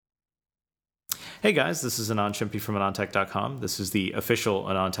Hey guys, this is Anand Shimpi from AnandTech.com. This is the official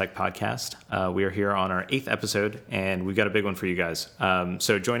AnandTech podcast. We are here on our 8th episode, and we've got a big one for you guys.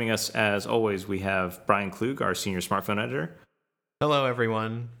 So joining us, as always, we have Brian Klug, our senior smartphone editor. Hello,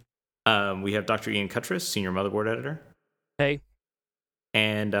 everyone. We have Dr. Ian Cutress, senior motherboard editor. Hey.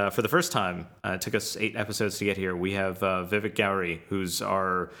 And for the first time, it took us 8 episodes to get here, we have Vivek Gowri, who's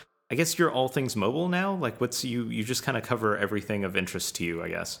our, I guess you're all things mobile now? Like, you just kind of cover everything of interest to you, I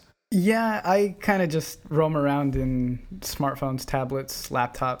guess. Yeah, I kind of just roam around in smartphones, tablets,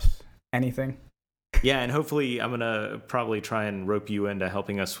 laptops, anything. Yeah, and hopefully I'm going to probably try and rope you into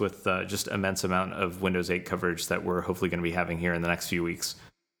helping us with just immense amount of Windows 8 coverage that we're hopefully going to be having here in the next few weeks.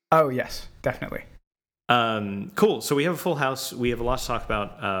 Oh, yes, definitely. Cool. So we have a full house. We have a lot to talk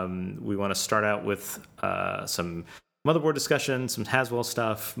about. We want to start out with some motherboard discussion, some Haswell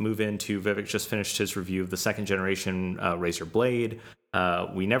stuff, move into Vivek just finished his review of the second generation Razer Blade.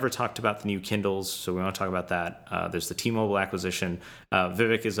 We never talked about the new Kindles, so we want to talk about that. There's the T-Mobile acquisition.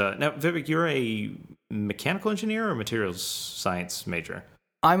 Vivek, you're a mechanical engineer or materials science major?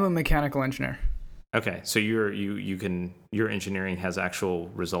 I'm a mechanical engineer. Okay, so your engineering has actual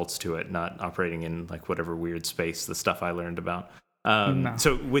results to it, not operating in like whatever weird space, the stuff I learned about. No.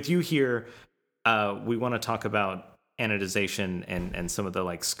 So with you here, we want to talk about anodization and some of the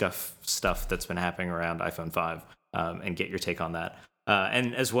like scuff stuff that's been happening around iPhone 5 and get your take on that.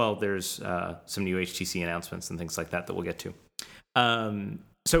 And as well, there's some new HTC announcements and things like that we'll get to.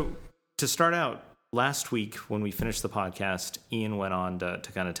 So to start out, last week when we finished the podcast, Ian went on to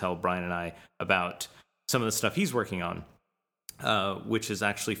kind of tell Brian and I about some of the stuff he's working on, which is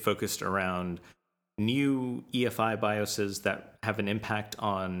actually focused around new EFI BIOSes that have an impact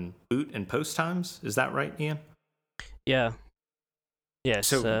on boot and post times. Is that right, Ian? Yeah. Yes.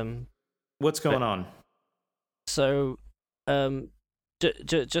 So what's going on? So,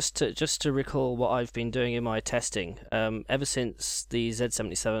 just to recall what I've been doing in my testing, ever since the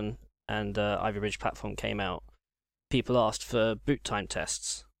Z77 and Ivy Bridge platform came out, people asked for boot time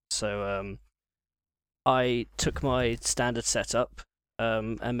tests. So I took my standard setup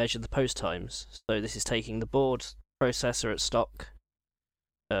and measured the post times. So this is taking the board, processor at stock,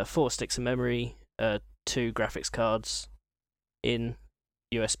 4 sticks of memory, 2 graphics cards in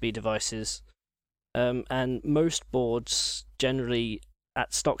USB devices, and most boards generally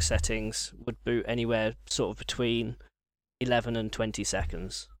at stock settings would boot anywhere sort of between 11 and 20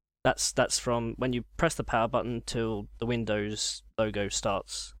 seconds. That's from when you press the power button till the Windows logo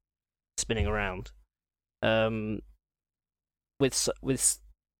starts spinning around. With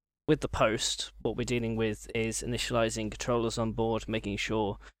the post, what we're dealing with is initializing controllers on board, making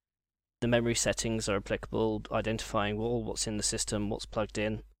sure the memory settings are applicable, identifying what's in the system, what's plugged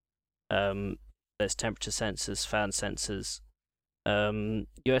in. There's temperature sensors, fan sensors,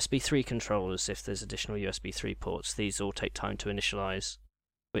 USB 3 controllers if there's additional USB 3 ports. These all take time to initialize,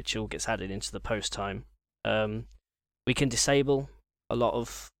 which all gets added into the post time. We can disable a lot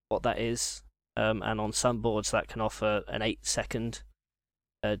of what that is, and on some boards that can offer an 8-second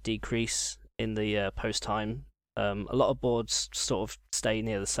decrease in the post time. A lot of boards sort of stay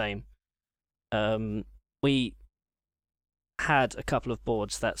near the same. We had a couple of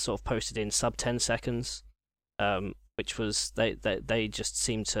boards that sort of posted in sub 10 seconds, which was they just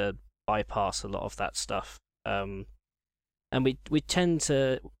seem to bypass a lot of that stuff. And we tend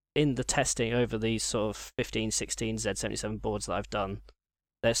to, in the testing over these sort of 15, 16 Z77 boards that I've done,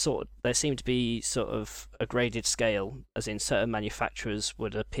 there seem to be sort of a graded scale, as in certain manufacturers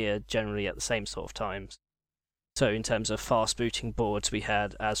would appear generally at the same sort of times. So in terms of fast booting boards, we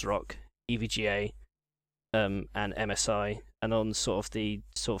had ASRock, EVGA, and MSI, and on sort of the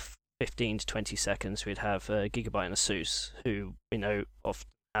 15 to 20 seconds, we'd have Gigabyte and ASUS, who we know often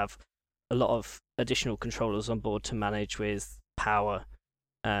have a lot of additional controllers on board to manage with power,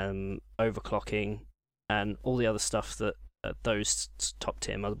 overclocking, and all the other stuff that those top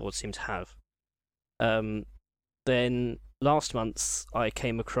tier motherboards seem to have. Then last month, I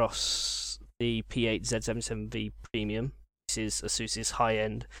came across the P8 Z77V Premium. This is ASUS's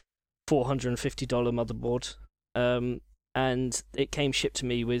high-end $450 motherboard, and it came shipped to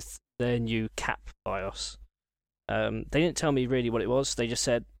me with their new cap BIOS. They didn't tell me really what it was. They just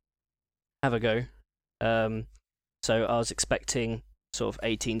said, have a go. So I was expecting sort of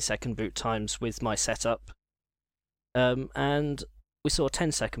 18-second boot times with my setup, and we saw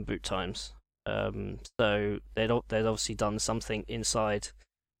 10-second boot times. So they'd obviously done something inside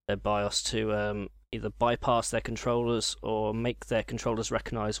their BIOS to either bypass their controllers or make their controllers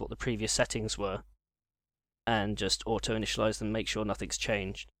recognize what the previous settings were and just auto-initialize them, make sure nothing's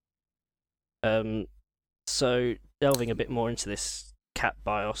changed. So delving a bit more into this cat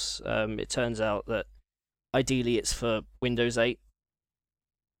BIOS. It turns out that ideally it's for Windows 8,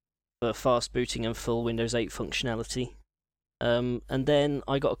 for fast booting and full Windows 8 functionality. And then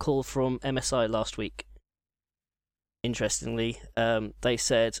I got a call from MSI last week. Interestingly, they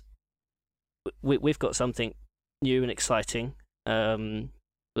said, we've got something new and exciting.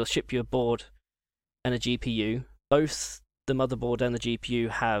 We'll ship you a board and a GPU. Both the motherboard and the GPU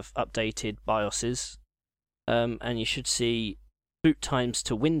have updated BIOSes, and you should see boot times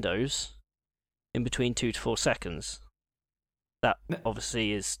to Windows in between 2 to 4 seconds. That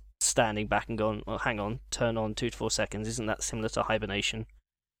obviously is standing back and going, well, hang on, turn on 2 to 4 seconds. Isn't that similar to hibernation?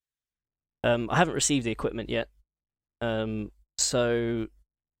 I haven't received the equipment yet. So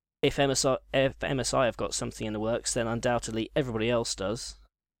if MSI have got something in the works, then undoubtedly everybody else does.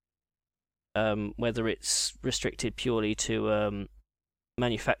 Whether it's restricted purely to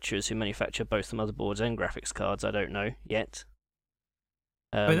manufacturers who manufacture both the motherboards and graphics cards, I don't know yet.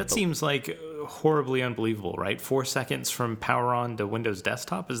 That seems like horribly unbelievable, right? 4 seconds from power on to Windows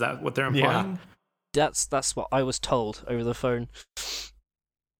desktop? Is that what they're implying? Yeah. That's what I was told over the phone.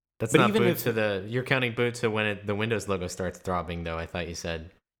 That's not boot to the... You're counting boot to when the Windows logo starts throbbing, though, I thought you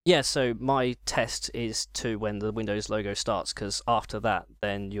said. Yeah, so my test is to when the Windows logo starts, because after that,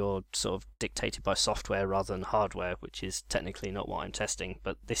 then you're sort of dictated by software rather than hardware, which is technically not what I'm testing.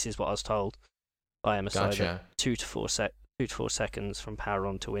 But this is what I was told by MSI. Gotcha. 2 to 4 seconds from power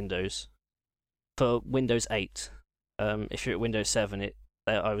on to Windows. For Windows 8, if you're at Windows 7,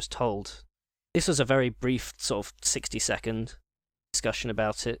 I was told... This was a very brief sort of 60-second discussion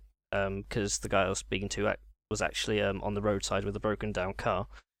about it, because the guy I was speaking to was actually on the roadside with a broken down car.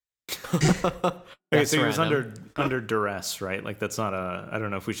 Okay, so he was under duress, right? Like, that's not I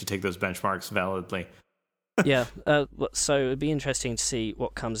don't know if we should take those benchmarks validly. Yeah, so it'd be interesting to see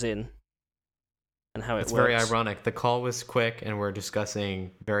what comes in and how it works. It's very ironic. The call was quick, and we're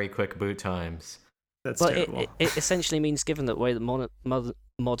discussing very quick boot times. That's terrible. It essentially means, given the way that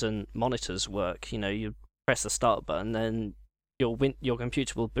modern monitors work, you press the start button, then your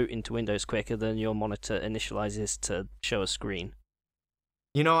computer will boot into Windows quicker than your monitor initializes to show a screen.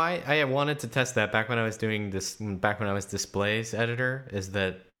 I wanted to test that back when I was doing this, back when I was displays editor, is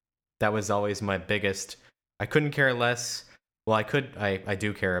that was always my biggest... I couldn't care less. Well, I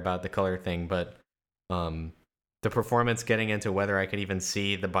do care about the color thing, but the performance getting into whether I could even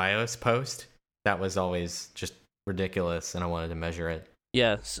see the BIOS post, that was always just ridiculous, and I wanted to measure it.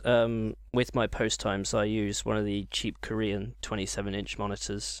 Yes, with my post times, I use one of the cheap Korean 27-inch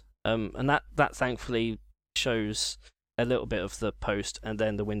monitors, and that thankfully shows a little bit of the post and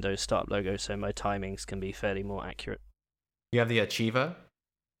then the Windows Start logo, so my timings can be fairly more accurate. You have the Achieva?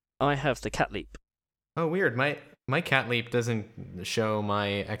 I have the Cat Leap. Oh, weird. My Cat Leap doesn't show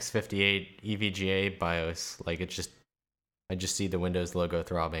my X58 EVGA BIOS. Like, I just see the Windows logo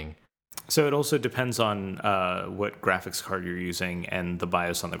throbbing. So it also depends on what graphics card you're using and the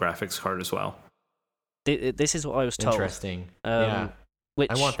BIOS on the graphics card as well. This is what I was told. Interesting. Yeah.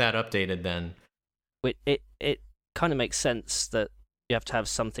 I want that updated then. It kind of makes sense that you have to have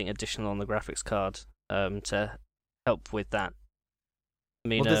something additional on the graphics card to help with that. I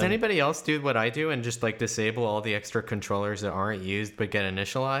mean, does anybody else do what I do and just disable all the extra controllers that aren't used but get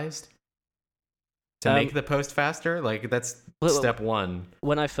initialized to make the post faster? That's step one.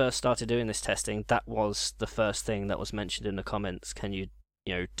 When I first started doing this testing, that was the first thing that was mentioned in the comments. Can you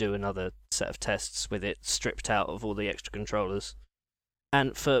do another set of tests with it stripped out of all the extra controllers?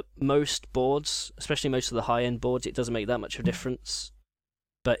 And for most boards, especially most of the high-end boards, it doesn't make that much of a difference.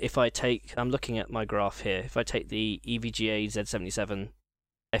 But if I'm looking at my graph here, if I take the EVGA Z77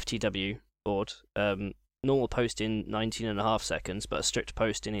 FTW board, normal post in 19.5 seconds, but a strict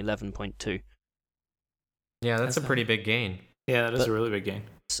post in 11.2. Yeah, that's a pretty big gain. Yeah, that is a really big gain.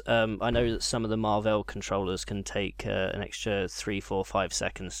 I know that some of the Marvell controllers can take an extra 3, 4, 5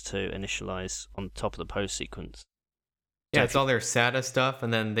 seconds to initialize on top of the post sequence. Yeah, it's all their SATA stuff,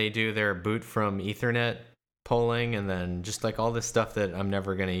 and then they do their boot from Ethernet polling, and then just all this stuff that I'm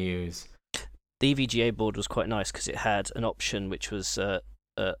never going to use. The EVGA board was quite nice because it had an option which was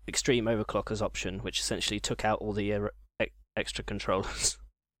extreme overclockers option, which essentially took out all the extra controllers.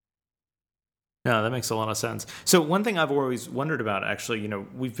 No, that makes a lot of sense. So one thing I've always wondered about, actually,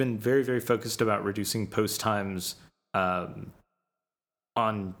 we've been very, very focused about reducing post times on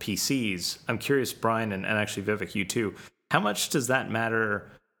PCs. I'm curious, Brian, and actually Vivek, you too, how much does that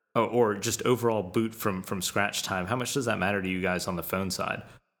matter, or just overall boot from scratch time, how much does that matter to you guys on the phone side?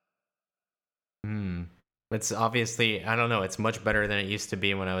 It's obviously, I don't know, it's much better than it used to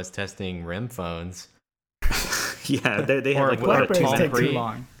be when I was testing RIM phones. Yeah, they had BlackBerries Palm take Pre. too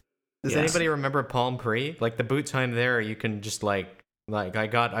long. Does anybody remember Palm Pre? The boot time there, you can just Like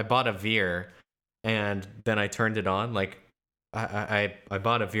I bought a Veer, and then I turned it on. Like I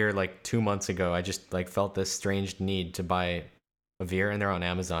bought a Veer like 2 months ago. I just like felt this strange need to buy a Veer, and they're on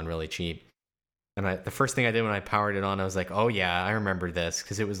Amazon really cheap. And the first thing I did when I powered it on, I was like, oh yeah, I remember this,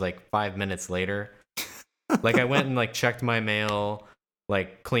 because it was like 5 minutes later. Like I went and like checked my mail,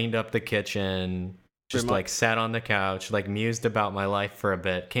 like cleaned up the kitchen, just like sat on the couch, like mused about my life for a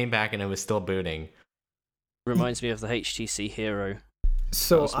bit, came back and it was still booting. Reminds me of the HTC Hero.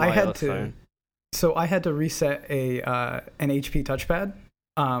 So I had to reset an HP touchpad.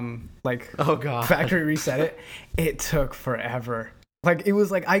 Like, oh god, factory reset it. It took forever. Like, it was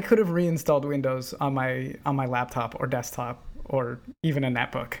like I could have reinstalled Windows on my laptop or desktop or even a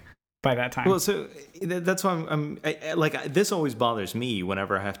netbook by that time. Well, so that's why I like, this always bothers me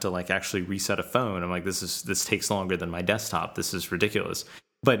whenever I have to like actually reset a phone. I'm like, this takes longer than my desktop. This is ridiculous.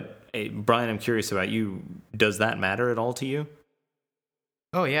 But Brian, I'm curious about you. Does that matter at all to you?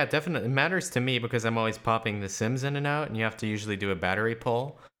 Oh yeah, definitely. It matters to me because I'm always popping the SIMs in and out, and you have to usually do a battery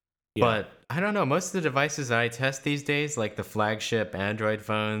pull. Yeah. But I don't know. Most of the devices that I test these days, like the flagship Android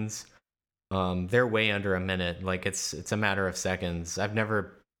phones, they're way under a minute. Like it's a matter of seconds.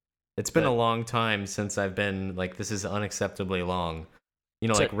 It's been a long time since I've been like, this is unacceptably long. You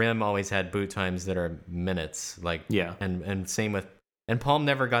know, like RIM always had boot times that are minutes. Like, yeah. And same with, and Palm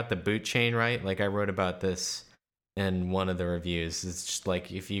never got the boot chain right. Like I wrote about this in one of the reviews. It's just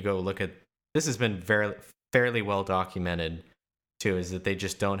like, if you go look at, this has been fairly well documented too, is that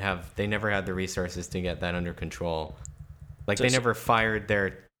they never had the resources to get that under control. Like they never fired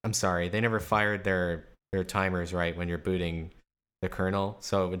their timers right when you're booting the kernel,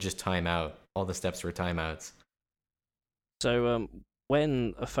 so it would just time out. All the steps were timeouts. So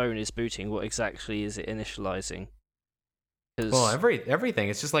when a phone is booting, what exactly is it initializing? Well, everything.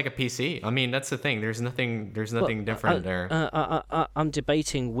 It's just like a PC. I mean, that's the thing. There's nothing different there. I'm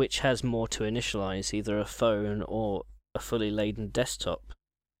debating which has more to initialize, either a phone or a fully laden desktop.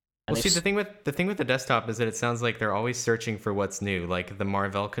 And well, see, the thing with the desktop is that it sounds like they're always searching for what's new. Like the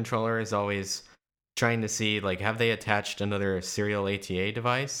Marvell controller is always trying to see, like, have they attached another serial ATA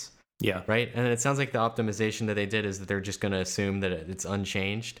device? Yeah. Right? And it sounds like the optimization that they did is that they're just going to assume that it's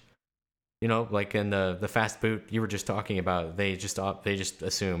unchanged. You know, like in the fast boot you were just talking about, they just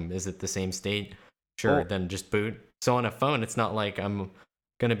assume, is it the same state? Sure, then just boot. So on a phone, it's not like I'm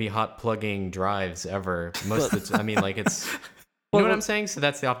going to be hot plugging drives ever. Most of the I mean, like, it's, you know what I'm saying? So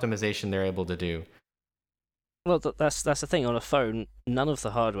that's the optimization they're able to do. Well, that's the thing. On a phone, none of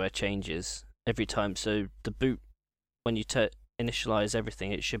the hardware changes every time. So the boot, when you initialize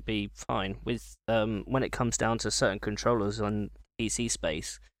everything, it should be fine. With when it comes down to certain controllers on PC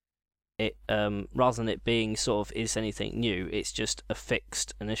space, it rather than it being sort of, is anything new, it's just a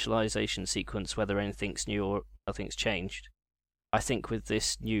fixed initialization sequence, whether anything's new or nothing's changed. I think with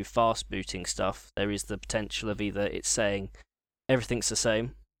this new fast booting stuff, there is the potential of either it's saying everything's the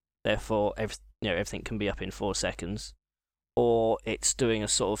same, therefore everything can be up in 4 seconds, or it's doing a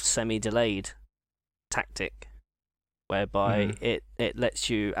sort of semi-delayed tactic, whereby it lets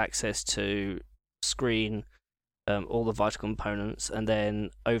you access to screen all the vital components, and then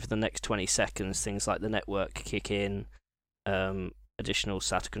over the next 20 seconds, things like the network kick in, additional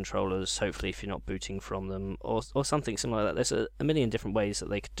SATA controllers, hopefully if you're not booting from them, or something similar like that. There's a million different ways that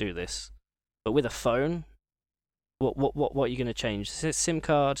they could do this. But with a phone, what are you going to change? The SIM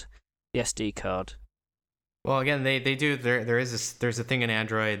card, the SD card? Well, again, they do. There's a thing in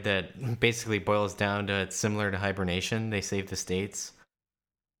Android that basically boils down to, it's similar to hibernation. They save the states.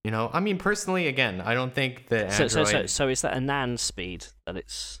 You know, I mean, personally, again, I don't think that Android... So is that a NAND speed that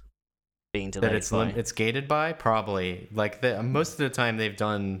it's being delayed by? It's gated by? Probably. Like, most of the time they've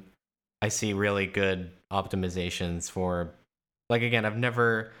done, I see really good optimizations for... Like, again,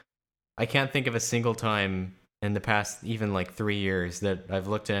 I can't think of a single time in the past, even like 3 years, that I've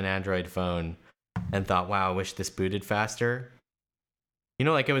looked at an Android phone and thought, wow, I wish this booted faster. You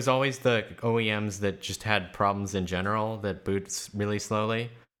know, like, it was always the OEMs that just had problems in general that boots really slowly.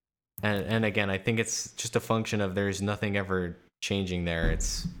 And again, I think it's just a function of there's nothing ever changing there.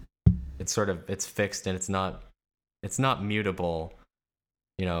 It's fixed, and it's not mutable.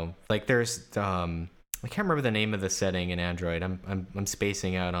 You know, like there's I can't remember the name of the setting in Android. I'm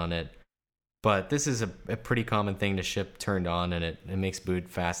spacing out on it. But this is a pretty common thing to ship turned on, and it makes boot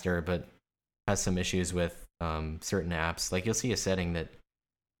faster, but has some issues with certain apps. Like, you'll see a setting that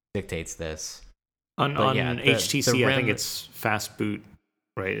dictates this. On HTC, I think it's fast boot.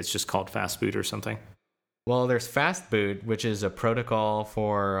 Right, it's just called fast boot or something. Well, there's fast boot, which is a protocol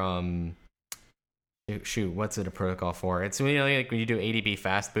for what's it a protocol for? It's, you know, like when you do ADB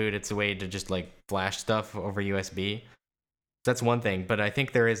fast boot, it's a way to just like flash stuff over USB. that's one thing. But I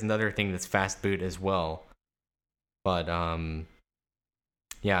think there is another thing that's fast boot as well. But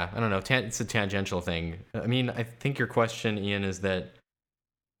yeah, I don't know. It's a tangential thing. I mean, I think your question, Ian, is that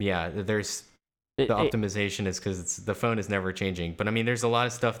there's the optimization is because the phone is never changing. But I mean, there's a lot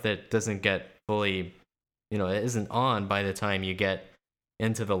of stuff that doesn't get fully, it isn't on by the time you get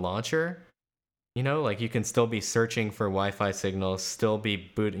into the launcher. Like you can still be searching for Wi-Fi signals, still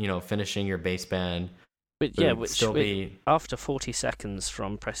be finishing your baseband. But yeah, after 40 seconds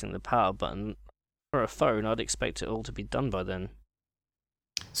from pressing the power button for a phone, I'd expect it all to be done by then.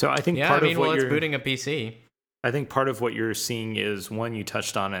 So I think it's booting a PC. I think part of what you're seeing is, one, you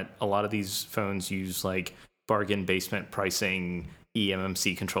touched on it. A lot of these phones use like bargain basement pricing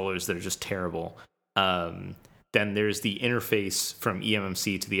eMMC controllers that are just terrible. Then there's the interface from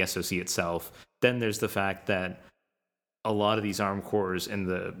eMMC to the SoC itself. Then there's the fact that a lot of these ARM cores in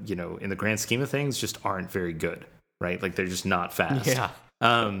the grand scheme of things just aren't very good, right? Like they're just not fast. Yeah.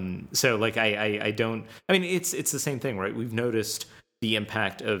 So like it's the same thing, right? We've noticed the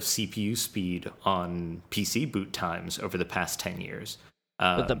impact of CPU speed on PC boot times over the past 10 years.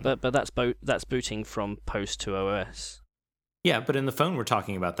 But that's booting from post to OS. Yeah, but in the phone we're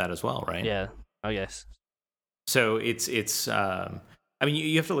talking about that as well, right? Yeah, I guess. So it's you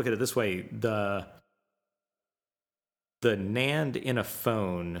have to look at it this way. The NAND in a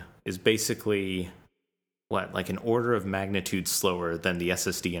phone is basically like an order of magnitude slower than the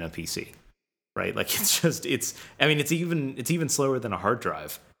SSD in a PC. Right? Like it's even slower than a hard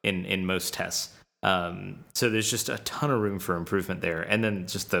drive in most tests. So there's just a ton of room for improvement there. And then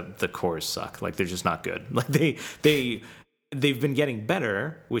just the cores suck. Like they're just not good. Like they've been getting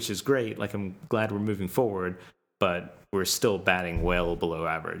better, which is great. Like I'm glad we're moving forward, but we're still batting well below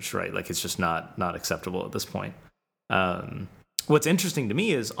average, right? Like it's just not acceptable at this point. What's interesting to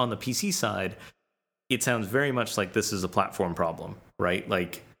me is on the PC side, it sounds very much like this is a platform problem, right?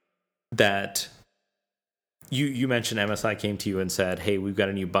 Like that you mentioned MSI came to you and said, hey, we've got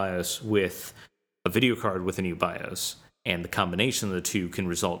a new BIOS with a video card with a new BIOS, and the combination of the two can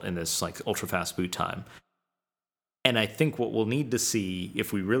result in this like ultra fast boot time. And I think what we'll need to see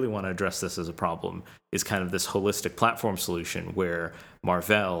if we really want to address this as a problem is kind of this holistic platform solution where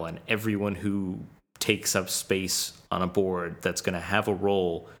Marvell and everyone who takes up space on a board that's going to have a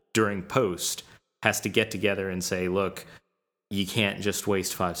role during post has to get together and say, look, you can't just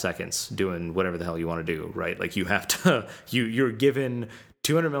waste 5 seconds doing whatever the hell you want to do, right? Like you have to, you're given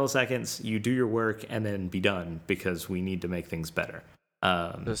 200 milliseconds, you do your work and then be done because we need to make things better.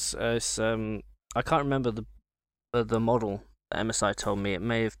 I can't remember the model that MSI told me. It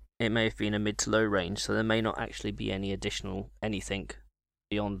may have been a mid to low range, so there may not actually be any additional anything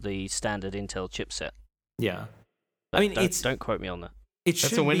beyond the standard Intel chipset. Yeah. Don't quote me on that.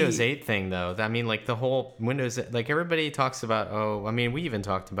 That's a Windows 8 thing, though. I mean, like the whole Windows, like everybody talks about, we even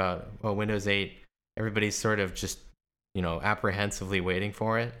talked about, Windows 8, everybody's sort of just, apprehensively waiting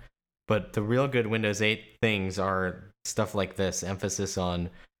for it. But the real good Windows 8 things are stuff like this, emphasis on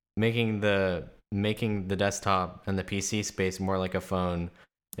making the desktop and the PC space more like a phone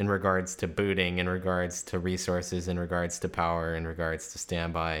in regards to booting, in regards to resources, in regards to power, in regards to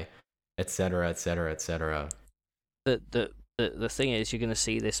standby, etc., etc., etc. The thing is, you're going to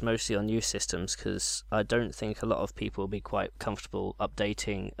see this mostly on new systems because I don't think a lot of people will be quite comfortable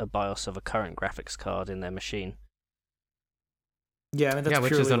updating a BIOS of a current graphics card in their machine. Yeah, I mean, that's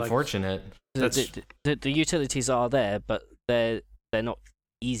which is unfortunate. The utilities are there, but they're not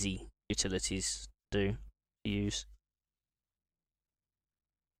easy utilities to use.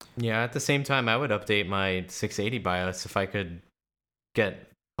 Yeah, at the same time, I would update my 680 BIOS if I could get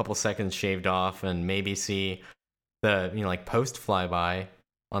a couple seconds shaved off and maybe see the like post flyby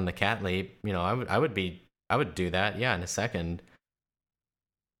on the cat leap. I would do that, in a second.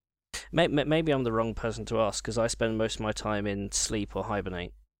 Maybe I'm the wrong person to ask because I spend most of my time in sleep or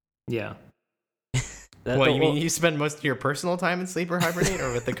hibernate. Yeah. What, you mean you spend most of your personal time in sleep or hibernate,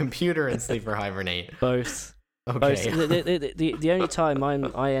 or with the computer in sleep or hibernate? Both. Okay. The only time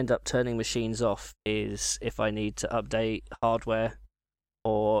I end up turning machines off is if I need to update hardware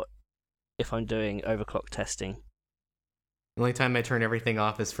or if I'm doing overclock testing. The only time I turn everything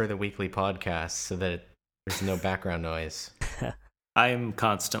off is for the weekly podcast so that there's no background noise. I'm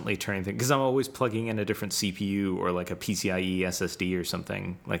constantly turning things because I'm always plugging in a different CPU or like a PCIe SSD or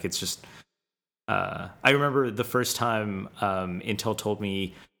something. Like it's just, I remember the first time Intel told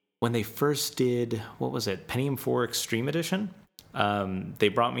me when they first did, what was it, Pentium 4 Extreme Edition? They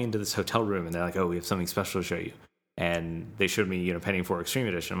brought me into this hotel room and they're like, oh, we have something special to show you. And they showed me, Pentium 4 Extreme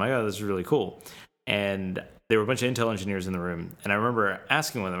Edition. I'm like, oh, this is really cool. And there were a bunch of Intel engineers in the room. And I remember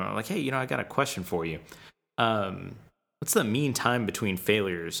asking one of them, I'm like, hey, I got a question for you. what's the mean time between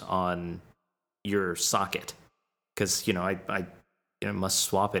failures on your socket? Because I must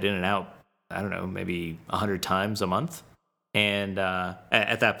swap it in and out. I don't know, maybe 100 times a month. And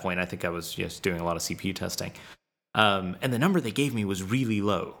at that point, I think I was just doing a lot of CPU testing. And the number they gave me was really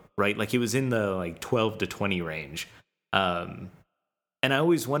low, right? Like it was in the like 12 to 20 range. And I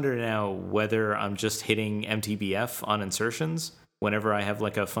always wonder now whether I'm just hitting MTBF on insertions whenever I have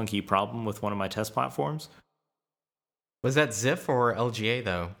like a funky problem with one of my test platforms. Was that ZIF or LGA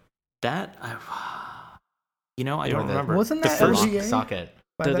though? That I don't remember. Wasn't the that first LGA? socket?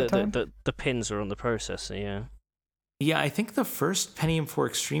 By that time? The pins are on the processor, yeah. Yeah, I think the first Pentium 4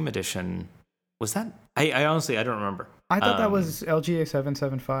 Extreme Edition was that. I honestly I don't remember. I thought that was LGA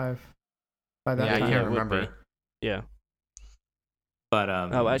 775 by that Yeah, time. I can't it would remember. be. Yeah. But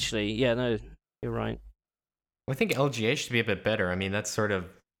Oh, actually, yeah, no, you're right. I think LGA should be a bit better. I mean, that's the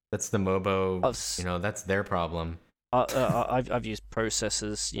MOBO. I've That's their problem. I've used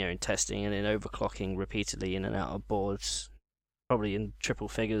processors, in testing and in overclocking repeatedly in and out of boards, probably in triple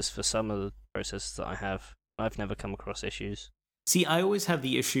figures for some of the processors that I have. I've never come across issues. See, I always have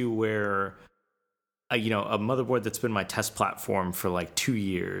the issue where, a motherboard that's been my test platform for like 2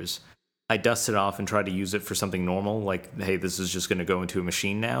 years, I dust it off and try to use it for something normal, like, hey, this is just going to go into a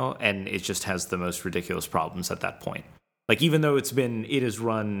machine now, and it just has the most ridiculous problems at that point. Like, even though it has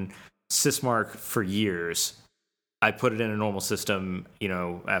run Sysmark for years, I put it in a normal system,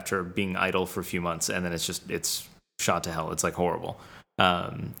 after being idle for a few months, and then it's shot to hell. It's like horrible.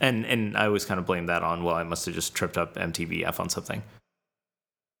 And I always kind of blame that on, well, I must have just tripped up MTBF on something.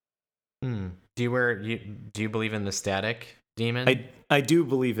 Do you believe in the static demon? I do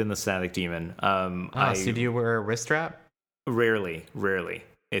believe in the static demon. So do you wear a wrist strap? Rarely.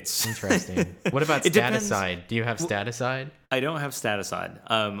 It's interesting. What about staticide? Do you have staticide? I don't have staticide.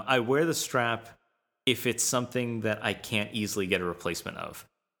 I wear the strap if it's something that I can't easily get a replacement of,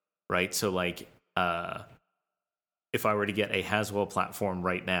 right? So like, if I were to get a Haswell platform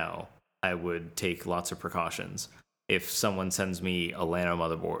right now, I would take lots of precautions. If someone sends me a Llano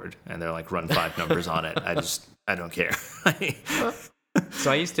motherboard and they're like, run 5 numbers on it, I don't care.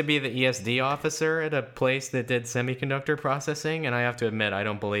 So I used to be the ESD officer at a place that did semiconductor processing, and I have to admit, I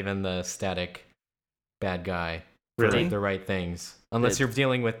don't believe in the static bad guy for Really? the right things. Unless you're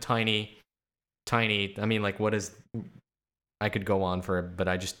dealing with tiny, I mean, like, what is... I could go on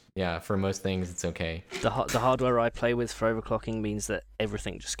but for most things, it's okay. The hardware I play with for overclocking means that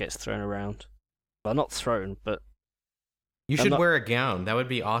everything just gets thrown around. Well, not thrown, but... You should wear a gown. That would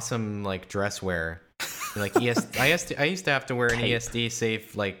be awesome, like, dress wear. Like, I used to have to wear an ESD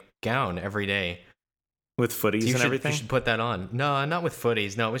safe, like, gown every day. With footies and everything? You should put that on. No, not with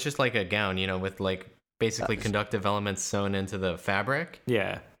footies. No, it was just like a gown, with, like, basically conductive elements sewn into the fabric.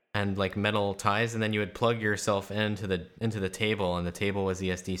 Yeah. And like metal ties, and then you would plug yourself into the table, and the table was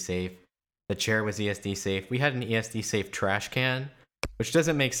ESD safe. The chair was ESD safe. We had an ESD safe trash can, which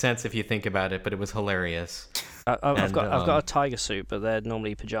doesn't make sense if you think about it, but it was hilarious. I've got a tiger suit, but they're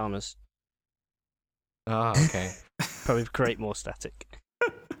normally pajamas. Ah, okay. Probably create more static.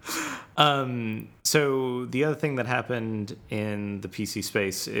 So the other thing that happened in the PC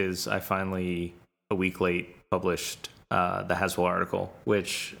space is I finally, a week late, published the Haswell article,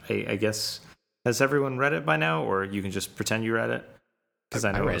 which I guess, has everyone read it by now, or you can just pretend you read it? Because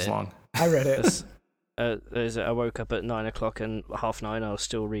I know it was long. I read it. I woke up at 9 o'clock and 8:30 I was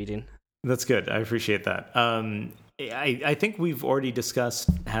still reading. That's good. I appreciate that. I think we've already discussed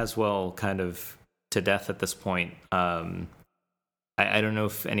Haswell kind of to death at this point. I don't know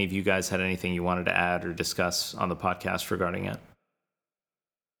if any of you guys had anything you wanted to add or discuss on the podcast regarding it.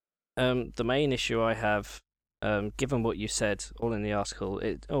 The main issue I have, given what you said all in the article,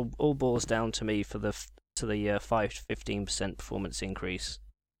 it all boils down to me to the 5 to 15% performance increase.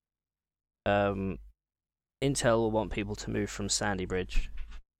 Intel will want people to move from Sandy Bridge,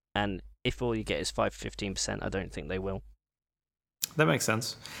 and if all you get is 5 to 15%, I don't think they will. That makes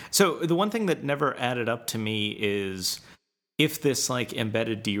sense. So the one thing that never added up to me is if this like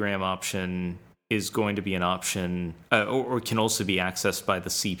embedded DRAM option is going to be an option, or can also be accessed by the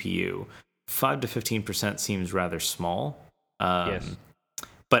CPU. 5 to 15% seems rather small. Yes.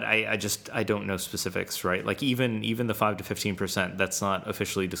 But I don't know specifics, right? Like even the 5 to 15%, that's not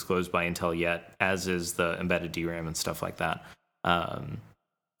officially disclosed by Intel yet, as is the embedded DRAM and stuff like that.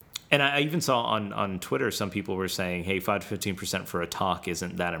 And I even saw on Twitter some people were saying, hey, 5 to 15% for a talk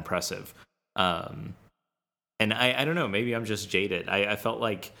isn't that impressive. And I don't know, maybe I'm just jaded. I felt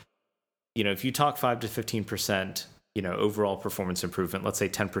like, if you talk 5 to 15%, overall performance improvement, let's say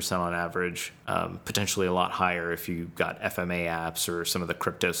 10% on average, potentially a lot higher if you got FMA apps or some of the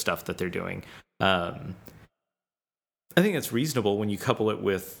crypto stuff that they're doing. I think it's reasonable when you couple it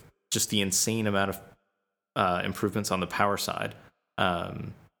with just the insane amount of improvements on the power side. But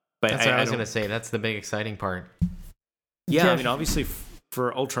that's what I was going to say. That's the big exciting part. Yeah, I mean, obviously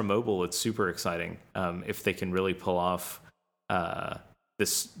for ultra mobile, it's super exciting if they can really pull off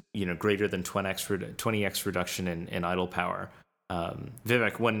this, greater than 20x reduction in idle power.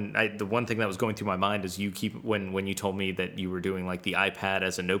 Vivek, the one thing that was going through my mind is when you told me that you were doing like the iPad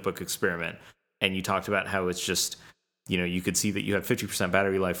as a notebook experiment, and you talked about how it's just, you could see that you had 50%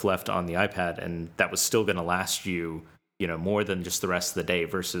 battery life left on the iPad, and that was still going to last you, more than just the rest of the day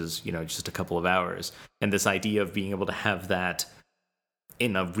versus, just a couple of hours. And this idea of being able to have that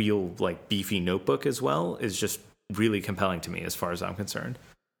in a real like beefy notebook as well is just really compelling to me as far as I'm concerned.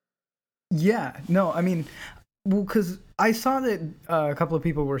 Yeah, no, I mean, well, because I saw that a couple of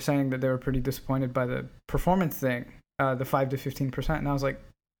people were saying that they were pretty disappointed by the performance thing, the 5 to 15%, and I was like,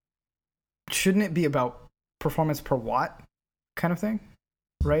 shouldn't it be about performance per watt kind of thing,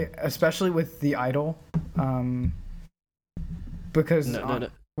 right? Especially with the idle, because no.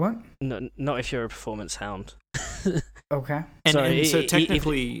 What? No, not if you're a performance hound. Okay. And so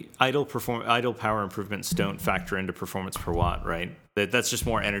technically, idle power improvements don't factor into performance per watt, right? That's just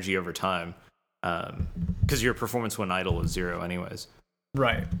more energy over time, because your performance when idle is 0 anyways.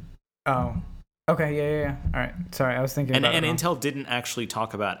 Right. Oh. Okay. Yeah. All right. Sorry, I was thinking. And about Intel didn't actually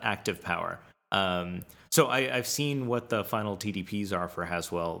talk about active power. So I've seen what the final TDPs are for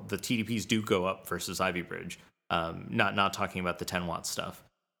Haswell. The TDPs do go up versus Ivy Bridge. Not talking about the 10 watt stuff.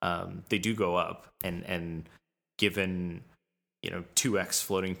 They do go up, and given 2x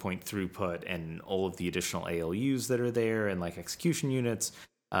floating point throughput and all of the additional ALUs that are there and like execution units,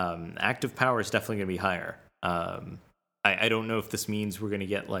 active power is definitely going to be higher. I don't know if this means we're going to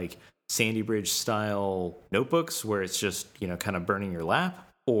get like Sandy Bridge style notebooks where it's just kind of burning your lap,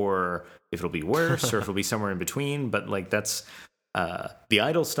 or if it'll be worse, or if it'll be somewhere in between. But like that's the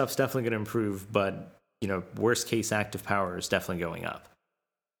idle stuff's definitely going to improve, but worst case active power is definitely going up.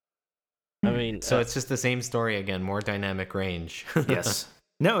 I mean, so it's just the same story again, more dynamic range. Yes.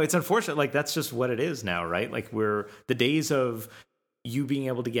 No, it's unfortunate. Like that's just what it is now, right? Like the days of you being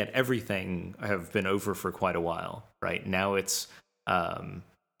able to get everything have been over for quite a while, right? Now it's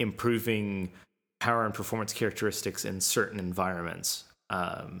improving power and performance characteristics in certain environments,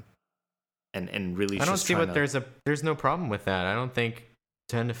 and really. I don't see what there's no problem with that. I don't think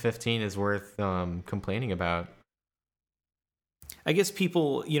 10 to 15 is worth complaining about. I guess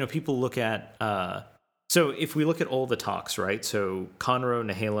people look at, so if we look at all the talks, right? So Conroe,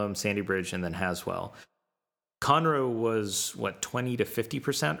 Nehalem, Sandy Bridge, and then Haswell. Conroe was 20 to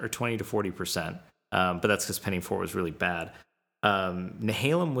 50% or 20 to 40%, but that's because Penny 4 was really bad.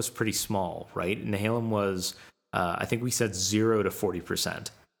 Nehalem was pretty small, right? Nehalem was, I think we said 0 to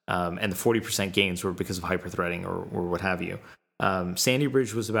 40%, and the 40% gains were because of hyperthreading or what have you. Sandy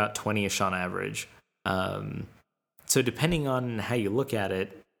Bridge was about 20-ish on average. So depending on how you look at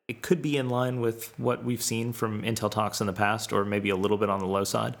it, it could be in line with what we've seen from Intel talks in the past, or maybe a little bit on the low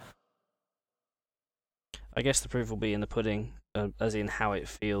side. I guess the proof will be in the pudding, as in how it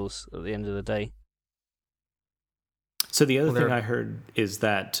feels at the end of the day. So the other thing I heard is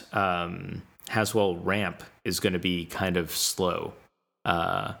that Haswell ramp is going to be kind of slow.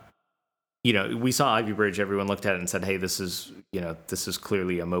 We saw Ivy Bridge. Everyone looked at it and said, "Hey, this is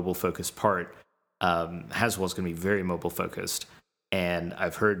clearly a mobile focused part." Haswell's going to be very mobile focused, and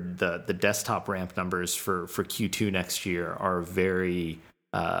I've heard the desktop ramp numbers for Q2 next year are very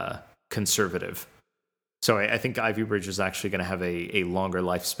conservative. So I think Ivy Bridge is actually going to have a longer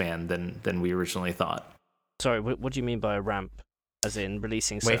lifespan than we originally thought. Sorry, what do you mean by a ramp? As in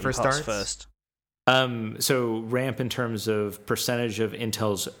releasing certain wafer parts starts first? So ramp in terms of percentage of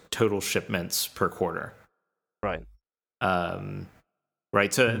Intel's total shipments per quarter. Right.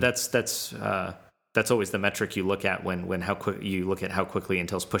 Right. So that's always the metric you look at when how quickly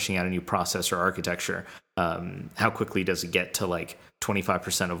Intel's pushing out a new processor architecture. How quickly does it get to like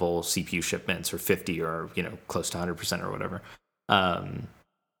 25% of all CPU shipments, or 50, or close to 100% or whatever.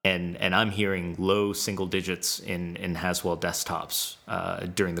 And I'm hearing low single digits in Haswell desktops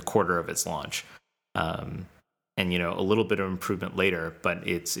during the quarter of its launch, and a little bit of improvement later, but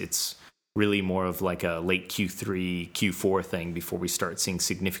it's really more of like a late Q3, Q4 thing before we start seeing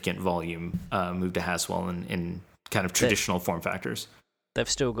significant volume move to Haswell in kind of traditional form factors. They've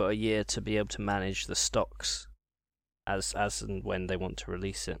still got a year to be able to manage the stocks as and when they want to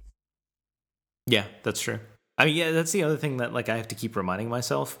release it. Yeah, that's true. I mean, yeah, that's the other thing that like I have to keep reminding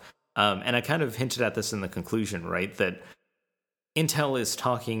myself. And I kind of hinted at this in the conclusion, right? That Intel is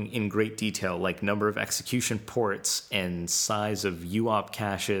talking in great detail, like number of execution ports and size of UOP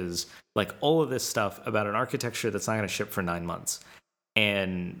caches, like all of this stuff about an architecture that's not going to ship for 9 months.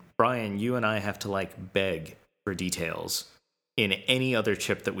 And Brian, you and I have to like beg for details in any other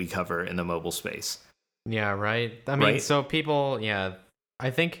chip that we cover in the mobile space. Yeah, right. I mean, Right? so people, I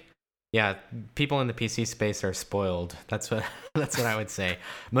think, people in the PC space are spoiled. That's what I would say.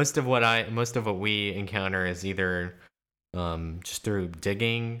 Most of what we encounter is either just through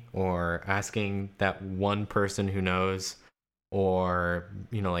digging or asking that one person who knows, or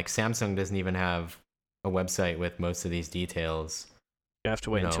like Samsung doesn't even have a website with most of these details. You have to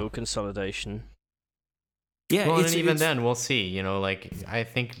wait until consolidation. Yeah, well, and even then, we'll see. Like I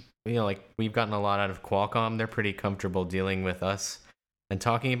think like we've gotten a lot out of Qualcomm. They're pretty comfortable dealing with us and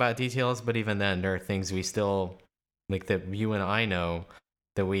talking about details. But even then, there are things we still like that you and I know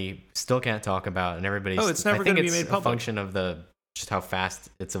that we still can't talk about, and everybody's. Oh, it's never going to be made public. A function of just how fast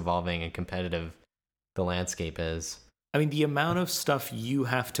it's evolving and competitive the landscape is. I mean, the amount of stuff you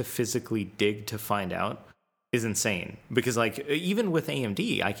have to physically dig to find out is insane. Because like even with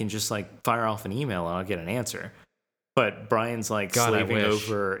AMD, I can just like fire off an email and I'll get an answer. But Brian's like slaving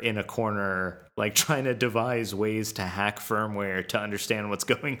over in a corner, like trying to devise ways to hack firmware to understand what's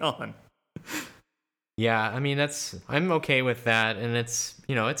going on. Yeah, I mean I'm okay with that, and it's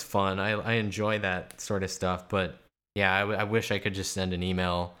it's fun. I enjoy that sort of stuff, but yeah, I wish I could just send an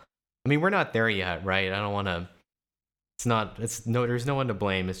email. I mean, we're not there yet, right? I don't want to. There's no one to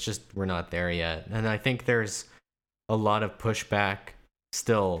blame. It's just we're not there yet, and I think there's a lot of pushback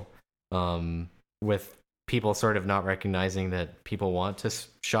still, with people sort of not recognizing that people want to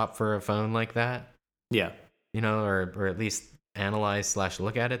shop for a phone like that. Yeah, or at least analyze /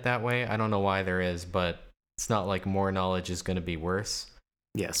 look at it that way. I don't know why there is, but it's not like more knowledge is going to be worse.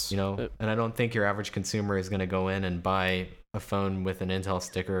 Yes. And I don't think your average consumer is going to go in and buy a phone with an Intel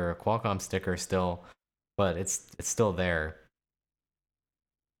sticker or a Qualcomm sticker still, but it's still there.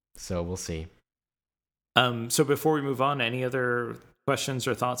 So we'll see. So before we move on, any other questions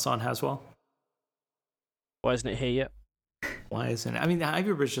or thoughts on Haswell? Why isn't it here yet? Why isn't it? I mean, the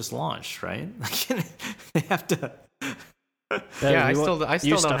Ivy Bridge just launched, right? They have to. Yeah, I still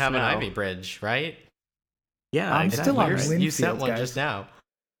don't have now. an Ivy Bridge, right? Yeah, I'm exactly. still on Linfield, You sent one guys. just now.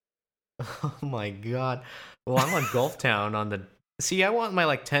 Oh my god. Well, I'm on Gulftown on the. See, I want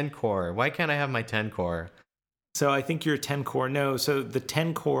my 10 core. Why can't I have my 10 core? So I think your 10 core. No, so the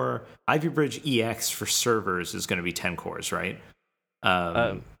 10 core Ivy Bridge EX for servers is going to be 10 cores, right?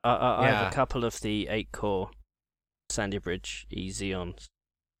 I have a couple of the 8-core Sandy Bridge Xeons.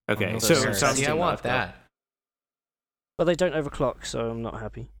 Okay, so so sounds I want that. But they don't overclock, so I'm not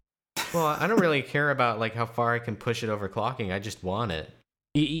happy. Well, I don't really care about how far I can push it overclocking. I just want it.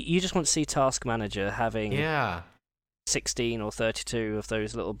 You just want to see Task Manager having 16 or 32 of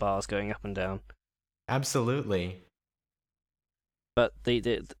those little bars going up and down. Absolutely. But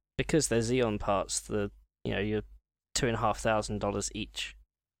because they're Xeon parts, you're $2,500 each.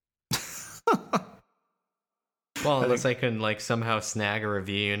 Well, unless I can somehow snag a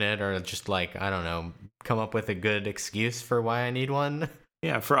review unit or just I don't know, come up with a good excuse for why I need one.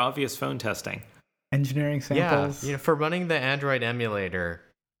 Yeah, for obvious phone testing. Engineering samples. Yeah, for running the Android emulator.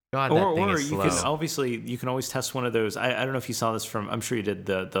 God, that thing is slow. You can always test one of those. I don't know if you saw this I'm sure you did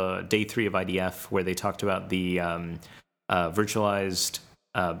the day 3 of IDF where they talked about the virtualized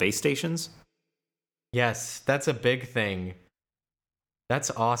base stations. Yes, that's a big thing.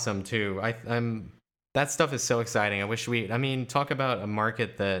 That's awesome too. That stuff is so exciting. I wish talk about a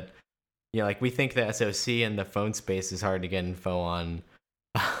market that, we think the SoC and the phone space is hard to get info on.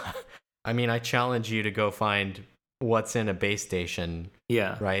 I challenge you to go find what's in a base station.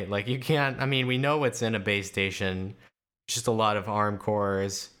 Yeah. Right? you can't, we know what's in a base station. Just a lot of ARM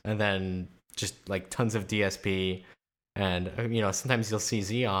cores and then just tons of DSP. And, sometimes you'll see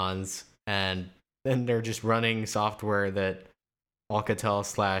Xeons and then they're just running software that Alcatel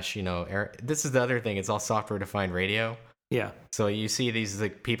 / this is the other thing. It's all software defined radio. Yeah. So you see these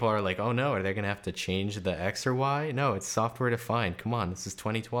people are oh no, are they going to have to change the X or Y? No, it's software defined. Come on, this is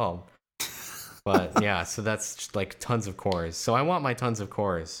 2012. But yeah, so that's just tons of cores. So I want my tons of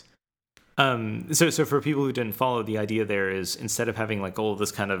cores. So for people who didn't follow, the idea there is instead of having all of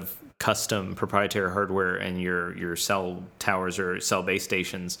this kind of custom proprietary hardware and your cell towers or cell base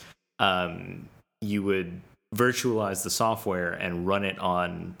stations, you would virtualize the software and run it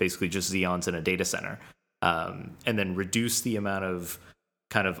on basically just Xeons in a data center, and then reduce the amount of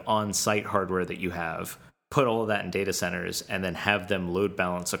kind of on-site hardware that you have, put all of that in data centers, and then have them load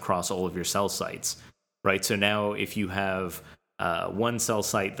balance across all of your cell sites, right? So now if you have one cell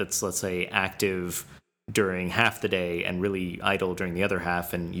site that's, let's say, active during half the day and really idle during the other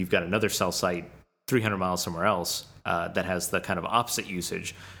half, and you've got another cell site 300 miles somewhere else that has the kind of opposite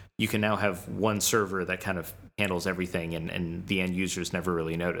usage, you can now have one server that kind of handles everything, and the end users never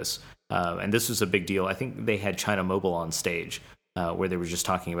really notice. And this was a big deal. I think they had China Mobile on stage, where they were just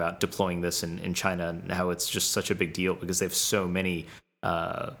talking about deploying this in China and how it's just such a big deal because they have so many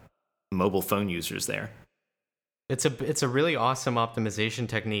mobile phone users there. It's a really awesome optimization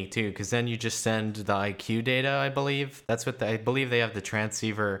technique too, because then you just send the IQ data. I believe that's what I believe they have the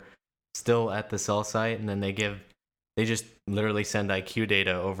transceiver still at the cell site, and then they just literally send IQ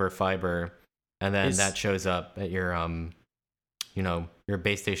data over fiber, and then that shows up at your your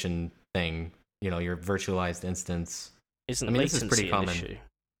base station thing, your virtualized instance. Isn't latency this is pretty common. Issue?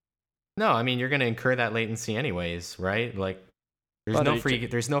 No, I mean you're going to incur that latency anyways, right? Like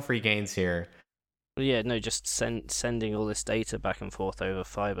there's no free gains here. Well, yeah, no, just sending all this data back and forth over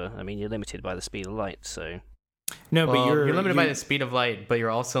fiber. I mean, you're limited by the speed of light, so. No, but you're limited by the speed of light, but you're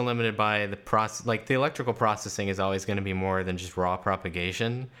also limited by the process. Like the electrical processing is always going to be more than just raw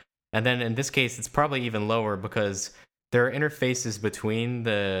propagation. And then in this case, it's probably even lower because there are interfaces between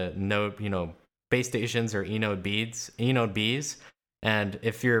the node, base stations or enode Bs. And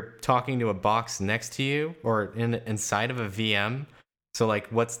if you're talking to a box next to you or inside of a VM, so like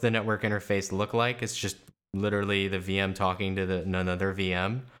what's the network interface look like? It's just literally the VM talking to another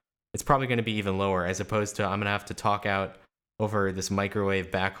VM. It's probably going to be even lower, as opposed to I'm going to have to talk out over this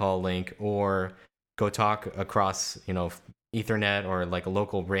microwave backhaul link or go talk across, Ethernet or like a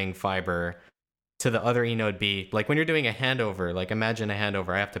local ring fiber to the other enode B. Like when you're doing a handover, like imagine a handover,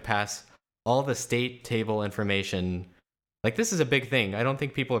 I have to pass all the state table information. Like this is a big thing. I don't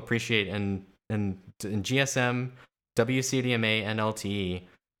think people appreciate in GSM, WCDMA, and LTE.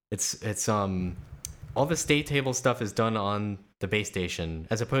 It's all the state table stuff is done on the base station,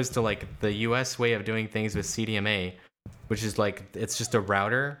 as opposed to like the US way of doing things with CDMA, which is like it's just a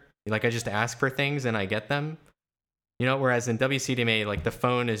router. Like I just ask for things and I get them. Whereas in WCDMA, like the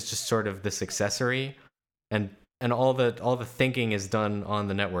phone is just sort of this accessory, and all the thinking is done on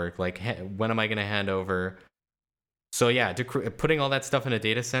the network. Like when am I going to hand over? So yeah, putting all that stuff in a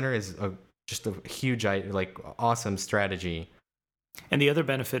data center is just a huge, like, awesome strategy. And the other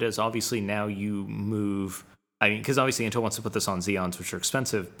benefit is obviously now you move. I mean, because obviously Intel wants to put this on Xeons, which are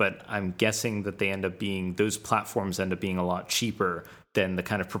expensive, but I'm guessing that those platforms end up being a lot cheaper than the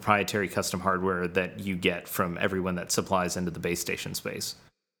kind of proprietary custom hardware that you get from everyone that supplies into the base station space.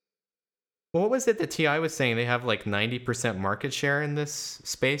 Well, what was it that TI was saying? They have like 90% market share in this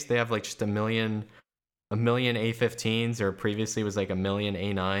space. They have like just a million A15s, or previously was like a million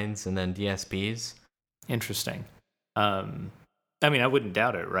A9s, and then DSPs. Interesting. I mean, I wouldn't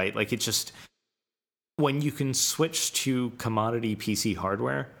doubt it, right? Like it's just when you can switch to commodity PC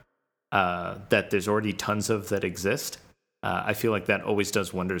hardware that there's already tons of that exist, I feel like that always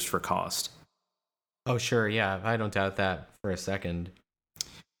does wonders for cost. Oh, sure. Yeah, I don't doubt that for a second.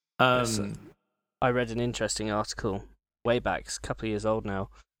 I read an interesting article way back, it's a couple of years old now.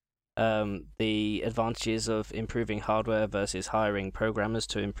 The advantages of improving hardware versus hiring programmers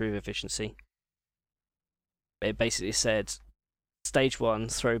to improve efficiency. It basically said, stage 1,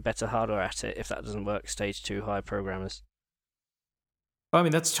 throw better hardware at it. If that doesn't work, stage 2, hire programmers. Well, I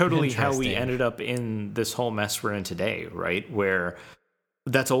mean, that's totally how we ended up in this whole mess we're in today, right? Where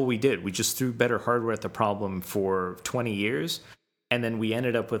that's all we did. We just threw better hardware at the problem for 20 years, and then we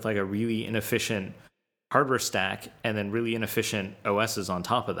ended up with like a really inefficient hardware stack and then really inefficient OSs on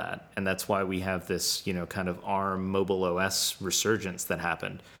top of that. And that's why we have this, kind of ARM mobile OS resurgence that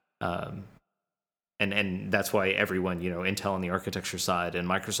happened. And that's why everyone, Intel on the architecture side and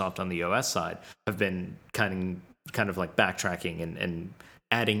Microsoft on the OS side have been kind of like backtracking and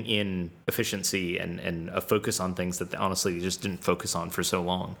adding in efficiency and a focus on things that honestly they just didn't focus on for so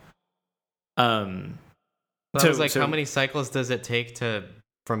long. How many cycles does it take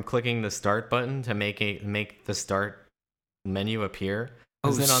from clicking the start button to make the start menu appear?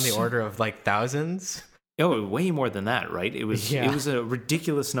 Is it on the order of like thousands? Oh, way more than that, right? It was a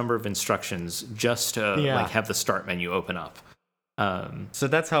ridiculous number of instructions just to like have the start menu open up. So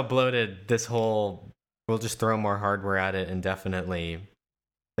that's how bloated this whole we'll just throw more hardware at it indefinitely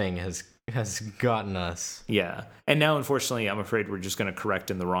thing has gotten us. Yeah. And now, unfortunately, I'm afraid we're just going to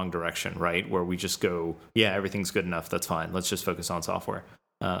correct in the wrong direction, right? Where we just go, yeah, everything's good enough. That's fine. Let's just focus on software.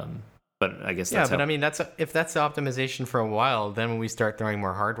 But I guess that's I mean, if that's the optimization for a while, then when we start throwing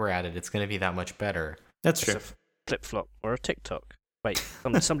more hardware at it, it's going to be that much better. That's true. A flip-flop or a TikTok. Wait,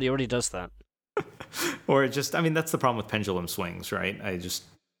 somebody already does that. Or just, I mean, that's the problem with pendulum swings, right?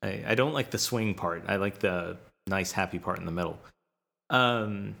 I don't like the swing part. I like the nice, happy part in the middle.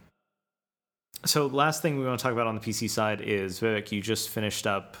 So last thing we want to talk about on the PC side is, Vivek, you just finished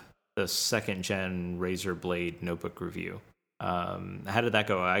up the second gen Razer Blade notebook review. How did that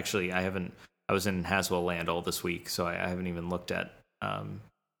go? Actually, I was in Haswell land all this week, so I haven't even looked at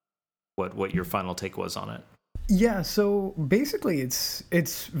what your final take was on it. Yeah, so basically it's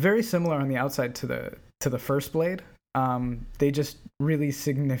very similar on the outside to the first Blade. They just really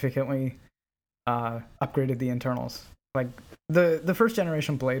significantly upgraded the internals. Like the first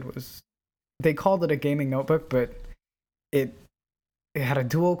generation Blade they called it a gaming notebook, but it had a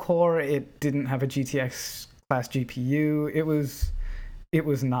dual core. It didn't have a GTX class GPU. It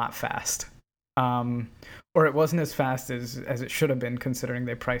was not fast. Or it wasn't as fast as it should have been, considering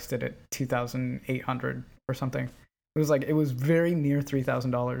they priced it at $2,800 or something. It was very near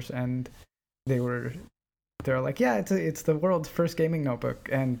 $3,000, and they were like, yeah, it's the world's first gaming notebook,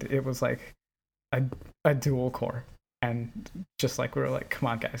 and it was like a dual core, and just like we were like, come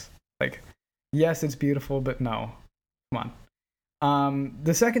on guys, like, yes, it's beautiful, but no, come on.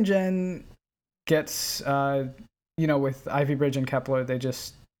 The second gen gets with Ivy Bridge and Kepler, they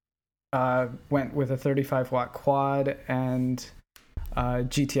just went with a 35 watt quad and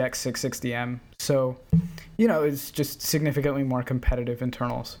GTX 660M. So, it's just significantly more competitive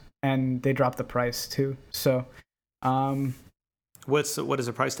internals, and they dropped the price too. So, what is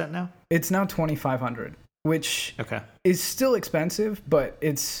it priced at now? It's now $2,500, which okay. is still expensive, but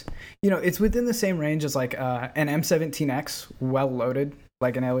it's it's within the same range as like an M17X, well loaded,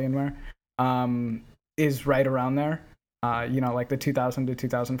 like an Alienware, is right around there. Like the 2,000 to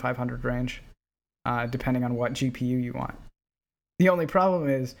 2,500 range, depending on what GPU you want. The only problem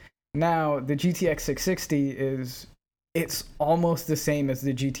is now the GTX 660 it's almost the same as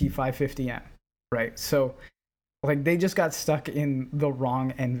the GT 550M, right? So, like, they just got stuck in the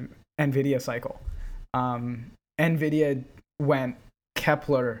wrong NVIDIA cycle. NVIDIA went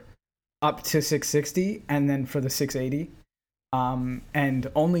Kepler up to 660, and then for the 680,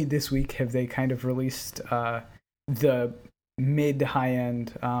 and only this week have they kind of released the mid to high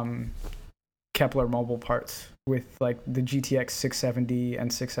end Kepler mobile parts with like the GTX 670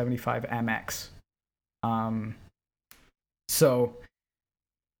 and 675 MX. So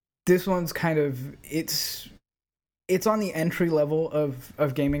this one's kind of it's on the entry level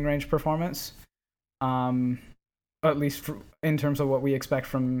of gaming range performance, at least in terms of what we expect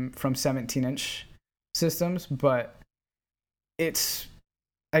from 17-inch systems, but it's,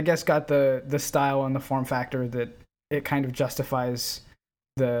 I guess, got the style and the form factor that it kind of justifies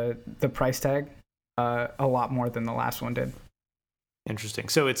the price tag a lot more than the last one did. Interesting.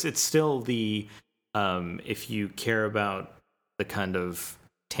 So it's still the if you care about the kind of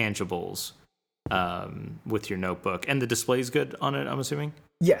tangibles with your notebook, and the display's good on it, I'm assuming.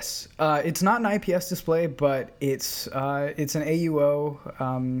 Yes, it's not an IPS display, but it's an AUO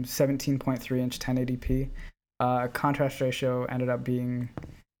 17.3 inch 1080p. Contrast ratio ended up being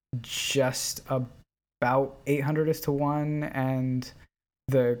just about 800:1, and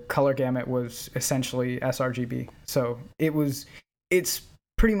the color gamut was essentially sRGB. So it's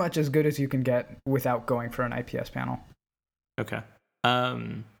pretty much as good as you can get without going for an IPS panel. Okay.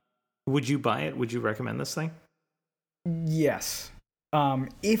 Would you buy it? Would you recommend this thing? Yes.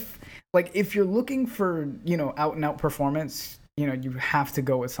 If you're looking for, out and out performance, you have to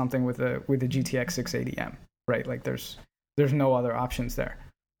go with something with a GTX 680M, right? Like there's no other options there.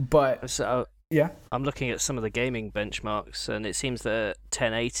 But so yeah, I'm looking at some of the gaming benchmarks, and it seems that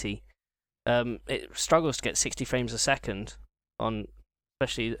 1080 it struggles to get 60 frames a second on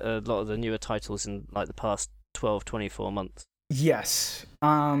especially a lot of the newer titles in like the past 12-24 months. Yes.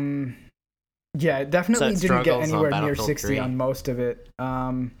 Yeah, it definitely didn't get anywhere near 60 3. On most of it.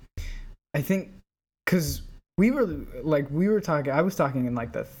 I think because I was talking in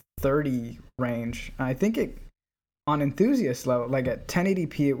like the 30 range. I think it on enthusiast level, like at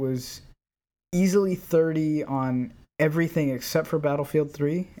 1080p, it was easily 30 on everything except for Battlefield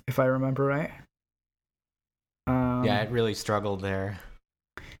 3, if I remember right. Yeah, it really struggled there.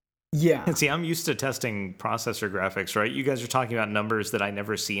 Yeah. And see, I'm used to testing processor graphics, right? You guys are talking about numbers that I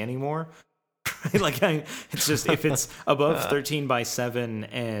never see anymore. It's just if it's above 13 by 7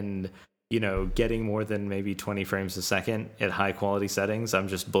 and getting more than maybe 20 frames a second at high quality settings, I'm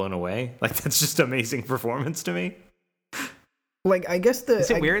just blown away. Like, that's just amazing performance to me. Like, I guess Is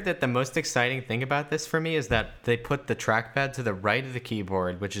it weird that the most exciting thing about this for me is that they put the trackpad to the right of the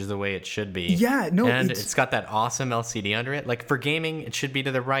keyboard, which is the way it should be. Yeah, no, and it's got that awesome LCD under it. Like, for gaming, it should be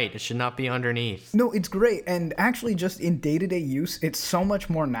to the right. It should not be underneath. No, it's great. And actually, just in day-to-day use, it's so much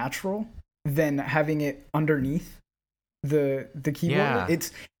more natural than having it underneath the keyboard. Yeah.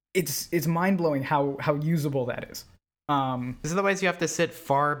 It's mind-blowing how usable that is. Because otherwise you have to sit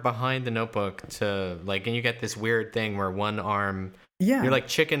far behind the notebook to like, and you get this weird thing where one arm, Yeah. you're like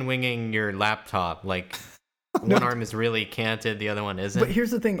chicken winging your laptop. Like one arm is really canted, the other one isn't. But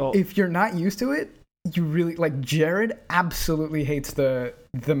here's the thing: if you're not used to it, you really like. Jared absolutely hates the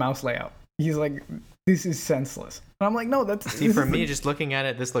mouse layout. He's like, "This is senseless." And I'm like, "No, that's." See, for me, just looking at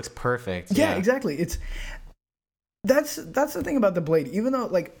it, this looks perfect. Yeah, exactly. That's the thing about the Blade. Even though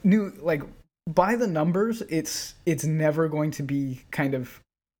by the numbers, it's never going to be kind of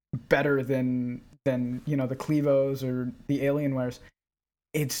better than the Clevos or the Alienwares.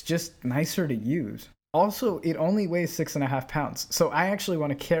 It's just nicer to use. Also, it only weighs 6.5 pounds, so I actually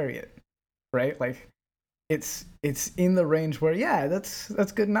want to carry it, right? Like, it's in the range where that's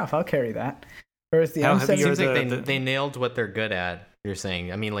good enough. I'll carry that. Whereas the M7 seems like they nailed what they're good at. You're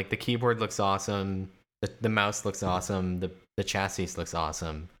saying, I mean, like the keyboard looks awesome, the mouse looks awesome, the chassis looks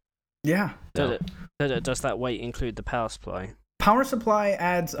awesome. Yeah. Does that weight include the power supply? Power supply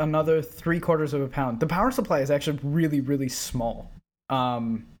adds another 3/4 of a pound. The power supply is actually really, really small.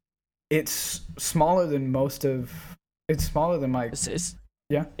 It's smaller than It's smaller than my.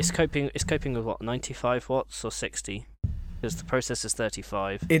 Yeah. It's coping with what, 95 watts or 60? Because the processor's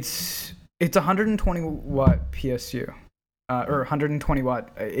 35. It's 120 watt PSU, or 120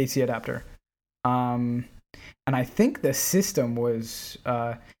 watt AC adapter. And I think the system was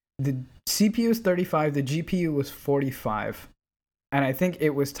the CPU is 35, the GPU was 45, and I think it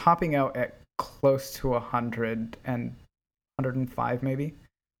was topping out at close to 100 and 105 maybe.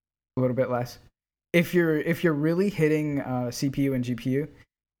 A little bit less. If you're really hitting CPU and GPU,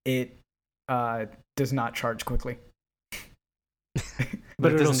 it does not charge quickly.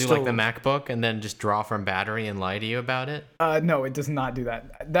 But it doesn't do like the MacBook and then just draw from battery and lie to you about it? No, it does not do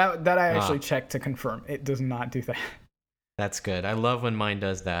that. That I actually checked to confirm. It does not do that. That's good. I love when mine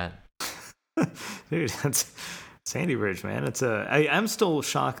does that. Dude, that's Sandy Bridge, man. I'm still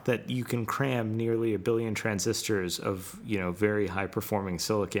shocked that you can cram nearly 1 billion transistors of, very high performing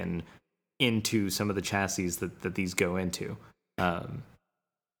silicon into some of the chassis that these go into.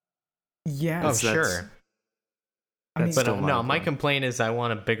 Yeah. Oh, sure. My complaint is I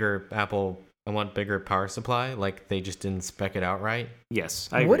want bigger power supply. Like they just didn't spec it out right. Yes.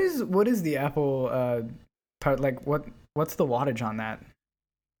 What is the Apple part? Like what's the wattage on that?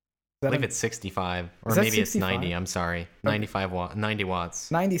 I believe it's 65, or maybe 65? It's 90. I'm sorry, 90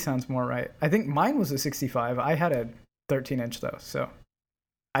 watts. 90 sounds more right. I think mine was a 65. I had a 13-inch though, so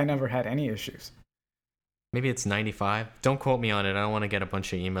I never had any issues. Maybe it's 95. Don't quote me on it. I don't want to get a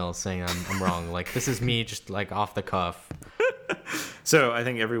bunch of emails saying I'm wrong. Like this is me just like off the cuff. So I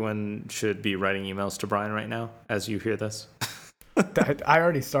think everyone should be writing emails to Brian right now as you hear this. I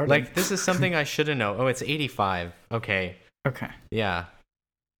already started. Like this is something I should have known. Oh, it's 85. Okay. Yeah.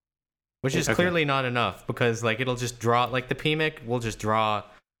 Which is clearly not enough because like it'll just draw, like the PMIC will just draw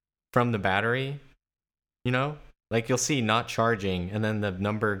from the battery, like you'll see not charging and then the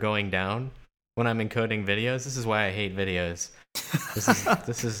number going down when I'm encoding videos. This is why I hate videos.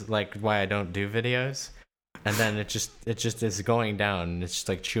 This is like why I don't do videos. And then it just is going down. It's just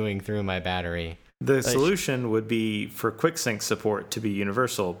like chewing through my battery. The solution would be for QuickSync support to be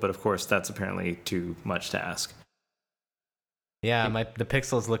universal, but of course that's apparently too much to ask. Yeah, the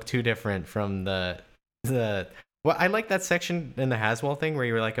pixels look too different from the. Well, I like that section in the Haswell thing where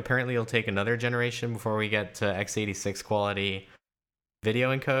you were like, apparently it'll take another generation before we get to x86 quality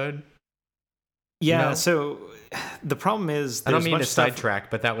video encode. Yeah, so the problem is, I don't mean to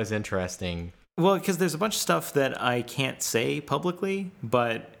sidetrack, but that was interesting. Well, because there's a bunch of stuff that I can't say publicly,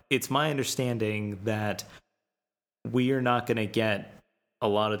 but it's my understanding that we are not going to get a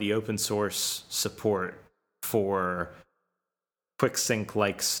lot of the open source support for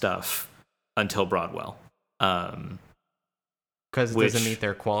QuickSync-like stuff until Broadwell. Because it doesn't meet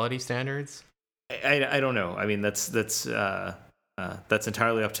their quality standards? I don't know. I mean, that's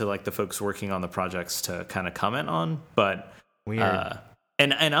entirely up to like the folks working on the projects to kind of comment on. But weird.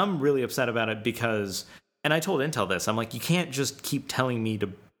 And I'm really upset about it because, and I told Intel this, I'm like, you can't just keep telling me to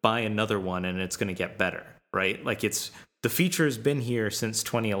buy another one and it's going to get better, right? Like the feature's been here since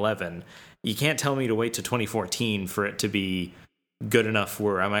 2011. You can't tell me to wait to 2014 for it to be good enough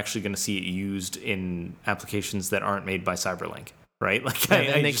where I'm actually going to see it used in applications that aren't made by Cyberlink, right? Like,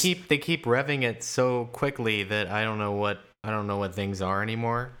 they keep revving it so quickly that I don't know what things are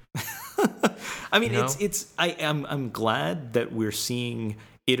anymore. I mean, I'm glad that we're seeing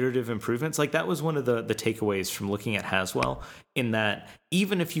iterative improvements. Like that was one of the takeaways from looking at Haswell, in that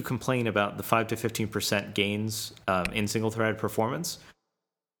even if you complain about the 5 to 15% gains in single thread performance,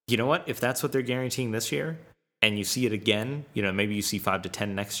 you know what? If that's what they're guaranteeing this year, and you see it again, maybe you see 5 to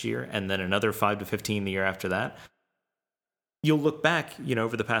 10 next year, and then another 5 to 15 the year after that, you'll look back,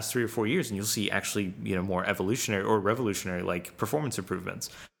 over the past 3 or 4 years, and you'll see actually, more evolutionary or revolutionary like performance improvements.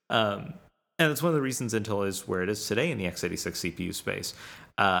 And it's one of the reasons Intel is where it is today in the x86 CPU space.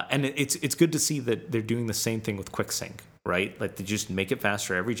 And it's good to see that they're doing the same thing with QuickSync, right? Like they just make it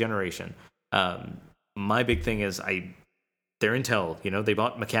faster every generation. My big thing is they're Intel, they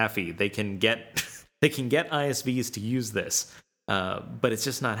bought McAfee. They can get ISVs to use this, but it's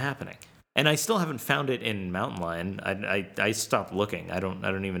just not happening. And I still haven't found it in Mountain Lion. I stopped looking. I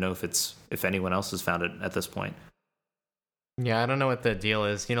don't even know if anyone else has found it at this point. Yeah, I don't know what the deal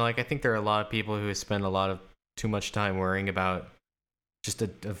is. I think there are a lot of people who spend too much time worrying about just a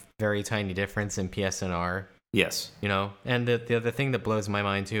very tiny difference in PSNR. Yes. And the other thing that blows my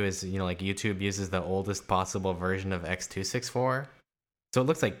mind too is, like YouTube uses the oldest possible version of x264. So it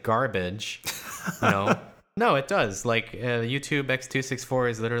looks like garbage, No, it does. Like YouTube x264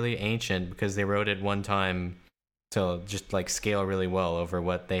 is literally ancient because they wrote it one time to just like scale really well over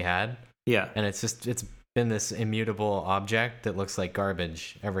what they had. Yeah. And it's been this immutable object that looks like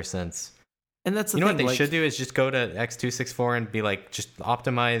garbage ever since. And that's the thing. What they should do is just go to x264 and be like, just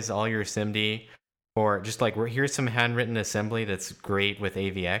optimize all your SIMD for just like, here's some handwritten assembly that's great with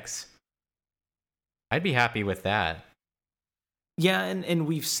AVX. I'd be happy with that. Yeah, and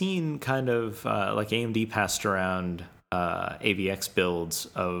we've seen kind of like AMD passed around AVX builds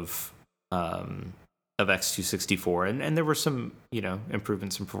of x264, and there were some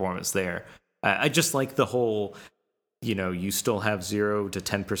improvements in performance there. I just like the whole you still have 0 to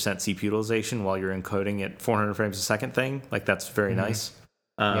 10% CPU utilization while you're encoding at 400 frames a second thing. Like that's very nice.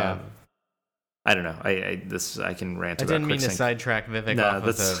 Yeah. I don't know. I can rant. I about didn't mean to QuickSync. sidetrack Vivek off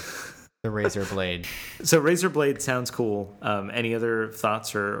of the Razer Blade. So Razer Blade sounds cool. Any other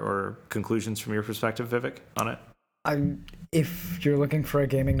thoughts or conclusions from your perspective, Vivek, on it? If you're looking for a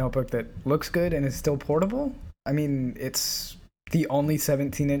gaming notebook that looks good and is still portable, I mean, it's the only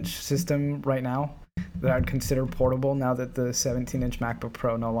 17-inch system right now that I'd consider portable now that the 17-inch MacBook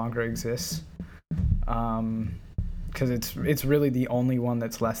Pro no longer exists. Because it's really the only one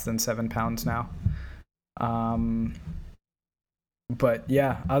that's less than 7 pounds now. But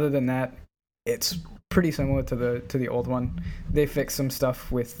yeah, other than that, it's pretty similar to the old one. They fixed some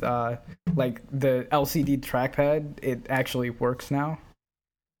stuff with like the LCD trackpad. It actually works now.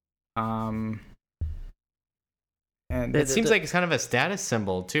 And it seems like it's kind of a status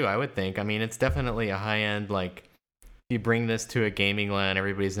symbol too, I would think. I mean, it's definitely a high-end, like, if you bring this to a gaming LAN,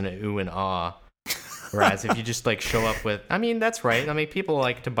 everybody's in a ooh and ah. Whereas if you just like show up with, I mean, that's right. I mean, people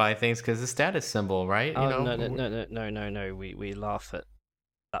like to buy things because it's a status symbol, right? No. We laugh at.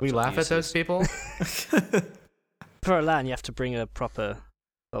 We laugh at those people. For a LAN, you have to bring a proper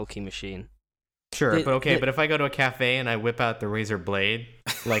bulky machine. Sure, but if I go to a cafe and I whip out the Razer Blade,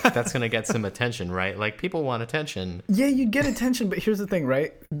 like that's gonna get some attention, right? Like people want attention. Yeah, you get attention, but here's the thing,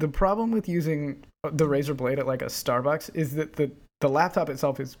 right? The problem with using the Razer Blade at like a Starbucks is that the laptop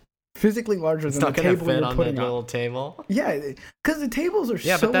itself is physically larger than the table you're putting on. It's not gonna fit on the little table. Yeah, because the tables are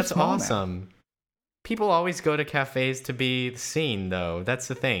so but that's small awesome. Now. People always go to cafes to be seen, though. That's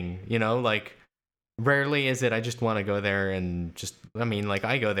the thing, like rarely is it I just want to go there and just, I mean, like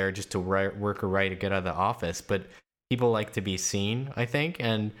I go there just to work or write to get out of the office, but people like to be seen, I think.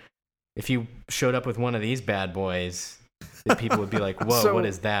 And if you showed up with one of these bad boys, the people would be like, whoa, what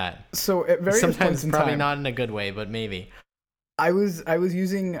is that? So at various Sometimes points in probably time, not in a good way, but maybe. I was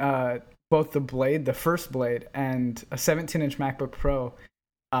using both the Blade, the first Blade, and a 17-inch MacBook Pro.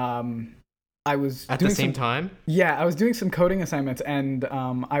 I was at the same time. Yeah, I was doing some coding assignments, and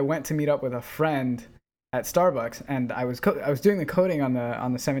I went to meet up with a friend at Starbucks, and I was doing the coding on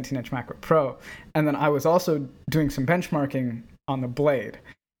the 17-inch MacBook Pro, and then I was also doing some benchmarking on the Blade,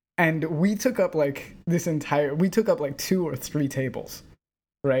 and we took up like 2 or 3 tables,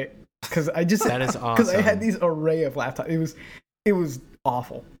 right? Because I just that is awesome. Because I had these array of laptops. It was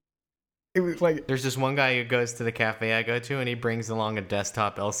awful. It was like there's this one guy who goes to the cafe I go to, and he brings along a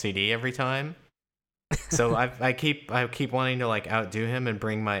desktop LCD every time. So I keep wanting to like outdo him and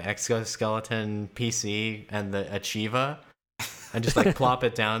bring my exoskeleton PC and the Achieva, and just like plop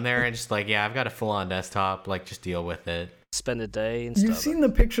it down there and just like, yeah, I've got a full-on desktop, like just deal with it. Spend a day in Starbucks. You've seen the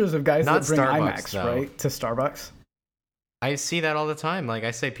pictures of guys Not that bring Starbucks, iMacs, though. right, to Starbucks? I see that all the time. Like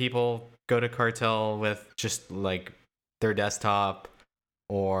I say, people go to Cartel with just like their desktop,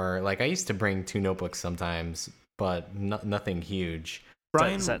 or like I used to bring 2 notebooks sometimes, but nothing huge.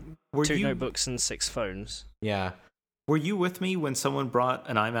 Brian, is that were 2 you, notebooks and 6 phones? Yeah. Were you with me when someone brought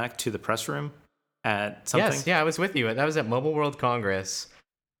an iMac to the press room at something? Yes, yeah, I was with you. That was at Mobile World Congress.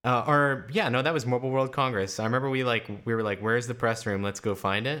 That was Mobile World Congress. I remember we were like, where's the press room? Let's go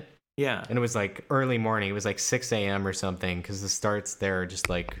find it. Yeah. And it was like early morning. It was like 6 a.m. or something, because the starts there are just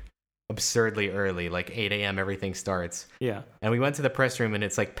like absurdly early, like 8 a.m. everything starts. Yeah. And we went to the press room, and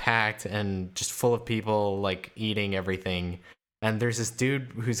it's like packed and just full of people like eating everything. And there's this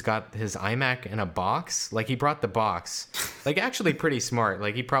dude who's got his iMac in a box. Like, he brought the box. Like, actually pretty smart.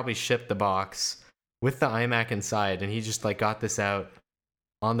 Like, he probably shipped the box with the iMac inside, and he just like got this out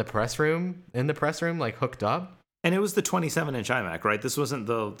in the press room, like hooked up. And it was the 27-inch iMac, right? This wasn't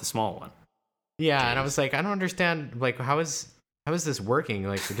the small one. Yeah, and I was like, I don't understand. Like, how is this working?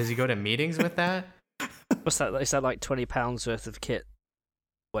 Like, does he go to meetings with that? What's that? Is that like £20 worth of kit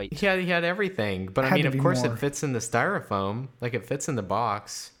weight? He had everything, but I mean, of course, it fits in the styrofoam. Like, it fits in the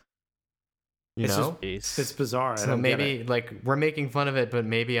box. You know, it's bizarre. So maybe like we're making fun of it, but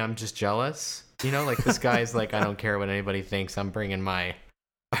maybe I'm just jealous. You know, like this guy's like, I don't care what anybody thinks. I'm bringing my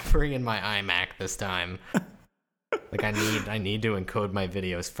iMac this time. Like, I need to encode my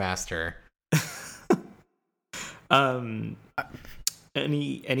videos faster.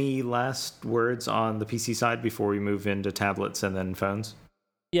 Any last words on the PC side before we move into tablets and then phones?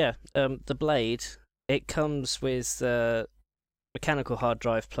 Yeah, the Blade, it comes with mechanical hard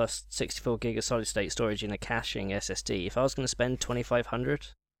drive plus 64 gig of solid state storage in a caching SSD. If I was going to spend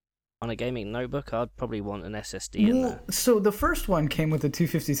 $2,500 on a gaming notebook, I'd probably want an SSD in there. So the first one came with a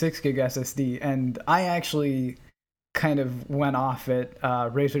 256 gig SSD, and I actually kind of went off at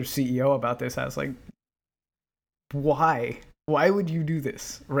Razer's CEO about this. I was like, why would you do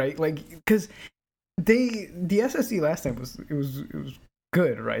this, right? Like, because the SSD last time was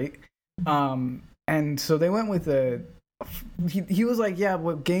good, right? And so they went with he was like, yeah,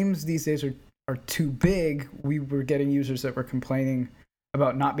 what games these days are too big. We were getting users that were complaining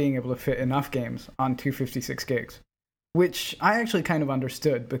about not being able to fit enough games on 256 gigs, which I actually kind of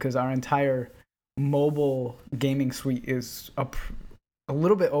understood, because our entire mobile gaming suite is a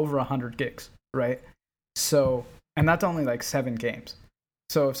little bit over 100 gigs, right? So, and that's only like 7 games.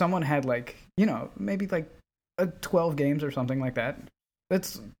 So if someone had like, you know, maybe like 12 games or something like that,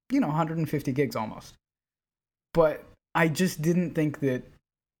 that's, you know, 150 gigs almost. But I just didn't think that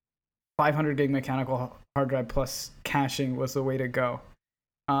 500 gig mechanical hard drive plus caching was the way to go.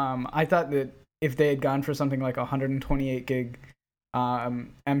 I thought that if they had gone for something like 128 gig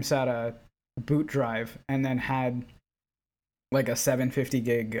MSATA boot drive and then had like a 750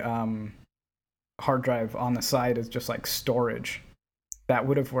 gig hard drive on the side as just like storage, that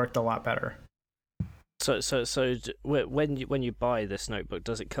would have worked a lot better. So when you buy this notebook,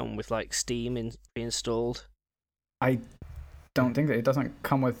 does it come with like Steam pre-installed? I don't think that it doesn't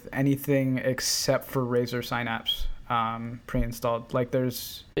come with anything except for Razer Synapse pre-installed. Like,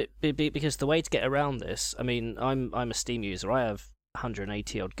 there's because the way to get around this, I mean, I'm a Steam user. I have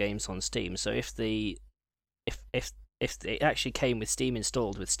 180 odd games on Steam. So if it actually came with Steam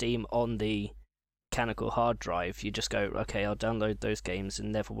installed, with Steam on the mechanical hard drive, you just go, okay, I'll download those games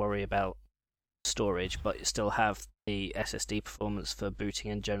and never worry about storage, but you still have the SSD performance for booting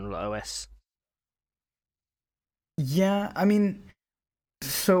in general OS. Yeah, I mean,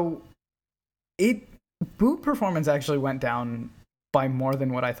 so boot performance actually went down by more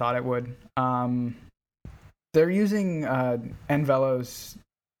than what I thought it would. They're using NVelo's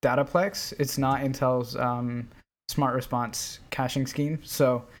Dataplex. It's not Intel's Smart Response caching scheme.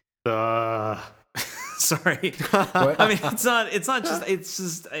 So, sorry. What? I mean, it's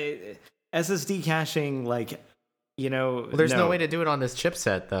just SSD caching. Like, you know, Well, there's no way to do it on this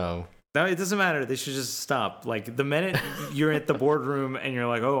chipset, though. No, it doesn't matter. They should just stop. Like, the minute you're at the boardroom and you're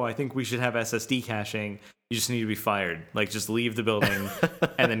like, oh, I think we should have SSD caching, you just need to be fired. Like, just leave the building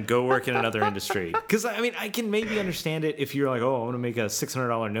and then go work in another industry. Because, I mean, I can maybe understand it if you're like, oh, I want to make a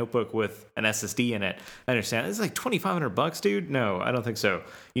 $600 notebook with an SSD in it. I understand. It's like $2,500, dude. No, I don't think so.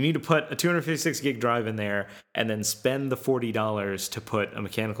 You need to put a 256 gig drive in there and then spend the $40 to put a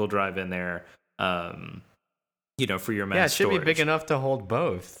mechanical drive in there. You know, for your mass storage. Yeah, it should be big enough to hold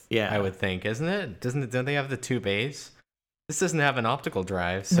both. Yeah, I would think, isn't it? Don't they have the 2 bays? This doesn't have an optical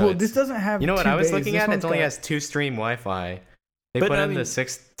drive. So well, this doesn't have. You know what I was looking at? It only has 2-stream Wi-Fi. They put in the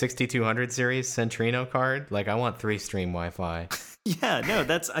 6200 series Centrino card. Like, I want 3-stream Wi-Fi. Yeah, no,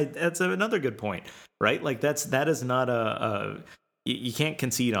 that's another good point, right? Like, that is not you can't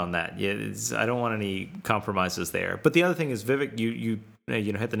concede on that. I don't want any compromises there. But the other thing is, Vivek, you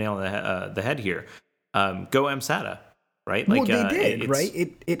hit the nail on the head here. Go MSATA, right? Like, well, they did, right?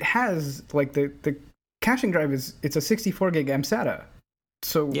 It has, like, the caching drive it's a 64 gig MSATA.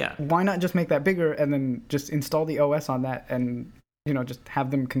 So yeah, why not just make that bigger and then just install the OS on that and, you know, just have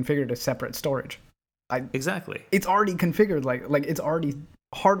them configured as separate storage? Exactly. It's already configured, like it's already,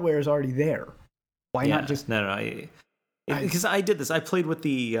 hardware is already there. Why not just... No, because I did this. I played with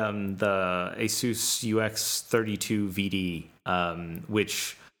the Asus UX32 VD,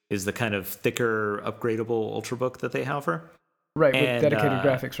 which is the kind of thicker, upgradable Ultrabook that they offer. Right, with dedicated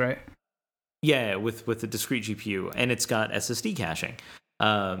graphics, right? Yeah, with the discrete GPU, and it's got SSD caching.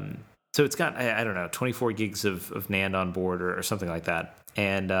 So it's got, I don't know, 24 gigs of NAND on board or something like that.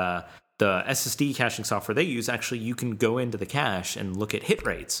 And the SSD caching software they use, actually, you can go into the cache and look at hit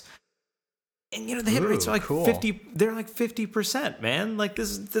rates. And the hit rates are like cool. 50. They're like 50%, man. Like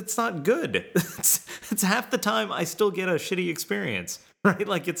that's not good. It's half the time I still get a shitty experience, right?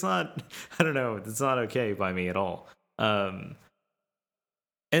 Like it's not. I don't know. It's not okay by me at all. And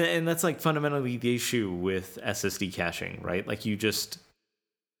that's like fundamentally the issue with SSD caching, right? Like you just.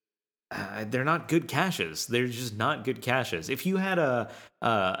 They're not good caches. They're just not good caches. If you had an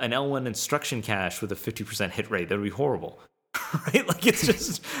L1 instruction cache with a 50% hit rate, that would be horrible. Right, like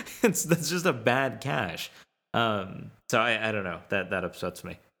that's just a bad cache. So I don't know, that upsets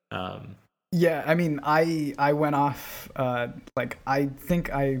me. Yeah, I mean, I went off like I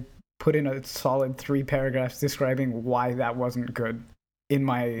think I put in a solid 3 paragraphs describing why that wasn't good in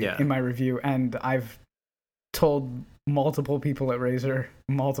my review, and I've told multiple people at Razer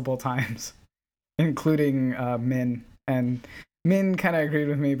multiple times, including Min, and Min kind of agreed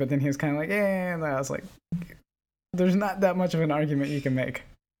with me, but then he was kind of like, yeah, and I was like, there's not that much of an argument you can make,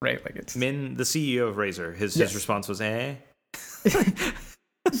 right? Like it's Min, the CEO of Razer. His response was,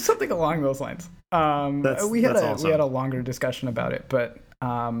 something along those lines. We had a longer discussion about it, but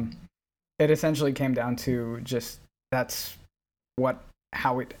it essentially came down to just that's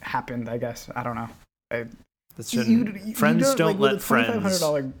how it happened. I guess I don't know. Friends don't like, let friends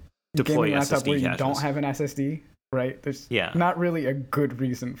deploy laptop SSD where you caches. don't have an SSD, right? There's not really a good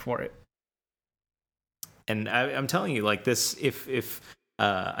reason for it. And I'm telling you, like this, if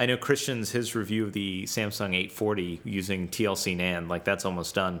I know Christian's his review of the Samsung 840 using TLC NAND, like that's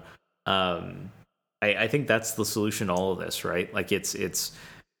almost done. I think that's the solution to all of this, right? Like it's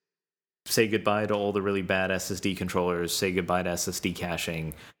say goodbye to all the really bad SSD controllers, say goodbye to SSD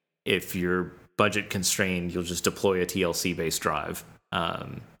caching. If you're budget constrained, you'll just deploy a TLC based drive,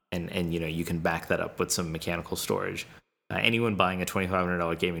 and you can back that up with some mechanical storage. Anyone buying a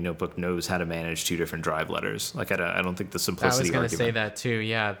 $2,500 gaming notebook knows how to manage 2 different drive letters. Like I don't think the simplicity. I was going to say that too.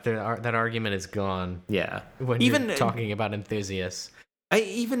 Yeah, that argument is gone. Yeah, when you're talking about enthusiasts.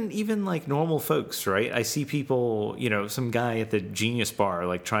 Even like normal folks, right? I see people, some guy at the Genius Bar,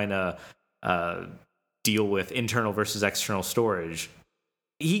 like trying to deal with internal versus external storage.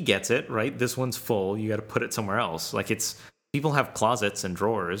 He gets it, right? This one's full. You got to put it somewhere else. Like people have closets and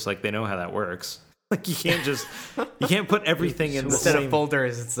drawers. Like they know how that works. Like you can't put everything in the instead same of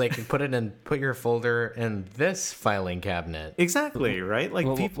folders. It's like put your folder in this filing cabinet. Exactly, right?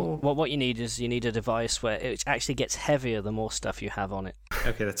 Like people. What you need is a device where it actually gets heavier the more stuff you have on it.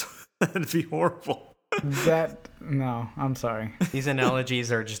 Okay, that'd be horrible. No, I'm sorry. These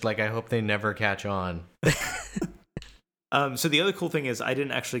analogies are just like I hope they never catch on. So the other cool thing is I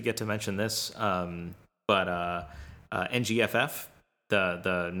didn't actually get to mention this, but NGFF.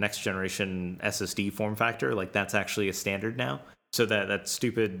 The next generation SSD form factor, like that's actually a standard now. So that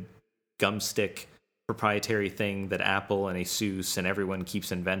stupid gumstick proprietary thing that Apple and Asus and everyone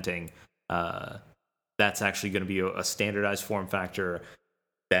keeps inventing, that's actually going to be a standardized form factor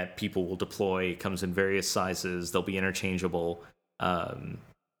that people will deploy. It comes in various sizes. They'll be interchangeable.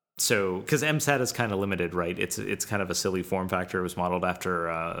 So because MSATA is kind of limited, right? It's kind of a silly form factor. It was modeled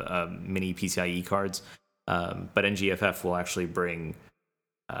after mini PCIe cards. But NGFF will actually bring,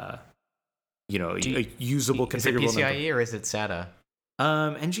 a usable configurable. Is it PCIe or is it SATA?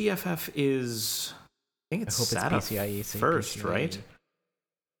 NGFF is, I think it's SATA PCIe first, PCIe. right?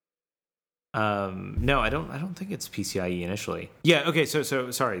 No, I don't think it's PCIe initially. Yeah, okay.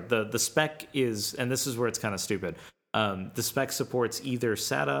 So sorry. The spec is, and this is where it's kind of stupid. The spec supports either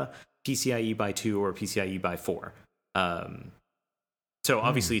SATA, PCIe by 2, or PCIe by 4. So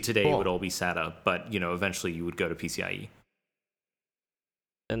obviously today it would all be SATA, but eventually you would go to PCIe.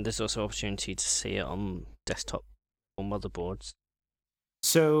 And there's also opportunity to see it on desktop or motherboards.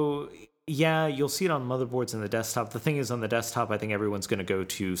 So yeah, you'll see it on motherboards and the desktop. The thing is, on the desktop, I think everyone's going to go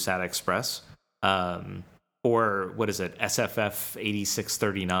to SATA Express, or what is it, SFF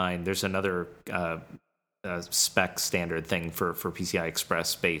 8639. There's another spec standard thing for PCI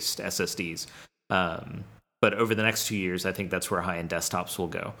Express based SSDs. But over the next 2 years, I think that's where high-end desktops will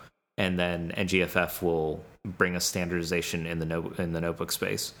go, and then NGFF will bring a standardization in the notebook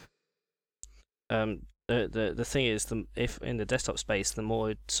space. The thing is, if in the desktop space, the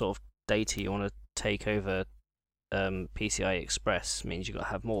more sort of data you want to take over PCI Express means you've got to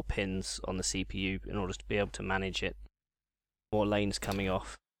have more pins on the CPU in order to be able to manage it. more lanes coming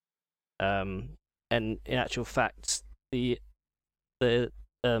off. And in actual fact, the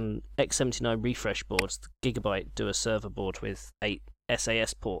X79 refresh boards, the Gigabyte, do a server board with 8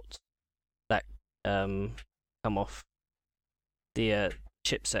 SAS ports that come off the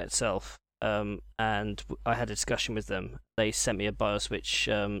chipset itself. And I had a discussion with them. They sent me a BIOS which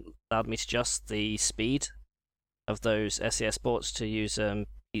allowed me to adjust the speed of those SAS ports to use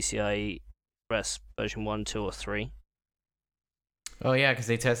PCIe Express version 1, 2, or 3. Oh yeah, because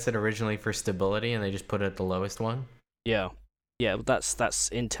they tested originally for stability and they just put it at the lowest one. Yeah, that's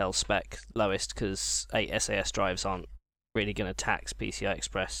Intel spec lowest, because 8 SAS drives aren't really going to tax PCI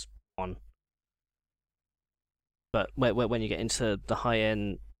Express 1. But when you get into the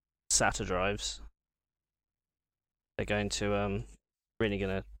high-end SATA drives, they're going to really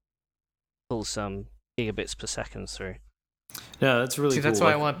going to pull some gigabits per second through. No, that's really See, cool. that's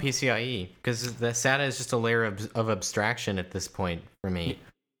why I want PCIe, because the SATA is just a layer of abstraction at this point for me.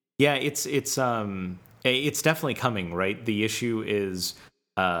 Yeah, it's definitely coming, right? The issue is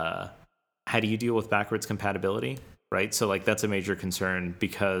how do you deal with backwards compatibility, right? So like that's a major concern,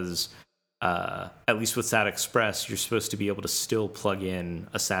 because at least with SATA Express, you're supposed to be able to still plug in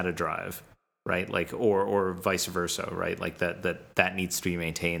a SATA drive, right? Like or vice versa, right? Like that needs to be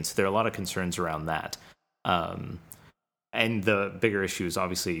maintained. So there are a lot of concerns around that. And the bigger issue is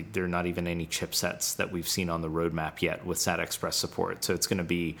obviously there are not even any chipsets that we've seen on the roadmap yet with SATA Express support. So it's going to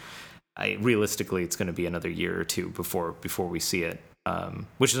be, realistically, it's going to be another year or two before we see it,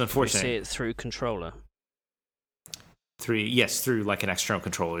 which is unfortunate. We see it through controller. Through like an external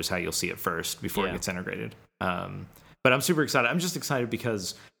controller is how you'll see it first before it gets integrated. But I'm super excited. I'm just excited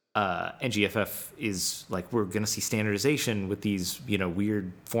because NGFF is like, we're going to see standardization with these,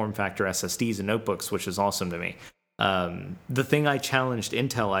 weird form factor SSDs and notebooks, which is awesome to me. The thing I challenged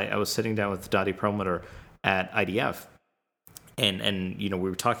Intel, I was sitting down with Dottie Perlmutter at IDF, and we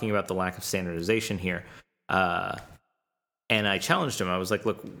were talking about the lack of standardization here. And I challenged him. I was like,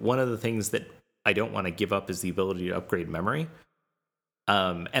 look, one of the things that I don't want to give up is the ability to upgrade memory.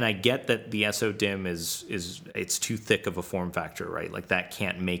 And I get that the SODIMM is it's too thick of a form factor, right? Like that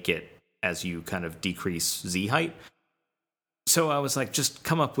can't make it as you kind of decrease Z height. So I was like, just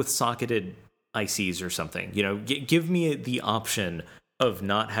come up with socketed ICs or something, give me the option of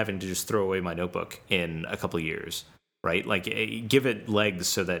not having to just throw away my notebook in a couple of years, right? Like give it legs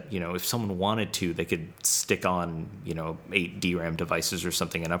so that, if someone wanted to, they could stick on, 8 DRAM devices or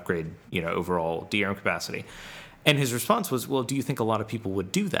something and upgrade, overall DRAM capacity. And his response was, well, do you think a lot of people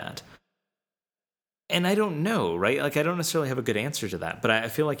would do that? And I don't know, right? Like I don't necessarily have a good answer to that, but I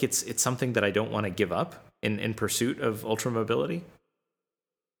feel like it's something that I don't want to give up in pursuit of ultra mobility.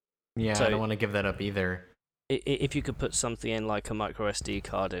 Yeah, So, I don't want to give that up either. If you could put something in like a micro SD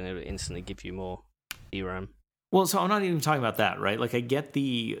card, and it would instantly give you more DRAM. Well, so I'm not even talking about that, right? Like I get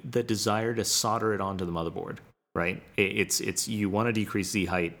the desire to solder it onto the motherboard, right? It's you want to decrease Z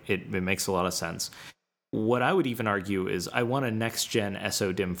height. It makes a lot of sense. What I would even argue is I want a next gen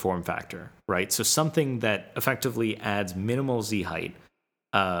SODIMM form factor, right? So something that effectively adds minimal Z height,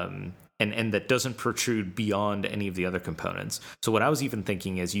 and that doesn't protrude beyond any of the other components. So what I was even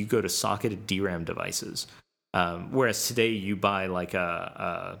thinking is you go to socketed DRAM devices, whereas today you buy like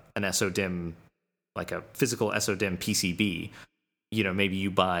an SODIMM, like a physical SODIMM PCB. Maybe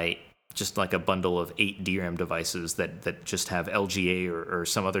you buy just like a bundle of 8 DRAM devices that just have LGA or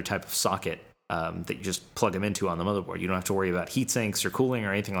some other type of socket that you just plug them into on the motherboard. You don't have to worry about heat sinks or cooling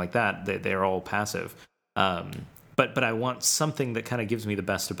or anything like that. They're all passive. But I want something that kind of gives me the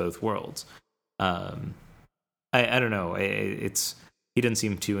best of both worlds. I don't know. He didn't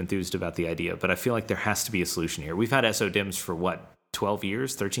seem too enthused about the idea, but I feel like there has to be a solution here. We've had SODIMMs for what, 12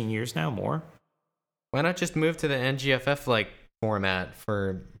 years, 13 years now, more? Why not just move to the NGFF like format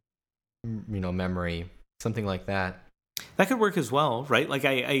for memory, something like that? That could work as well, right? Like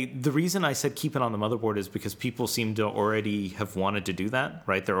the reason I said keep it on the motherboard is because people seem to already have wanted to do that,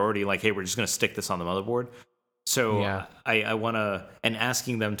 right? They're already like, hey, we're just going to stick this on the motherboard. So yeah. I want to, and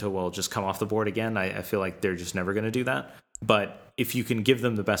asking them to, well, just come off the board again, I feel like they're just never going to do that. But if you can give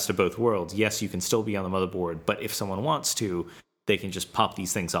them the best of both worlds, yes, you can still be on the motherboard. But if someone wants to, they can just pop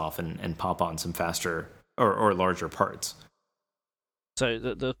these things off and pop on some faster or larger parts. So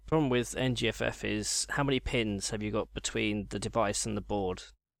the problem with NGFF is, how many pins have you got between the device and the board?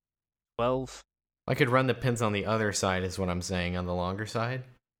 12? I could run the pins on the other side is what I'm saying, on the longer side.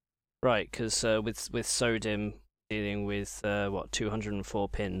 Right, because with SODIMM dealing with 204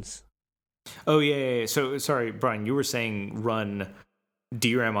 pins. Oh yeah. So sorry, Brian, you were saying run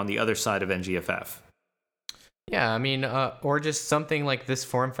DRAM on the other side of NGFF. Yeah, I mean, or just something like this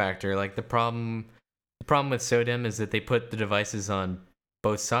form factor. Like the problem The problem with SODIMM is that they put the devices on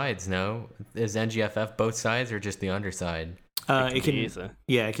both sides. No, is NGFF both sides or just the underside? It can be either.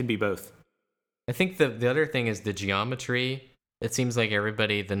 Yeah, it can be both. I think the other thing is the geometry. It seems like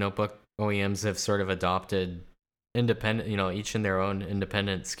everybody, the notebook OEMs, have sort of adopted independent, each in their own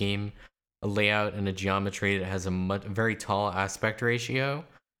independent scheme, a layout and a geometry that has a very tall aspect ratio.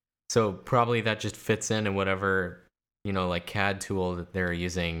 So probably that just fits in whatever, like CAD tool that they're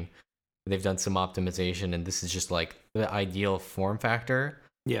using. They've done some optimization, and this is just like the ideal form factor.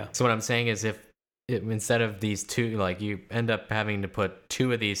 Yeah. So what I'm saying is, instead of these two, like you end up having to put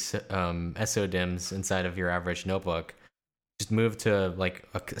two of these SODIMMs inside of your average notebook, just move to like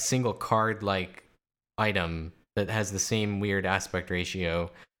a single card-like item that has the same weird aspect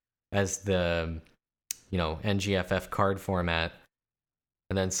ratio as the, NGFF card format,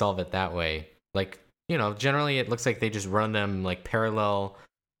 and then solve it that way. Like, generally it looks like they just run them like parallel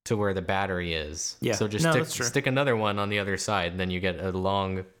to where the battery is. Yeah. So just stick another one on the other side, and then you get a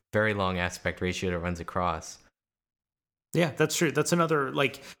very long aspect ratio that runs across. Yeah, that's true. That's another,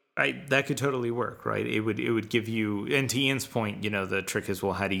 like, that could totally work, right? It would give you, and to Ian's point, the trick is,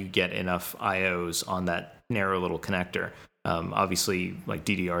 well, how do you get enough IOs on that narrow little connector? Obviously, like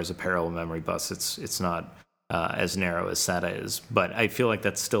DDR is a parallel memory bus. It's not as narrow as SATA is, but I feel like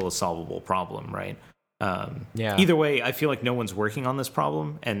that's still a solvable problem, right? Yeah. Either way, I feel like no one's working on this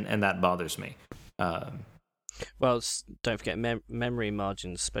problem, and that bothers me. Well, don't forget memory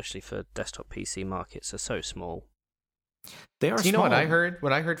margins, especially for desktop PC markets, are so small. They are. So you know what I heard?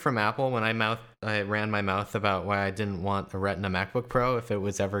 What I heard from Apple when I ran my mouth about why I didn't want a Retina MacBook Pro if it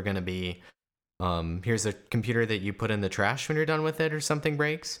was ever going to be, here's a computer that you put in the trash when you're done with it or something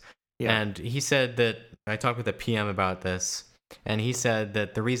breaks. Yeah. And he said that, I talked with a PM about this, and he said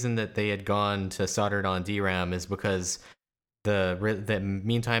that the reason that they had gone to soldered on DRAM is because the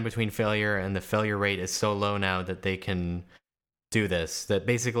mean time between failure and the failure rate is so low now that they can do this. That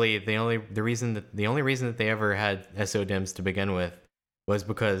basically the only reason that they ever had SODIMMs to begin with was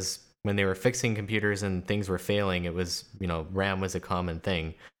because when they were fixing computers and things were failing, it was, RAM was a common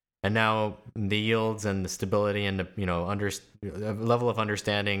thing. And now the yields and the stability and the level of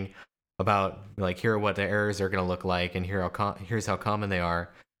understanding about, like, here are what the errors are going to look like, and here's how common they are,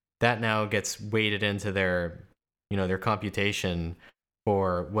 that now gets weighted into their computation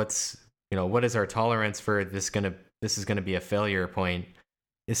for what is our tolerance for this is going to be a failure point,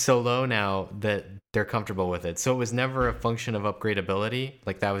 is so low now that they're comfortable with it. So it was never a function of upgradability.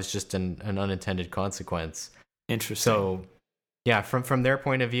 Like, that was just an unintended consequence. Interesting. So yeah, from their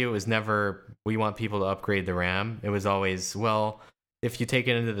point of view, it was never, we want people to upgrade the RAM. It was always, well, if you take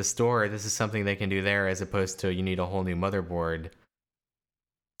it into the store, this is something they can do there, as opposed to you need a whole new motherboard.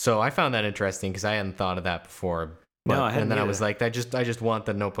 So I found that interesting because I hadn't thought of that before. But, no, I hadn't. And then either. I was like, I just want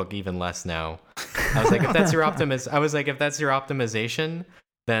the notebook even less now. I was like, if that's your optimization,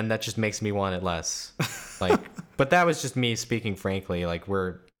 then that just makes me want it less. Like, but that was just me speaking frankly. Like,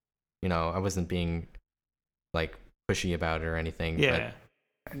 I wasn't being like pushy about it or anything. Yeah.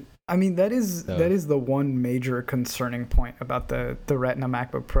 But, I mean, that is the one major concerning point about the Retina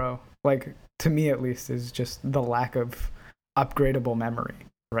MacBook Pro. Like, to me at least, is just the lack of upgradable memory.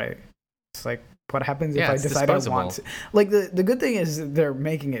 Right? It's like, what happens if I decide disposable. I want to? Like, the good thing is they're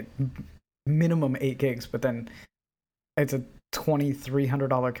making it minimum 8 gigs, but then it's a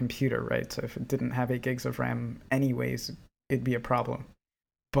 $2,300 computer, right? So if it didn't have 8 gigs of RAM anyways, it'd be a problem.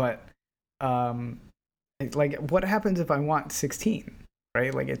 But like, what happens if I want 16,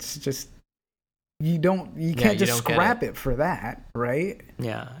 right? Like, it's just, you can't just scrap it for that, right?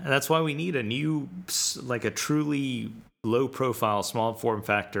 Yeah, and that's why we need a new, like, a truly low profile, small form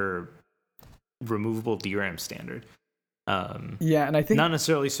factor, removable DRAM standard. Yeah, and I think not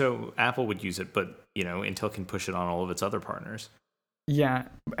necessarily so Apple would use it, but Intel can push it on all of its other partners. Yeah,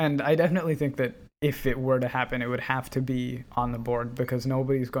 and I definitely think that if it were to happen, it would have to be on the board, because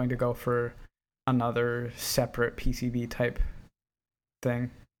nobody's going to go for another separate PCB type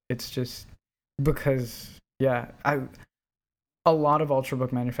thing. It's just because, yeah, a lot of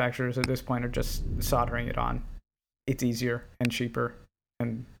Ultrabook manufacturers at this point are just soldering it on. It's easier and cheaper,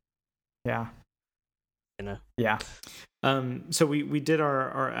 and yeah. Yeah. So we did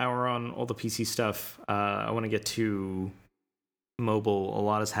our hour on all the PC stuff. I want to get to mobile. A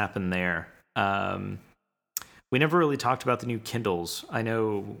lot has happened there. We never really talked about the new Kindles. I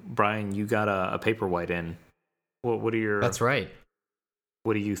know, Brian, you got a Paperwhite in. What are your? That's right.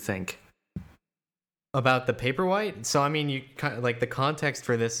 What do you think about the Paperwhite? So I mean, you like, the context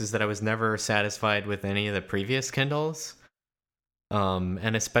for this is that I was never satisfied with any of the previous Kindles.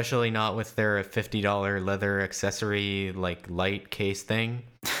 And especially not with their $50 leather accessory, like, light case thing,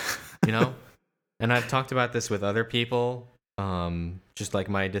 and I've talked about this with other people, just like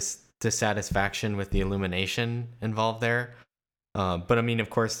my dissatisfaction with the illumination involved there. But I mean, of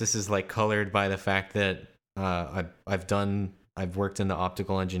course, this is like colored by the fact that I've worked in the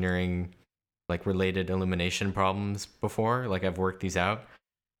optical engineering, like related illumination problems before. Like I've worked these out,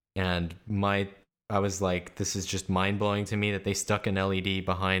 and I was like, this is just mind blowing to me that they stuck an LED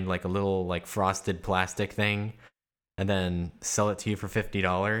behind like a little like frosted plastic thing, and then sell it to you for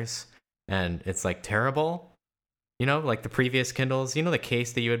 $50, and it's like terrible. You know, like the previous Kindles, you know, the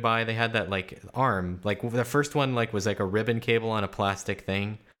case that you would buy, they had that like arm, like the first one like was like a ribbon cable on a plastic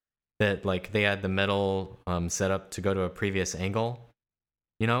thing that like they had the metal set up to go to a previous angle,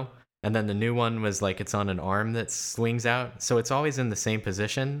 you know, and then the new one was like it's on an arm that swings out, so it's always in the same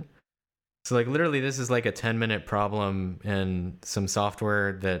position. So like literally this is like a 10-minute problem in some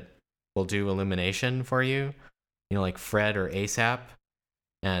software that will do illumination for you, you know, like Fred or ASAP.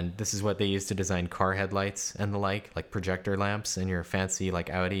 And this is what they use to design car headlights and the like projector lamps in your fancy like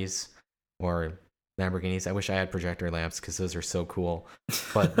Audis or Lamborghinis. I wish I had projector lamps because those are so cool.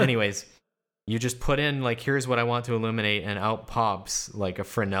 But anyways, you just put in like, here's what I want to illuminate, and out pops like a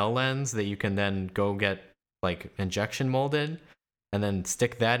Fresnel lens that you can then go get like injection molded and then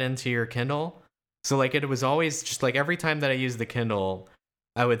stick that into your Kindle. So like it was always just like every time that I used the Kindle,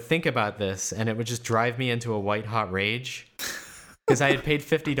 I would think about this and it would just drive me into a white hot rage. Because I had paid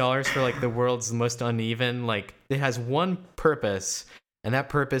 $50 for like the world's most uneven, like it has one purpose, and that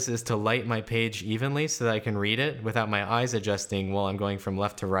purpose is to light my page evenly so that I can read it without my eyes adjusting while I'm going from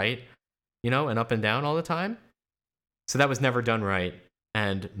left to right, you know, and up and down all the time. So that was never done right,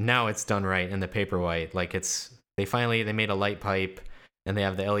 and now it's done right in the Paperwhite. Like they made a light pipe, and they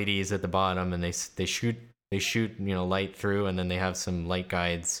have the LEDs at the bottom, and they shoot you know, light through, and then they have some light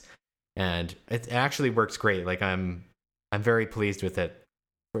guides, and it actually works great. Like I'm very pleased with it.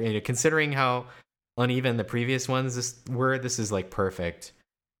 You know, considering how uneven the previous ones this is like perfect.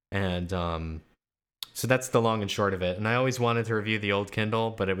 And so that's the long and short of it. And I always wanted to review the old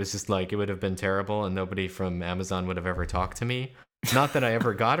Kindle, but it was just like it would have been terrible and nobody from Amazon would have ever talked to me. Not that I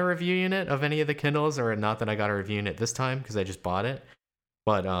ever got a review unit of any of the Kindles, or not that I got a review unit this time because I just bought it.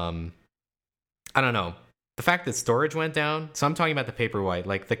 But I don't know. The fact that storage went down, so I'm talking about the Paperwhite.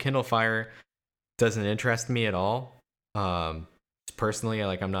 Like the Kindle Fire doesn't interest me at all. Personally,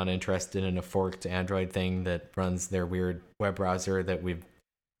 like I'm not interested in a forked Android thing that runs their weird web browser that we've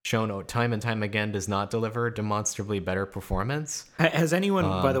shown time and time again does not deliver demonstrably better performance. Has anyone,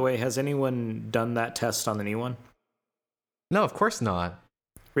 by the way, done that test on the new one? No, of course not.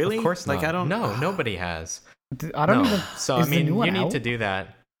 Really? Of course not. Like I don't. No, nobody has. I don't even. So I mean, you need out? to do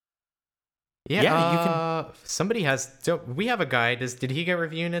that. Yeah, you can. Somebody has. So we have a guy. Did he get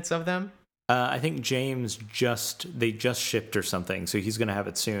review units of them? I think James just shipped or something, so he's going to have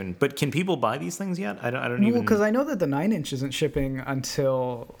it soon. But can people buy these things yet? I don't even. Well, because I know that the 9-inch isn't shipping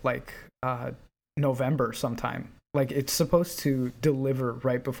until like November sometime. Like it's supposed to deliver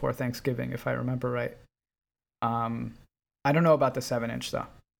right before Thanksgiving, if I remember right. I don't know about the 7-inch though.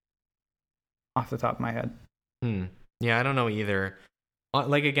 Off the top of my head. Yeah, I don't know either.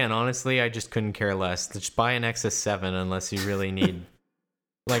 Like again, honestly, I just couldn't care less. Just buy an Nexus 7 unless you really need.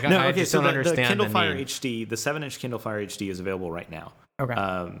 Like no, I just don't understand the Kindle the Fire need. HD, the 7-inch Kindle Fire HD is available right now. Okay.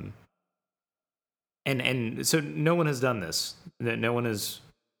 And so no one has done this. No one has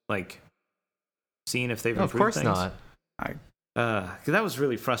like seen if they've improved of course things. Not. Because that was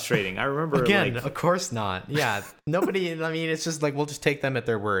really frustrating. I remember again, like, of course not. Yeah, nobody. I mean, it's just like we'll just take them at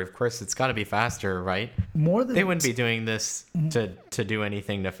their word. Of course, it's got to be faster, right? They wouldn't be doing this to do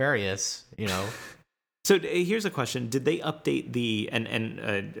anything nefarious, you know. So here's a question: did they update the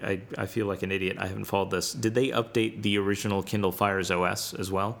I feel like an idiot. I haven't followed this. Did they update the original Kindle Fire's OS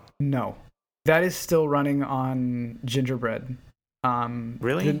as well? No, that is still running on Gingerbread.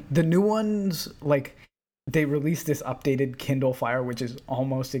 Really? The new ones, like they released this updated Kindle Fire, which is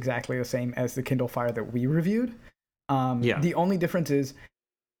almost exactly the same as the Kindle Fire that we reviewed. The only difference is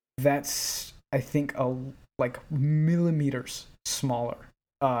that's I think like millimeters smaller.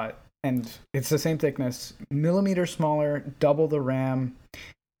 And it's the same thickness, millimeters smaller, double the RAM,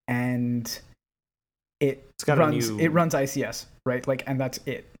 and it runs ICS, right? Like, and that's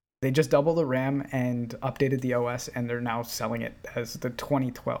it. They just double the RAM and updated the OS, and they're now selling it as the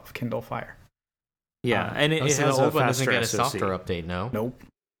 2012 Kindle Fire. Yeah, and it has the old a one doesn't faster get a SoC. software update, no? Nope.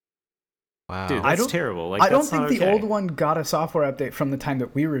 Wow, dude, that's terrible. Like, I don't think the old one got a software update from the time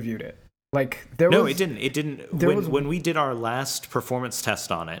that we reviewed it. Like it didn't. It didn't. When we did our last performance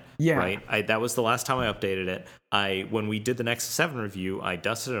test on it, right? That was the last time I updated it. When we did the Nexus 7 review, I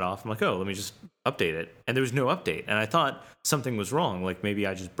dusted it off. I'm like, oh, let me just update it, and there was no update. And I thought something was wrong. Like maybe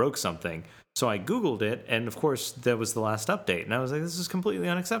I just broke something. So I Googled it, and of course, that was the last update. And I was like, this is completely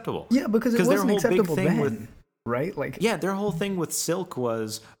unacceptable. Yeah, because it wasn't acceptable then, with, right? Like, yeah, their whole thing with Silk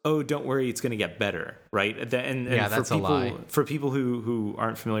was, oh, don't worry, it's going to get better, right? And that's for people, a lie. For people who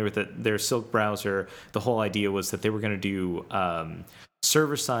aren't familiar with it, their Silk browser, the whole idea was that they were going to do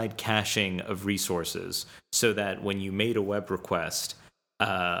server-side caching of resources so that when you made a web request,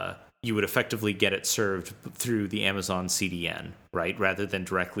 you would effectively get it served through the Amazon CDN, right? Rather than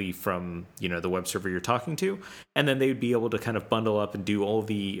directly from, the web server you're talking to. And then they would be able to kind of bundle up and do all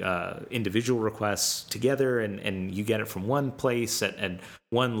the individual requests together, and you get it from one place at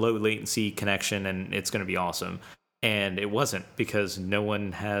one low latency connection, and it's going to be awesome. And it wasn't, because no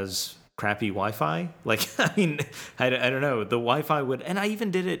one has crappy Wi-Fi. Like, I mean, I don't know. The Wi-Fi would, and I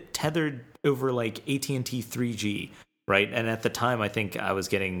even did it tethered over like AT&T 3G. Right. And at the time, I think I was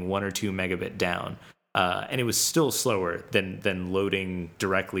getting 1 or 2 megabit down, and it was still slower than loading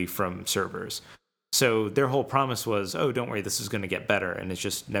directly from servers. So their whole promise was, oh, don't worry, this is going to get better. And it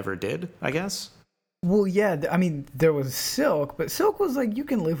just never did, I guess. well, yeah, I mean, there was Silk, but Silk was like, you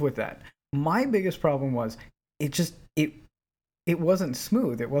can live with that. My biggest problem was it wasn't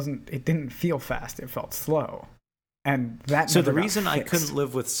smooth. It didn't feel fast. It felt slow. And that So never the got reason I fixed. couldn't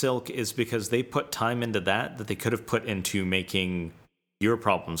live with Silk is because they put time into that they could have put into making your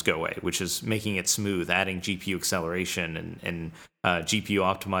problems go away, which is making it smooth, adding GPU acceleration and GPU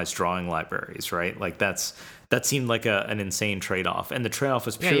optimized drawing libraries, right? Like that seemed like an insane trade-off. And the trade-off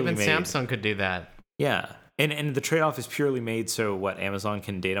was purely even made. Samsung could do that. Yeah. And the trade-off is purely made so what, Amazon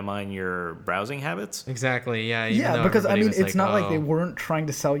can data mine your browsing habits? Exactly. Yeah. Yeah, because I mean, it's not like they oh. weren't trying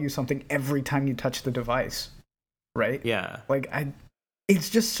to sell you something every time you touch the device, right? Yeah. Like it's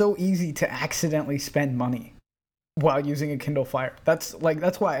just so easy to accidentally spend money while using a Kindle Fire. That's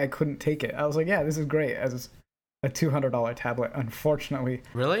why I couldn't take it. I was like, yeah, this is great as a $200 tablet. Unfortunately,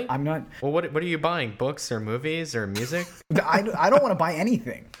 Really? I'm not. Well, what are you buying? Books or movies or music? I don't want to buy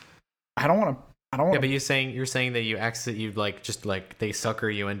anything. I don't want to. Yeah, but you're saying that you like just like they sucker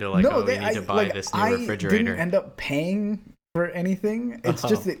you into like, you need to buy this new refrigerator. I didn't end up paying for anything. It's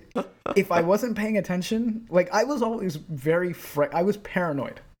just that if I wasn't paying attention, like I was always I was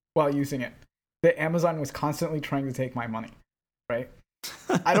paranoid while using it that Amazon was constantly trying to take my money, right?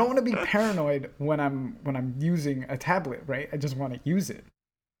 I don't want to be paranoid when I'm using a tablet, right? I just want to use it.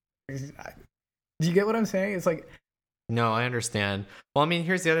 Do you get what I'm saying? It's like, No, I understand. Well, I mean,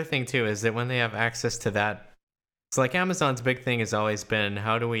 here's the other thing too, is that when they have access to that, it's like Amazon's big thing has always been,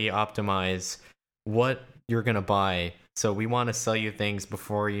 how do we optimize what you're gonna buy? So we want to sell you things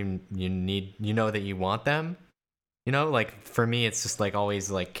before you know that you want them. Like for me, it's just like always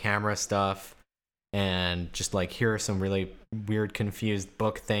like camera stuff, and just like here are some really weird, confused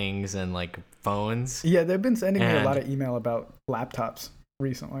book things and like phones. yeah, they've been sending me a lot of email about laptops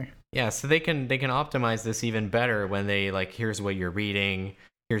recently. Yeah, so they can optimize this even better when they like, here's what you're reading,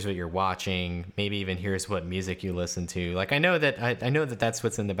 here's what you're watching, maybe even here's what music you listen to. Like I know that that's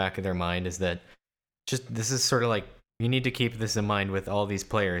what's in the back of their mind, is that just this is sort of like, you need to keep this in mind with all these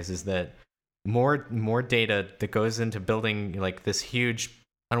players, is that more data that goes into building like this huge,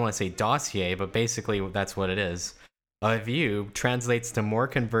 I don't want to say dossier, but basically that's what it is, of you translates to more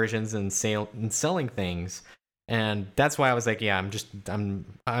conversions and selling things. And that's why I was like, yeah, I'm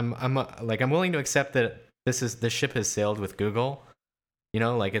willing to accept that this ship has sailed with Google.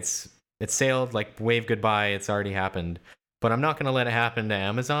 Like it's sailed, like wave goodbye, it's already happened. But I'm not going to let it happen to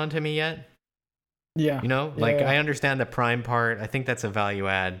Amazon to me yet. Yeah. I understand the Prime part. I think that's a value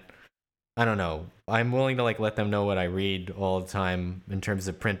add. I don't know. I'm willing to like let them know what I read all the time in terms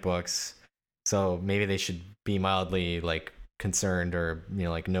of print books. So maybe they should be mildly like concerned, or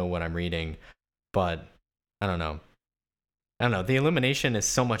like know what I'm reading. But I don't know. The illumination is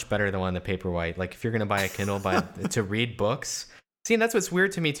so much better than on the Paperwhite. Like if you're gonna buy a Kindle to read books. See, and that's what's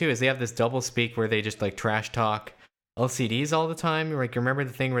weird to me too, is they have this double speak where they just like trash talk LCDs all the time. Like, remember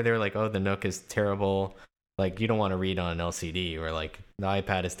the thing where they were like, oh, the Nook is terrible. Like, you don't want to read on an LCD, or like the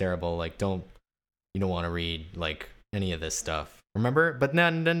iPad is terrible. Like, you don't want to read like any of this stuff. Remember? But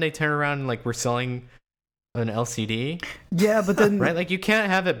then they turn around and like, we're selling an LCD. Yeah, but then right, like you can't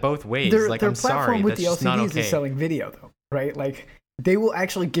have it both ways. Their I'm sorry, with that's the just not LCDs okay. is selling video though, right? Like they will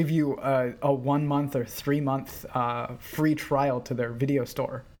actually give you a 1 month or 3 month free trial to their video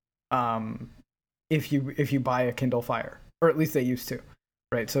store, if you buy a Kindle Fire, or at least they used to,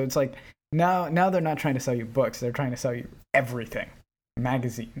 right? So it's like now they're not trying to sell you books; they're trying to sell you everything,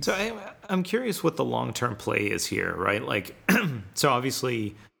 magazines. So I'm curious what the long-term play is here, right? Like, so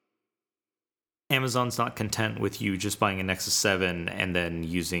obviously Amazon's not content with you just buying a Nexus 7 and then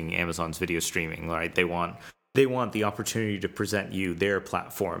using Amazon's video streaming, right? They want they want the opportunity to present you their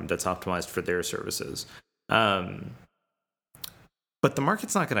platform that's optimized for their services. But the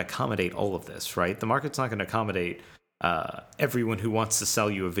market's not going to accommodate all of this, right? The market's not going to accommodate everyone who wants to sell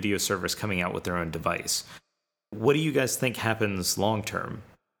you a video service coming out with their own device. What do you guys think happens long term,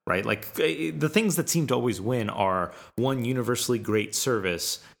 right? Like the things that seem to always win are one universally great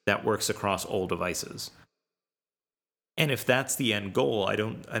service that works across all devices. And if that's the end goal, I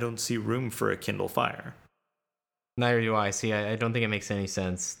don't see room for a Kindle Fire. Neither do I. See, I don't think it makes any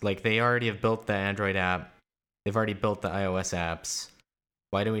sense. Like, they already have built the Android app. They've already built the iOS apps.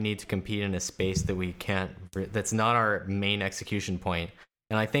 Why do we need to compete in a space that we can't, that's not our main execution point?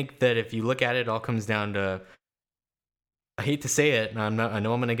 And I think that if you look at it, it all comes down to, I hate to say it, and I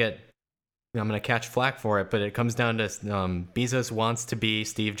know I'm going to catch flack for it, but it comes down to Bezos wants to be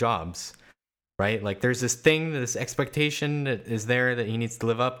Steve Jobs, right? Like, there's this thing, this expectation that is there that he needs to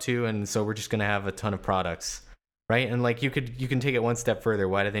live up to, and so we're just going to have a ton of products, right? And like, you can take it one step further.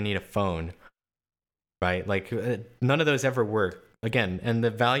 Why do they need a phone, right? Like, none of those ever work. Again, and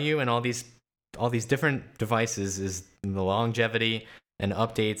the value in all these different devices is the longevity and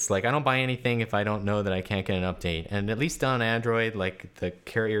updates. Like, I don't buy anything if I don't know that I can't get an update. And at least on Android, like the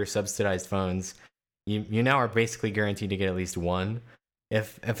carrier subsidized phones, you now are basically guaranteed to get at least one.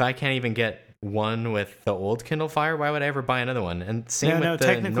 If I can't even get one with the old Kindle Fire, why would I ever buy another one? And same with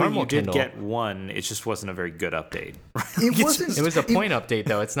the normal Kindle. You did get one. It just wasn't a very good update. It was a point update,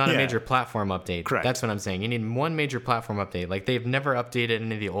 though. It's not a major platform update. Correct. That's what I'm saying. You need one major platform update. Like, they've never updated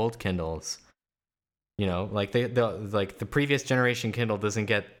any of the old Kindles. You know, like like the previous generation Kindle doesn't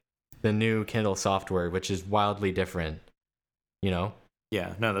get the new Kindle software, which is wildly different. You know?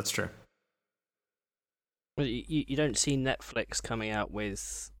 Yeah, no, that's true. Well, you don't see Netflix coming out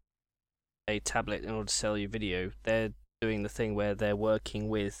with a tablet in order to sell you video. They're doing the thing where they're working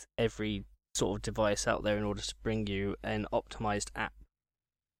with every sort of device out there in order to bring you an optimized app.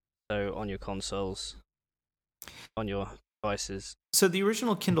 So on your consoles, on your devices. So the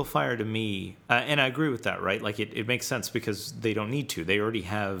original Kindle Fire to me, and I agree with that, right? Like it makes sense because they don't need to. They already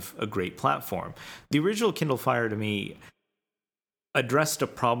have a great platform. The original Kindle Fire to me addressed a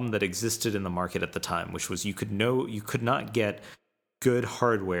problem that existed in the market at the time, which was you could not get good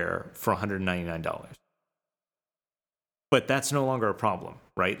hardware for $199. But that's no longer a problem,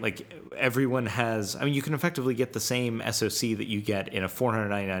 right? Like everyone has, I mean, you can effectively get the same SoC that you get in a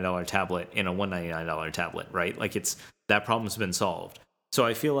 $499 tablet in a $199 tablet, right? Like that problem's been solved. So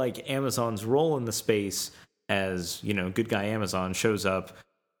I feel like Amazon's role in the space as, good guy Amazon shows up,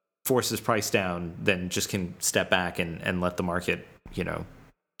 forces price down, then just can step back and let the market,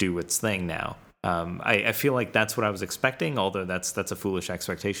 do its thing now. I feel like that's what I was expecting, although that's a foolish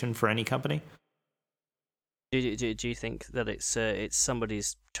expectation for any company. Do you think that it's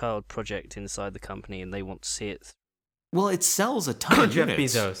somebody's child project inside the company and they want to see it? Well, it sells a ton of Jeff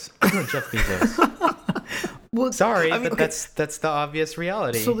units. Jeff Bezos. Well, sorry, but that's the obvious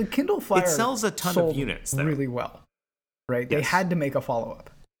reality. So the Kindle Fire sells a ton of units though. Really well, right? Yes. They had to make a follow-up.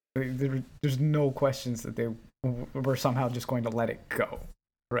 There's no questions that they were somehow just going to let it go,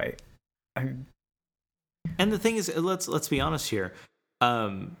 right? And the thing is, let's be honest here.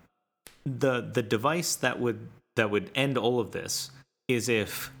 The device that would end all of this is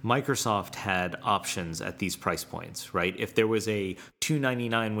if Microsoft had options at these price points, right? If there was a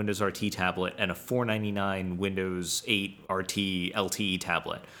 $299 Windows RT tablet and a $499 Windows 8 RT LTE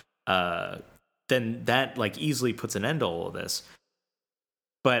tablet, then that like easily puts an end to all of this.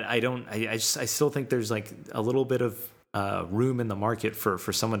 But I still think there's like a little bit of room in the market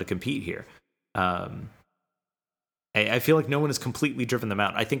for someone to compete here. I feel like no one has completely driven them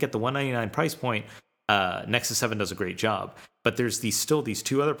out. I think at the $199 price point, Nexus 7 does a great job. But there's still these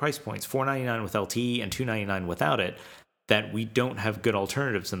two other price points, $499 with LTE and $299 without it, that we don't have good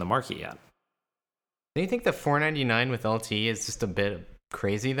alternatives in the market yet. Do you think the $499 with LTE is just a bit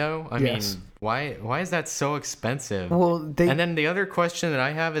crazy though? I mean, why is that so expensive? Well, and then the other question that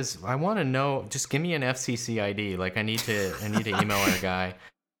I have is, I want to know, just give me an FCC ID. Like I need to email our guy.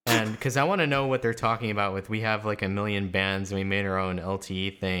 And because I want to know what they're talking about with, we have like 1 million bands and we made our own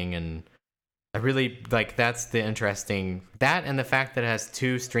LTE thing. And I really like, that's the interesting, that and the fact that it has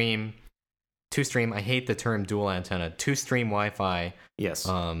two stream, I hate the term dual antenna, 2-stream Wi-Fi. Yes.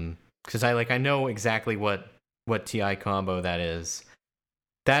 Because I know exactly what TI combo that is.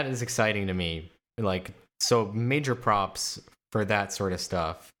 That is exciting to me. Like, so major props for that sort of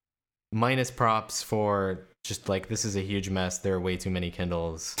stuff. Minus props for just like, this is a huge mess. There are way too many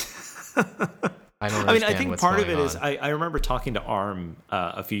Kindles. I think part of it is I remember talking to ARM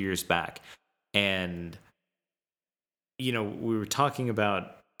a few years back, and we were talking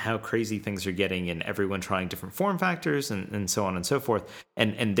about how crazy things are getting and everyone trying different form factors and so on and so forth.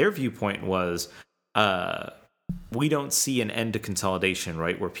 And their viewpoint was, we don't see an end to consolidation,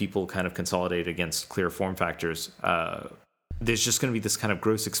 right? Where people kind of consolidate against clear form factors. There's just going to be this kind of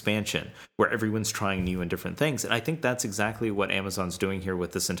gross expansion where everyone's trying new and different things. And I think that's exactly what Amazon's doing here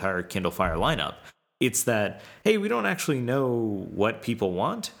with this entire Kindle Fire lineup. It's that, hey, we don't actually know what people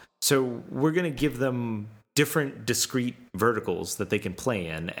want, so we're going to give them different discrete verticals that they can play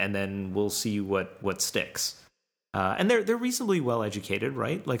in, and then we'll see what sticks. And they're reasonably well educated,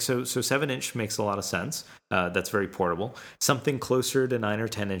 right? Like so 7-inch makes a lot of sense. That's very portable. Something closer to 9 or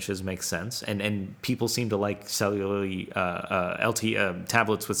 10 inches makes sense, and people seem to like cellularly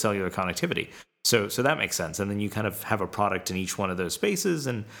tablets with cellular connectivity. So that makes sense. And then you kind of have a product in each one of those spaces,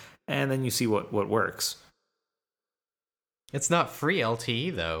 and then you see what works. It's not free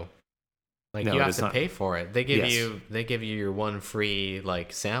LTE though. Like no, you have to pay for it. They give you your one free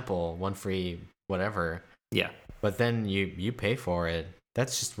like sample, one free whatever. Yeah. But then you pay for it.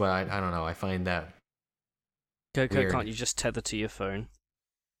 That's just what I don't know. I find that weird. Can't you just tether to your phone?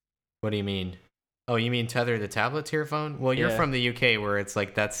 What do you mean? Oh, you mean tether the tablet to your phone? Well, you're from the UK where it's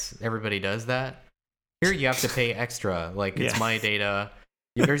like that's everybody does that. Here you have to pay extra. Like it's my data.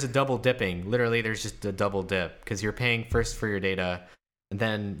 There's a double dipping. Literally, there's just a double dip because you're paying first for your data, and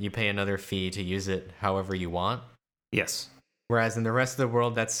then you pay another fee to use it however you want. Yes. Whereas in the rest of the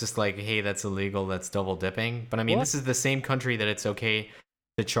world, that's just like, hey, that's illegal. That's double dipping. But I mean, this is the same country that it's okay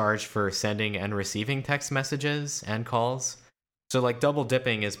to charge for sending and receiving text messages and calls. So like double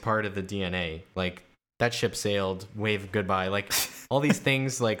dipping is part of the DNA. Like that ship sailed, wave goodbye. Like all these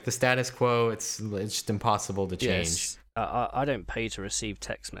things, like the status quo, it's just impossible to change. Yes. I don't pay to receive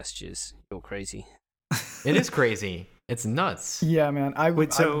text messages. You're crazy. It is crazy. It's nuts. Yeah, man.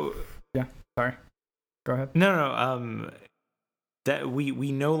 Yeah. Sorry. Go ahead. No. That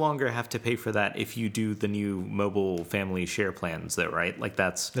we no longer have to pay for that if you do the new mobile family share plans, though, right? Like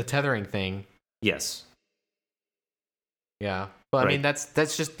that's the tethering thing. Yes. Yeah. Well, right. I mean,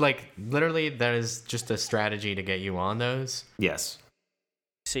 that's just like literally that is just a strategy to get you on those. Yes.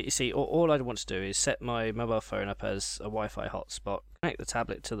 See, all I'd want to do is set my mobile phone up as a Wi-Fi hotspot, connect the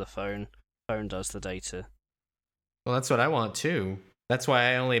tablet to the phone does the data. Well, that's what I want too. That's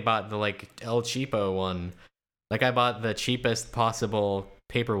why I only bought the like El Cheapo one. Like I bought the cheapest possible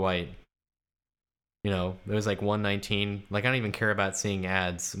Paperwhite. You know, it was like $119. Like I don't even care about seeing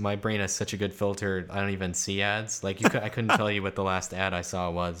ads. My brain has such a good filter. I don't even see ads. Like I couldn't tell you what the last ad I saw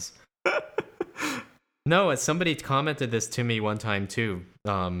was. No, somebody commented this to me one time too.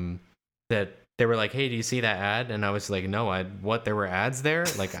 That they were like, "Hey, do you see that ad?" And I was like, "No, there were ads there?"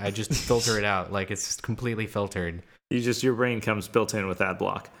 Like I just filter it out. Like it's just completely filtered. Your brain comes built in with ad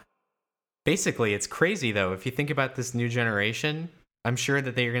block. Basically, it's crazy though. If you think about this new generation, I'm sure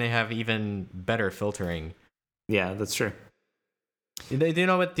that they're going to have even better filtering. Yeah, that's true. Do you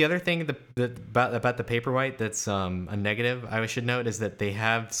know what the other thing about the Paperwhite that's a negative I should note is that they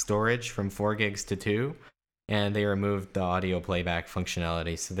have storage from 4 gigs to 2, and they removed the audio playback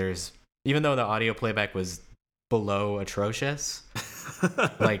functionality. So there's, even though the audio playback was below atrocious,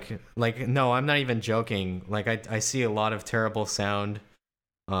 like no, I'm not even joking. Like I see a lot of terrible sound.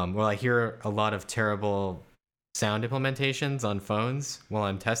 Well, I hear a lot of terrible sound implementations on phones while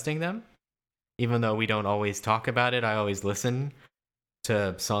I'm testing them. Even though we don't always talk about it, I always listen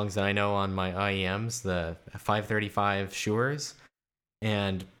to songs that I know on my IEMs, the 535 Shure.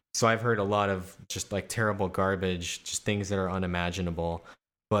 And so I've heard a lot of just like terrible garbage, just things that are unimaginable.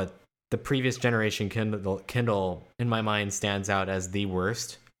 But the previous generation Kindle, in my mind, stands out as the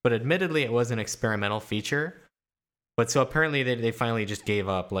worst. But admittedly, it was an experimental feature. But so apparently they finally just gave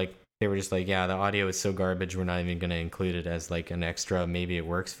up. Like they were just like, yeah, the audio is so garbage, we're not even going to include it as like an extra maybe it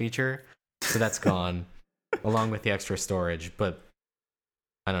works feature. So that's gone, along with the extra storage. But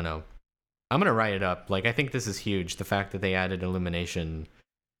I don't know. I'm going to write it up. Like, I think this is huge. The fact that they added illumination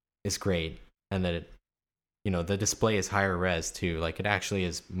is great. And that it, the display is higher res too. Like, it actually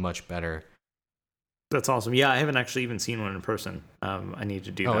is much better. That's awesome. Yeah, I haven't actually even seen one in person. I need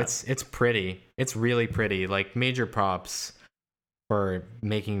to do that. Oh, it's pretty. It's really pretty. Like, major props for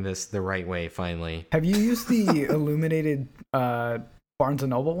making this the right way, finally. Have you used the illuminated Barnes &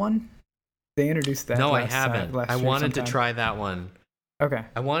 Noble one? They introduced that. No, I haven't. I wanted to try that one. Okay.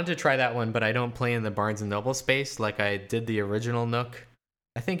 I wanted to try that one, but I don't play in the Barnes & Noble space like I did the original Nook.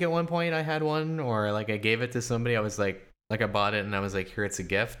 I think at one point I had one, or like I gave it to somebody. I was like I bought it and I was like, here, it's a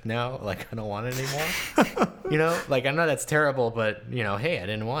gift now. Like, I don't want it anymore. Like, I know that's terrible, but hey, I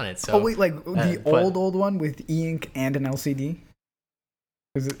didn't want it. So. Oh wait, like the old one with e-ink and an LCD?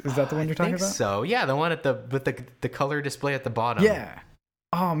 Is that the one you're talking about? So yeah, the one with the color display at the bottom. Yeah.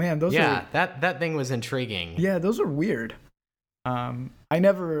 Oh man, those Yeah, are that thing was intriguing. yeah, those are weird. I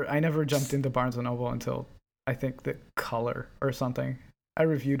never jumped into Barnes and Noble until I think the Color or something. I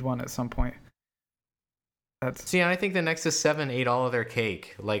reviewed one at some point. See, I think the Nexus 7 ate all of their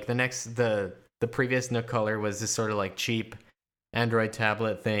cake. Like the previous Nook Color was this sort of like cheap Android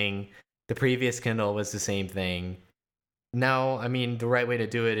tablet thing. The previous Kindle was the same thing. Now, I mean, the right way to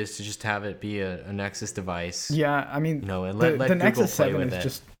do it is to just have it be a Nexus device. Yeah, I mean, And the Google Nexus play 7 with is it.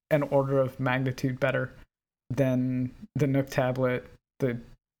 just an order of magnitude better than the Nook tablet, the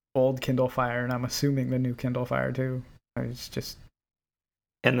old Kindle Fire, and I'm assuming the new Kindle Fire too. It's just.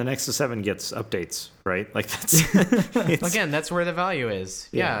 And the Nexus 7 gets updates, right? Like that's Again, that's where the value is.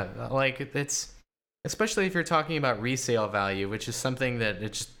 Yeah. Yeah, like it's especially if you're talking about resale value, which is something that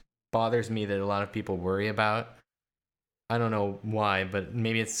it just bothers me that a lot of people worry about. I don't know why, but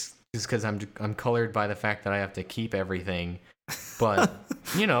maybe it's just because I'm colored by the fact that I have to keep everything. But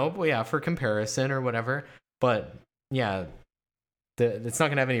well, yeah, for comparison or whatever. But yeah, it's not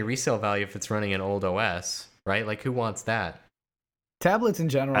gonna have any resale value if it's running an old OS, right? Like, who wants that? Tablets in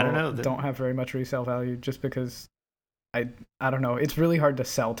general I don't know. don't have very much resale value just because I don't know. It's really hard to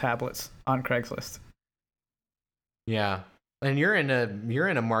sell tablets on Craigslist. Yeah. And you're in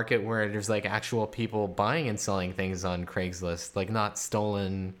a market where there's like actual people buying and selling things on Craigslist, like not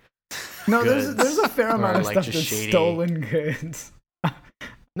stolen. No, goods there's a fair amount of like stuff just that's shady. stolen goods.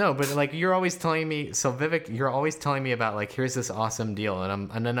 No, but like you're always telling me, so Vivek, you're always telling me about like, here's this awesome deal,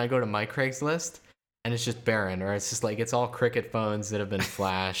 and then I go to my Craigslist and it's just barren, or it's just like it's all Cricket phones that have been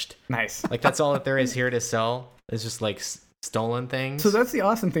flashed. Nice. Like that's all that there is here to sell. Is just like stolen things. So that's the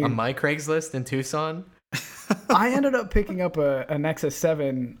awesome thing. On my Craigslist in Tucson. I ended up picking up a Nexus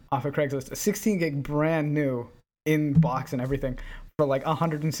 7 off of Craigslist, a 16 gig brand new in box and everything for like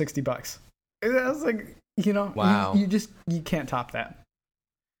 $160. I was like, Wow. you can't top that.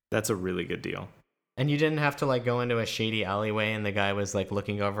 That's a really good deal. And you didn't have to like go into a shady alleyway and the guy was like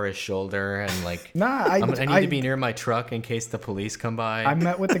looking over his shoulder and like, Nah, I need to be near my truck in case the police come by. I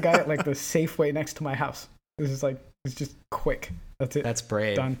met with the guy at like the Safeway next to my house. This is like, it's just quick. That's it. That's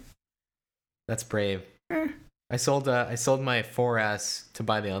brave. Done. That's brave. I sold my 4S to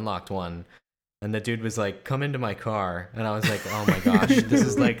buy the unlocked one, and the dude was like, "Come into my car," and I was like, "Oh my gosh, this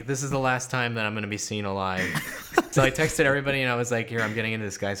is the last time that I'm gonna be seen alive." So I texted everybody and I was like, "Here, I'm getting into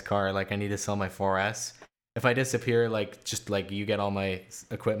this guy's car. Like, I need to sell my 4S. If I disappear, like, just like you get all my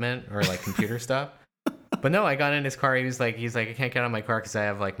equipment or like computer stuff." But no, I got in his car. He's like, I can't get out of my car because I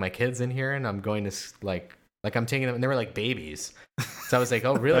have like my kids in here, and I'm going to like I'm taking them, and they were like babies. So I was like,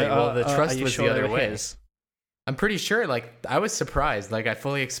 "Oh really?" Well, the trust was the other way. I'm pretty sure, like, I was surprised. Like, it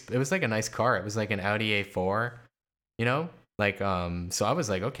was like a nice car. It was like an Audi A4, Like, so I was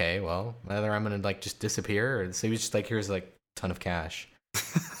like, okay, well, either I'm going to, like, just disappear, or so he was just like, here's, like, a ton of cash.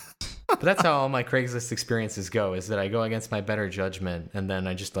 But that's how all my Craigslist experiences go, is that I go against my better judgment, and then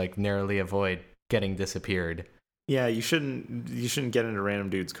I just, like, narrowly avoid getting disappeared. Yeah, you shouldn't get into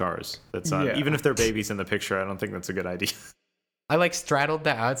random dudes' cars. That's even if they're babies in the picture, I don't think that's a good idea. I like straddled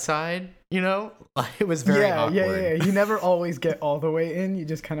the outside, It was very awkward. Yeah. You never always get all the way in. You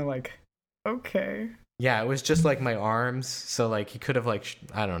just kind of like, okay. Yeah, it was just like my arms. So like he could have like,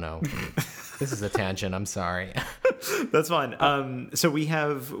 I don't know. This is a tangent. I'm sorry. That's fine. So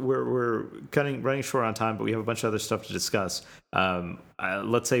we're running short on time, but we have a bunch of other stuff to discuss.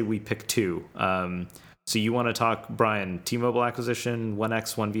 Let's say we pick two. So you want to talk, Brian, T-Mobile acquisition,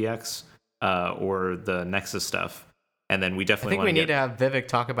 1X, 1VX, or the Nexus stuff? And then we definitely we need to have Vivek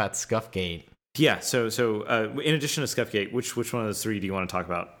talk about Scuffgate. Yeah. So in addition to Scuffgate, which one of those three do you want to talk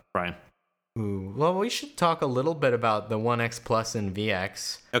about, Brian? Ooh, well, we should talk a little bit about the 1X Plus and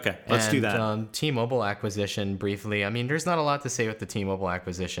VX. Okay, let's do that. T-Mobile acquisition briefly. I mean, there's not a lot to say with the T-Mobile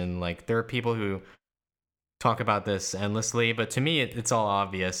acquisition. Like, there are people who talk about this endlessly, but to me, it's all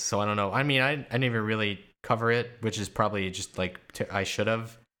obvious. So I don't know. I mean, I didn't even really cover it, which is probably just like I should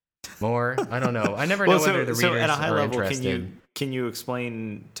have more. I don't know. I never know whether the readers at a high are level, interested. Can you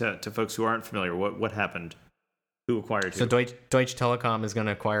explain to folks who aren't familiar what happened? Who acquired who? So Deutsche Telekom is going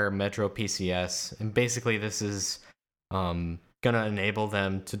to acquire Metro PCS, and basically this is going to enable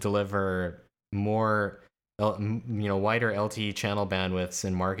them to deliver more, wider LTE channel bandwidths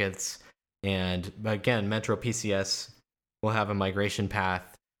in markets. And again, Metro PCS will have a migration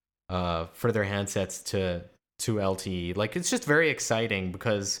path for their handsets to LTE. Like, it's just very exciting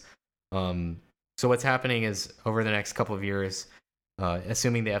because so what's happening is over the next couple of years,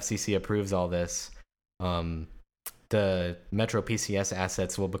 assuming the FCC approves all this, the Metro PCS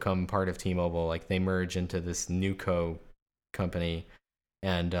assets will become part of T-Mobile. Like, they merge into this NewCo company,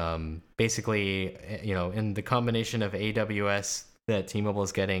 and basically, in the combination of AWS, that T-Mobile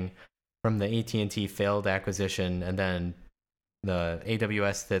is getting from the AT&T failed acquisition, and then the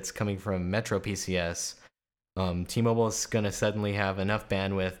AWS that's coming from Metro PCS, T-Mobile is going to suddenly have enough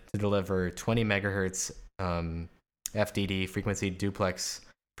bandwidth to deliver 20 megahertz FDD, frequency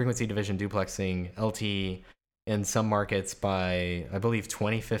division duplexing LTE in some markets by, I believe,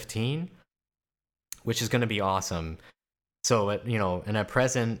 2015, which is going to be awesome. So, and at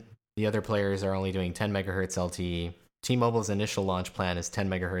present, the other players are only doing 10 megahertz LTE. T-Mobile's initial launch plan is 10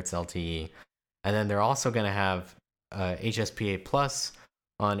 megahertz LTE. And then they're also going to have HSPA Plus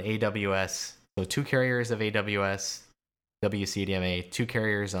on AWS. So 2 carriers of AWS, WCDMA, 2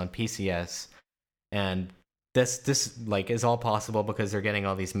 carriers on PCS. And this is all possible because they're getting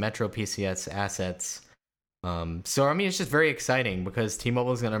all these Metro PCS assets. So, I mean, it's just very exciting because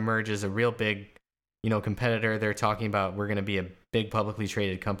T-Mobile is going to emerge as a real big, competitor. They're talking about we're going to be a big publicly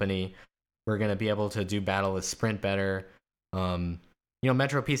traded company. We're going to be able to do battle with Sprint better.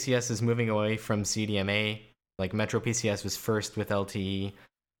 Metro PCS is moving away from CDMA. Like Metro PCS was first with LTE.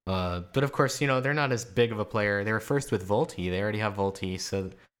 But of course, they're not as big of a player. They were first with VoLTE. They already have VoLTE. So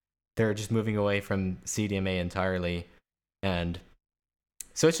they're just moving away from CDMA entirely. And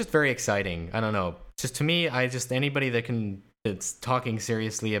so it's just very exciting. I don't know. Just to me, anybody that's talking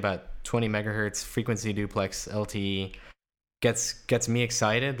seriously about 20 megahertz frequency duplex LTE gets me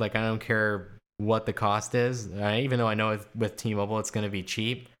excited. Like, I don't care what the cost is. Even though I know with T-Mobile it's going to be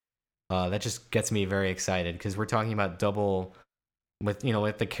cheap, that just gets me very excited because we're talking about double with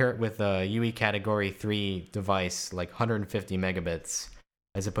the UE category 3 device, like 150 megabits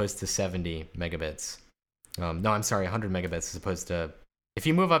as opposed to 70 megabits. No, I'm sorry, 100 megabits as opposed to, if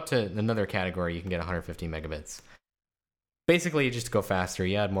you move up to another category, you can get 150 megabits. Basically, you just go faster.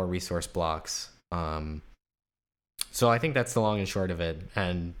 You add more resource blocks. So I think that's the long and short of it.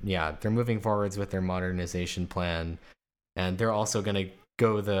 And yeah, they're moving forwards with their modernization plan, and they're also going to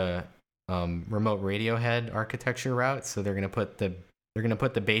go the remote radio head architecture route. So they're going to put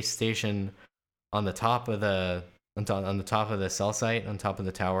the base station on the top of the cell site, on top of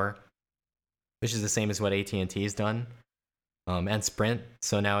the tower, which is the same as what AT&T's done, and Sprint.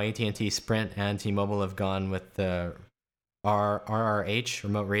 So now AT&T, Sprint, and T-Mobile have gone with the RRH,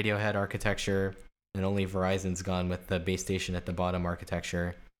 remote radio head architecture, and only Verizon's gone with the base station at the bottom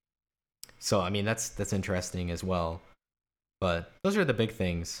architecture. So, I mean, that's interesting as well. But those are the big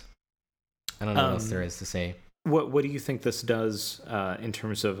things. I don't know what else there is to say. What do you think this does in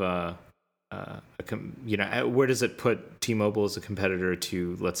terms of where does it put T-Mobile as a competitor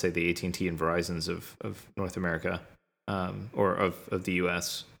to, let's say, the AT&T and Verizons of North America, or of the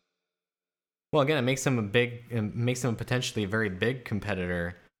US? Well, again, it makes them a potentially very big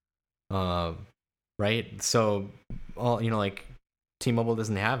competitor, right? So, like T-Mobile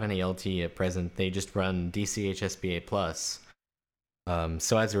doesn't have any LTE at present; they just run DCHSBA plus.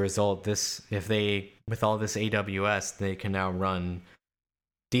 So as a result, with all this AWS, they can now run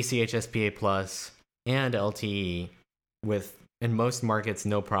DCHSPA plus and LTE in most markets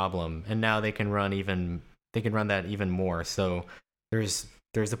no problem, and now they can run that even more. So there's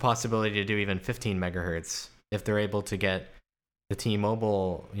a possibility to do even 15 megahertz if they're able to get the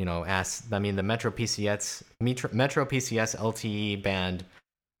T-Mobile, the Metro PCS LTE band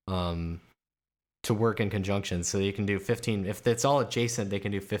to work in conjunction. So you can do 15, if it's all adjacent, they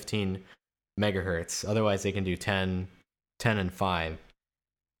can do 15 megahertz. Otherwise they can do 10 and 5. I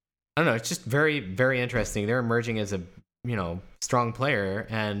don't know, it's just very, very interesting. They're emerging as a, strong player,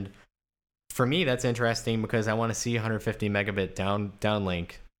 and for me that's interesting because I want to see 150 megabit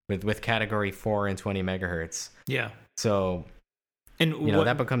downlink with category 4 and 20 megahertz. Yeah. So, and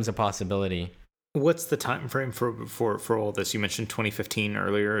that becomes a possibility. What's the time frame for all this? You mentioned 2015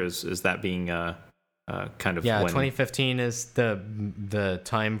 earlier. Is that being kind of, yeah, when... 2015 is the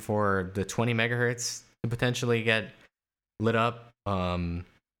time for the 20 megahertz to potentially get lit up,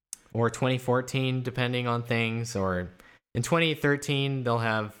 or 2014 depending on things, or in 2013 they'll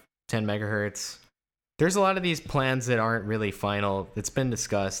have 10 megahertz. There's a lot of these plans that aren't really final. It's been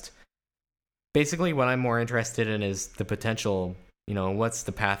discussed. Basically, what I'm more interested in is the potential, what's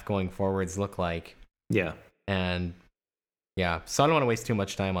the path going forwards look like. Yeah. And yeah, so I don't want to waste too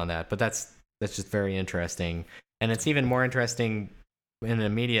much time on that, but that's just very interesting. And it's even more interesting in an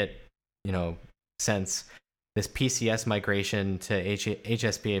immediate, sense, this PCS migration to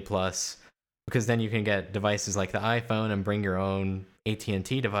HSPA plus, because then you can get devices like the iPhone and bring your own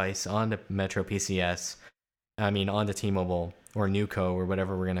AT&T device onto Metro PCS, onto T-Mobile or Nuco or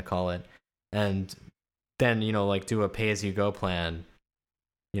whatever we're going to call it. And then, do a pay-as-you-go plan.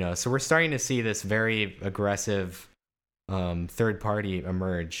 So we're starting to see this very aggressive third party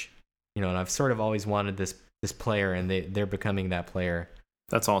emerge. And I've sort of always wanted this player, and they're becoming that player.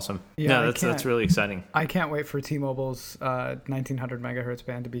 That's awesome. Yeah, No, that's really exciting. I can't wait for T-Mobile's 1900 megahertz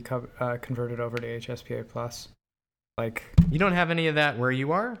band to be converted over to HSPA plus. Like, you don't have any of that where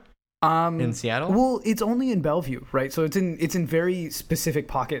you are in Seattle? Well, it's only in Bellevue, right? So it's in very specific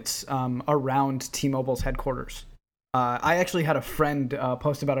pockets around T-Mobile's headquarters. I actually had a friend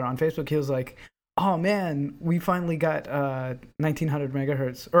post about it on Facebook. He was like, "Oh man, we finally got 1900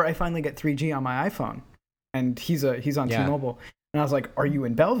 megahertz, or I finally get 3G on my iPhone," and he's on T-Mobile. And I was like, "Are you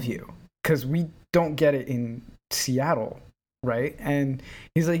in Bellevue? Because we don't get it in Seattle, right?" And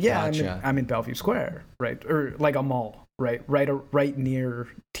he's like, "Yeah, Gotcha. I'm in Bellevue Square, right, or like a mall, right near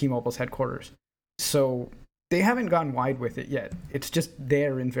T-Mobile's headquarters." So they haven't gone wide with it yet. It's just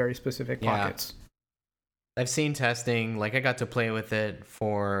there in very specific pockets. I've seen testing. Like, I got to play with it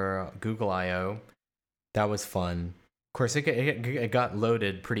for Google I/O. That was fun. Of course, it got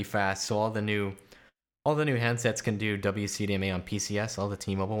loaded pretty fast. So all the new handsets can do WCDMA on PCS. All the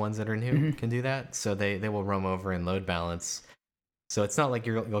T-Mobile ones that are new can do that. So they will roam over and load balance. So it's not like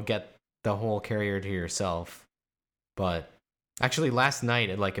you'll get the whole carrier to yourself. But actually, last night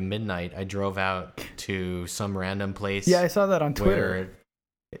at like midnight, I drove out to some random place. Yeah, I saw that on Twitter.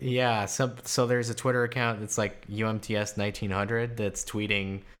 So there's a Twitter account that's like UMTS 1900 that's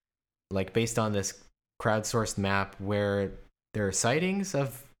tweeting, like, based on this crowdsourced map where there are sightings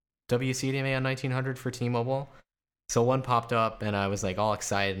of WCDMA on 1900 for T-Mobile. So one popped up, and I was like all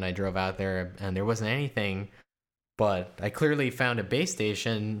excited, and I drove out there, and there wasn't anything, but I clearly found a base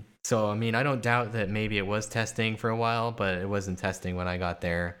station. So I mean, I don't doubt that maybe it was testing for a while, but it wasn't testing when I got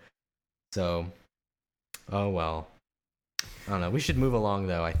there. So, oh well. I don't know. We should move along,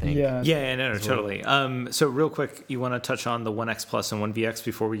 though, I think. Yeah, no, totally. So real quick, you want to touch on the 1X Plus and 1VX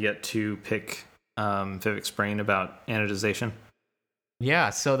before we get to pick Vivek's brain about anodization?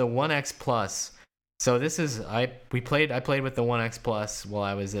 Yeah, so the 1X Plus. So this is I played with the 1X Plus while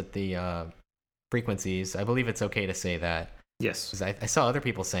I was at the frequencies. I believe it's okay to say that. Yes. 'Cause I saw other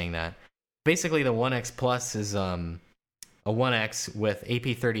people saying that. Basically, the 1X Plus is a 1X with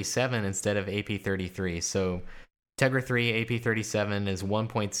AP37 instead of AP33. So Tegra 3 AP37 is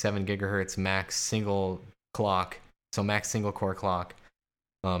 1.7 gigahertz max single clock, so max single core clock,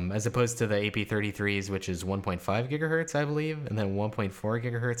 as opposed to the AP33s, which is 1.5 gigahertz, I believe, and then 1.4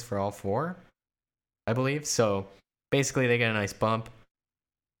 gigahertz for all four, I believe. So basically, they get a nice bump.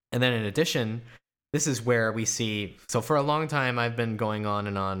 And then in addition, this is where we see. So for a long time, I've been going on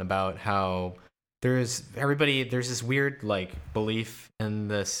and on about how there's this weird like belief in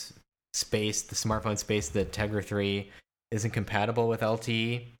this space, the smartphone space, that Tegra 3 isn't compatible with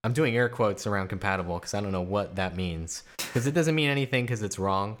LTE. I'm doing air quotes around compatible because I don't know what that means, because it doesn't mean anything because it's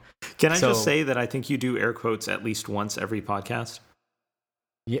wrong. Can I just say that I think you do air quotes at least once every podcast?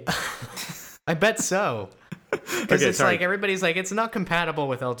 Yeah, I bet so. Because it's like everybody's like, it's not compatible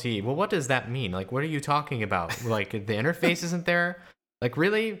with LTE. Well, what does that mean? Like, what are you talking about? Like, the interface isn't there? Like,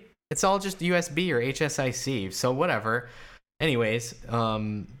 really? It's all just USB or HSIC. So whatever. Anyways,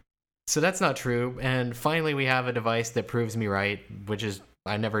 so that's not true. And finally, we have a device that proves me right, which is,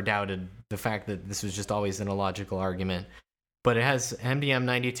 I never doubted the fact that this was just always an illogical argument. But it has MDM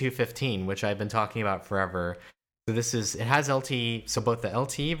 9215, which I've been talking about forever. So it has LTE. So both the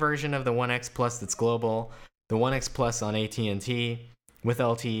LTE version of the 1X Plus that's global, the 1X Plus on AT&T with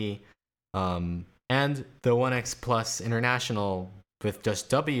LTE, and the 1X Plus International with just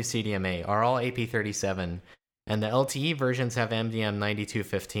WCDMA are all AP37. And the LTE versions have MDM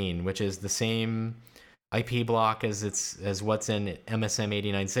 9215, which is the same IP block as what's in MSM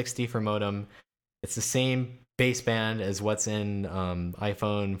 8960 for modem. It's the same baseband as what's in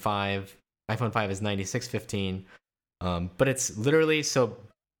iPhone 5. iPhone 5 is 9615. But it's literally, so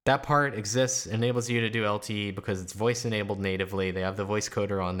that part exists, enables you to do LTE because it's voice enabled natively. They have the voice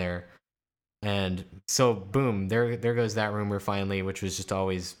coder on there. And so boom, there goes that rumor finally, which was just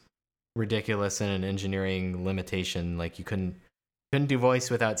always ridiculous and an engineering limitation. Like, you couldn't do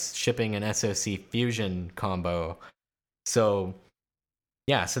voice without shipping an SoC Fusion combo. So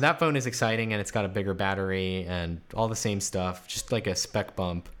yeah, so that phone is exciting, and it's got a bigger battery and all the same stuff, just like a spec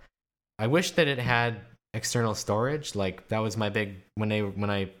bump. I wish that it had external storage. Like, that was my big, when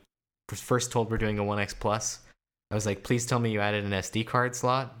I first told we're doing a 1X Plus, I was like, please tell me you added an SD card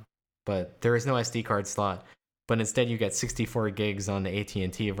slot. But there is no SD card slot. But instead, you get 64 gigs on the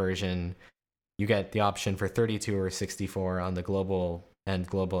AT&T version. You get the option for 32 or 64 on the global and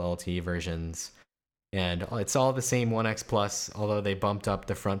global LTE versions. And it's all the same 1X Plus, although they bumped up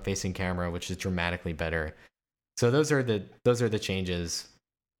the front-facing camera, which is dramatically better. So those are the changes,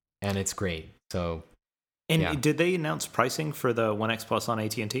 and it's great. So, and yeah. Did they announce pricing for the 1X Plus on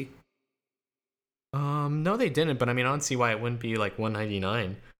AT&T? No, they didn't. But I mean, I don't see why it wouldn't be like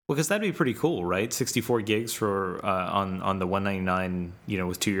 $199. Well, because that'd be pretty cool, right? 64 gigs for on the 199,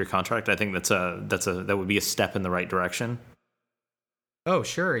 with 2-year contract. I think that would be a step in the right direction. Oh,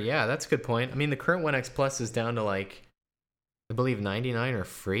 sure. Yeah, that's a good point. I mean, the current One X Plus is down to like, I believe 99 or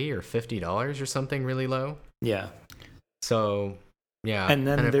free or $50 or something really low. Yeah. So, yeah. And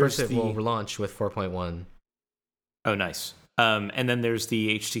then of there's course it will launch with 4.1. Oh, nice. And then there's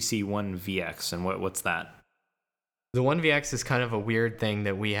the HTC One VX, and what's that? The One VX is kind of a weird thing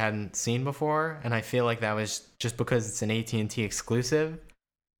that we hadn't seen before, and I feel like that was just because it's an AT&T exclusive,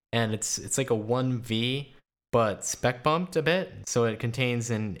 and it's like a 1V, but spec bumped a bit. So it contains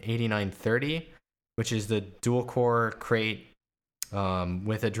an 8930, which is the dual-core crate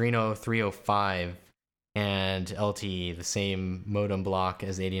with Adreno 305 and LTE, the same modem block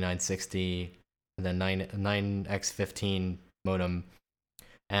as 8960, and then 9x15 modem,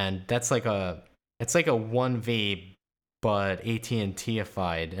 and it's like a 1V but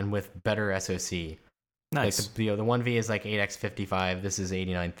AT&T-ified and with better SoC. Nice. Like the 1V is like 8x55. This is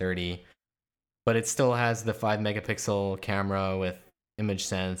 8930, but it still has the 5 megapixel camera with image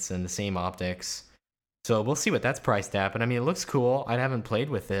sense and the same optics. So we'll see what that's priced at. But I mean, it looks cool. I haven't played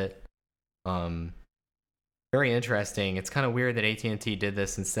with it. Very interesting. It's kind of weird that AT&T did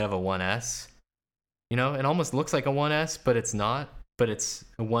this instead of a 1S. It almost looks like a 1S, but it's not. But it's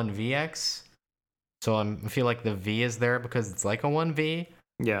a 1VX. So I feel like the V is there because it's like a 1V.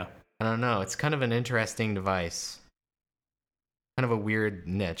 Yeah. I don't know. It's kind of an interesting device. Kind of a weird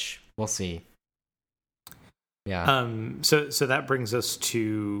niche. We'll see. Yeah. So that brings us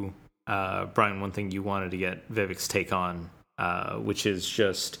to Brian. One thing you wanted to get Vivek's take on, which is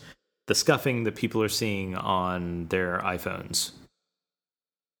just the scuffing that people are seeing on their iPhones.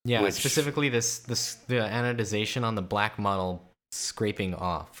 Yeah, specifically the anodization on the black model scraping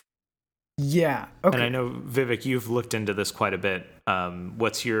off. Yeah. Okay. And I know, Vivek, you've looked into this quite a bit.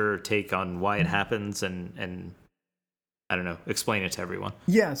 What's your take on why it happens? And I don't know, explain it to everyone.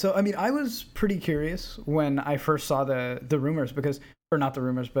 Yeah. So, I mean, I was pretty curious when I first saw the rumors or not the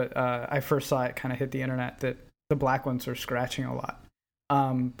rumors, but I first saw it kind of hit the internet that the black ones are scratching a lot.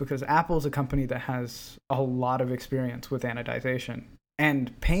 Because Apple's a company that has a lot of experience with anodization.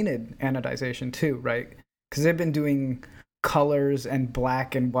 And painted anodization too, right? Because they've been doing colors and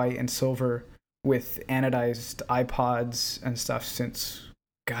black and white and silver with anodized iPods and stuff since,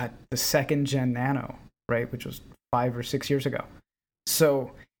 the 2nd gen Nano, right? Which was 5 or 6 years ago.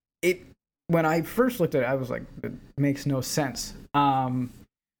 So when I first looked at it, I was like, it makes no sense.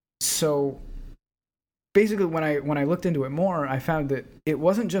 So basically when I looked into it more, I found that it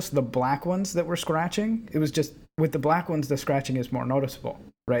wasn't just the black ones that were scratching. It was just with the black ones, the scratching is more noticeable,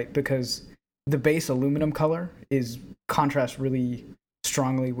 right? Because the base aluminum color contrasts really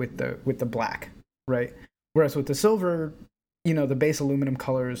strongly with the black, right? Whereas with the silver, the base aluminum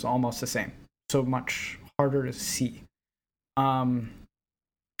color is almost the same, so much harder to see.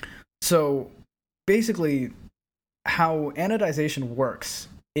 So basically, how anodization works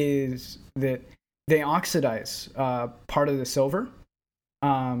is that they oxidize part of the silver,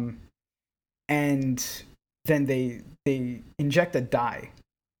 and then they inject a dye,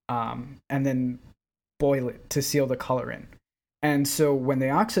 and then boil it to seal the color in. And so when they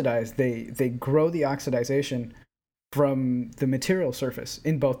oxidize, they grow the oxidization from the material surface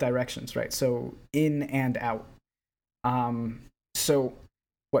in both directions, right? So in and out. So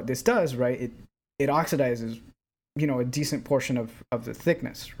what this does, right, it oxidizes, a decent portion of the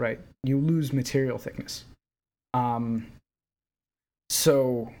thickness, right? You lose material thickness. I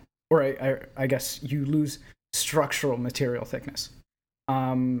guess you lose structural material thickness.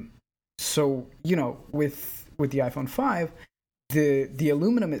 So, with the iPhone 5, the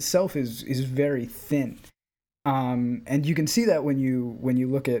aluminum itself is very thin. And you can see that when you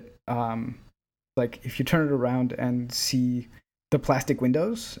look at, if you turn it around and see the plastic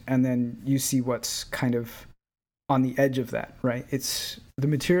windows, and then you see what's kind of on the edge of that, right? It's the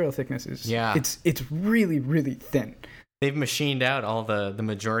material thickness is, it's really, really thin. They've machined out all the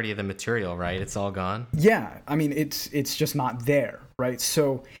majority of the material, right? It's all gone. Yeah, I mean, it's just not there, right?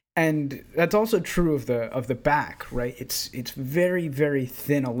 So, and that's also true of the back, right? It's very, very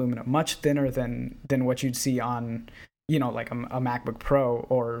thin aluminum, much thinner than what you'd see on, like a MacBook Pro,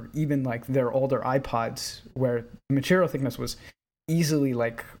 or even like their older iPods, where the material thickness was easily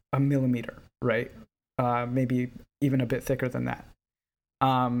like a millimeter, right? Maybe even a bit thicker than that.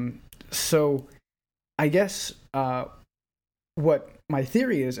 So I guess what my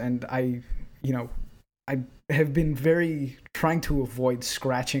theory is, and I have been very trying to avoid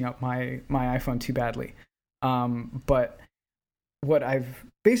scratching up my iPhone too badly. But what I've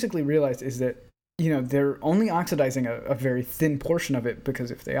basically realized is that, they're only oxidizing a very thin portion of it,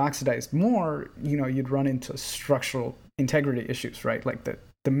 because if they oxidized more, you'd run into structural integrity issues, right? Like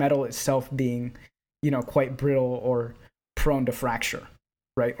the metal itself being, quite brittle or prone to fracture,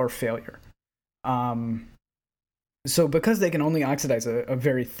 right? Or failure. So because they can only oxidize a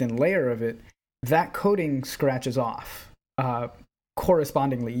very thin layer of it, that coating scratches off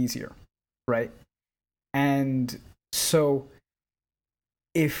correspondingly easier, right? And so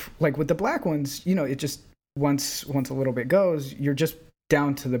if, like with the black ones, it just once a little bit goes, you're just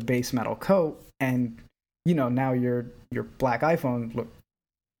down to the base metal coat, and now your black iPhone look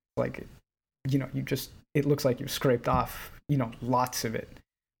like it looks like you've scraped off lots of it,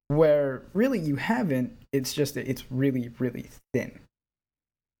 where really you haven't. It's just that it's really, really thin,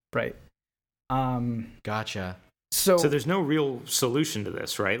 right? Gotcha. So there's no real solution to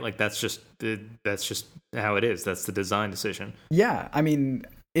this, right? Like that's just how it is. That's the design decision. Yeah, I mean,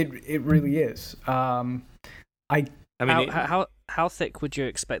 it really is. How thick would you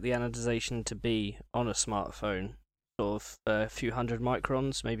expect the anodization to be on a smartphone? Sort of a few hundred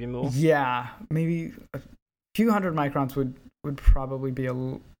microns, maybe more. Yeah, maybe a few hundred microns would probably be a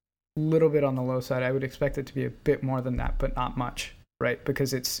little bit on the low side. I would expect it to be a bit more than that, but not much, right?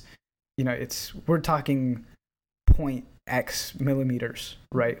 Because it's we're talking 0.x millimeters,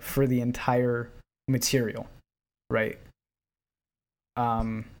 right, for the entire material, right?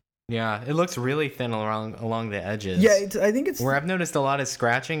 Yeah, it looks really thin along the edges. Yeah, I think it's where I've noticed a lot of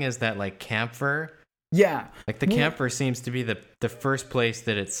scratching is that like camphor. Yeah, like the camphor seems to be the first place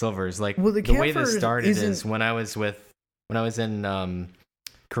that it silvers. Like the way this started is when I was in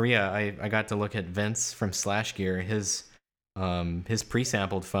Korea, I got to look at Vince from Slash Gear, his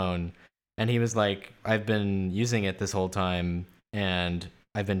pre-sampled phone. And he was like, I've been using it this whole time, and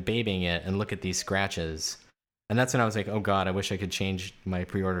I've been babying it, and look at these scratches. And that's when I was like, oh God, I wish I could change my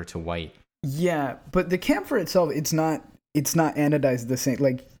pre-order to white. Yeah, but the camphor itself, it's not anodized the same.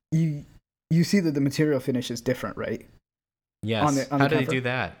 Like, you see that the material finish is different, right? Yes. How do they do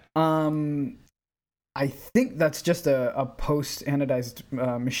that? I think that's just a post-anodized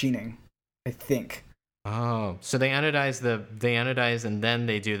machining, I think. Oh, so they anodize and then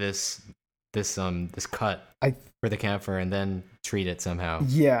they do this cut for the camphor and then treat it somehow.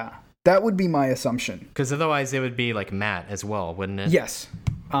 Yeah, that would be my assumption. Because otherwise it would be like matte as well, wouldn't it? Yes.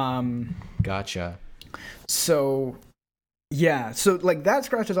 Gotcha. So, yeah, so like that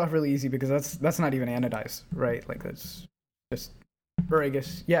scratches off really easy because that's not even anodized, right? Like that's just, or I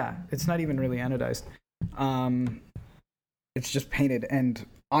guess, yeah, it's not even really anodized. It's just painted, and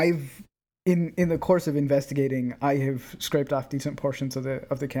I've in the course of investigating, I have scraped off decent portions of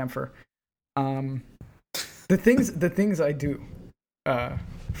the camphor. The things I do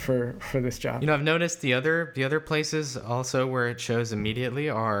for this job. I've noticed the other places also where it shows immediately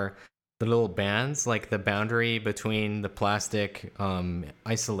are the little bands, like the boundary between the plastic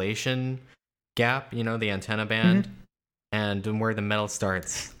isolation gap, the antenna band, and where the metal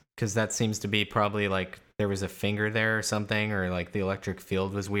starts, because that seems to be probably like there was a finger there or something, or like the electric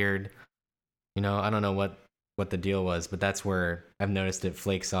field was weird. I don't know what the deal was, but that's where I've noticed it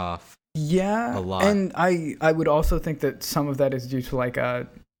flakes off. Yeah, a lot. And I would also think that some of that is due to like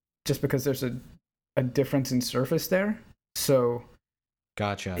just because there's a difference in surface there. So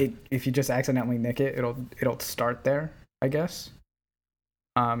gotcha. If you just accidentally nick it, it'll start there, I guess.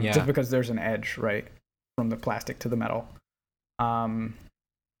 Yeah. Just because there's an edge, right, from the plastic to the metal.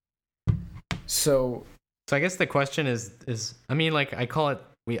 So I guess the question is I mean, like I called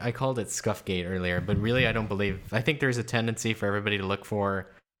it Scuffgate earlier, but really I think there's a tendency for everybody to look for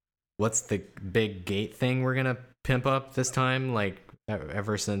what's the big gate thing we're gonna pimp up this time, like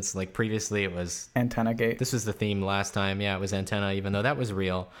ever since like previously it was antenna gate. This was the theme last time. Yeah, it was antenna, even though that was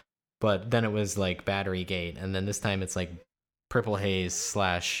real, but then it was like battery gate, and then this time it's like purple haze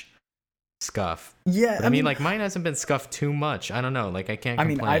 / scuff. Yeah, but I mean like mine hasn't been scuffed too much. I don't know, like I can't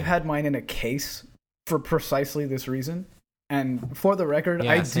complain. I mean, I've had mine in a case for precisely this reason. And for the record,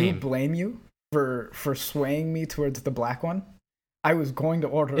 yeah, I same. do blame you for swaying me towards the black one. I was going to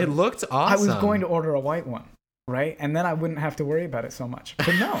order. It looked awesome. I was going to order a white one, right? And then I wouldn't have to worry about it so much.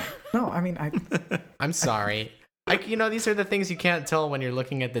 But no. I mean, I'm sorry. These are the things you can't tell when you're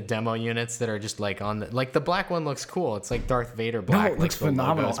looking at the demo units that are just like on the black one looks cool. It's like Darth Vader black. No, it looks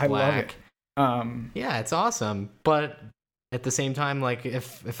phenomenal. I love it. Yeah, it's awesome. But at the same time, like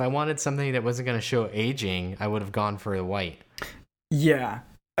if I wanted something that wasn't going to show aging, I would have gone for the white. Yeah,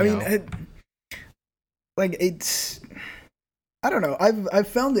 I mean, it's. I don't know. I've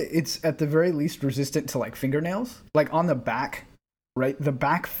found that it's at the very least resistant to like fingernails, like on the back, right? The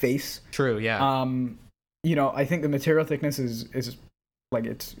back face. True. Yeah. I think the material thickness is like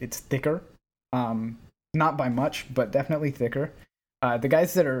it's thicker, Not by much, but definitely thicker. The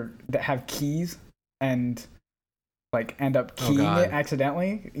guys that have keys and like end up keying it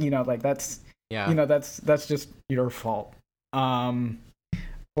accidentally, like that's that's just your fault.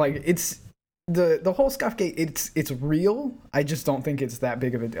 Like it's the whole scuff gate, it's real. I just don't think it's that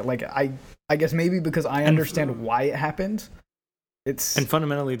big of a deal. Like I guess maybe because I understand why it happened. And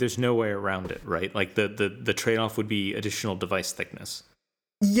fundamentally there's no way around it, right? Like the trade-off would be additional device thickness.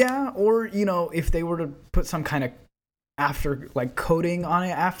 Yeah, or if they were to put some kind of coating on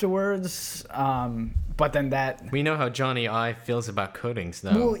it afterwards, but then that... We know how Johnny I feels about coatings,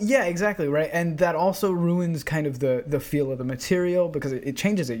 though. Well, yeah, exactly, right? And that also ruins kind of the feel of the material because it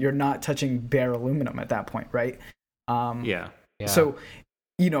changes it. You're not touching bare aluminum at that point, right? Yeah. So,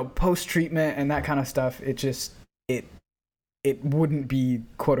 post-treatment and that kind of stuff, it wouldn't be,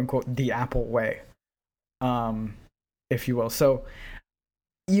 quote-unquote, the Apple way, if you will. So,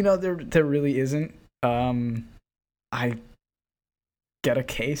 there really isn't. I get a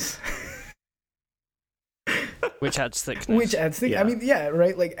case. Which adds thickness. Yeah. I mean, yeah,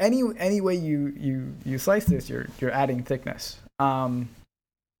 right? Like any way you slice this, you're adding thickness. A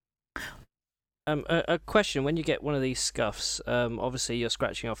question: when you get one of these scuffs, obviously you're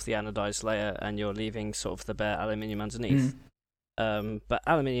scratching off the anodized layer and you're leaving sort of the bare aluminium underneath. But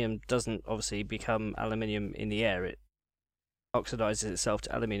aluminium doesn't obviously become aluminium in the air; it oxidizes itself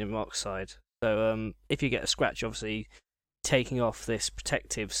to aluminium oxide. So if you get a scratch, obviously taking off this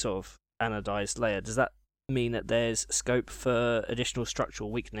protective sort of anodized layer, does that mean that there's scope for additional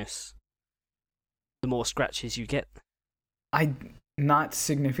structural weakness the more scratches you get? Not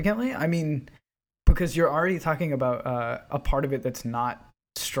significantly. I mean, because you're already talking about a part of it that's not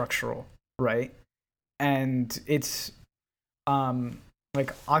structural, right? And it's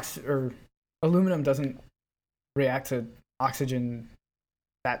like aluminum doesn't react to oxygen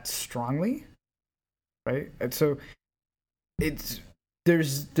that strongly, right? And so there's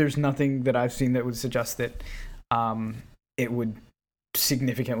nothing that I've seen that would suggest that it would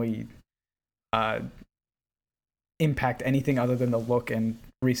significantly impact anything other than the look and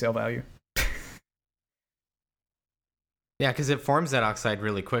resale value. Yeah, because it forms that oxide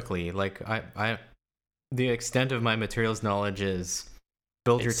really quickly. Like I the extent of my materials knowledge is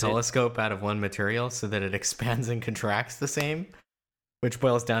build your telescope out of one material so that it expands and contracts the same, which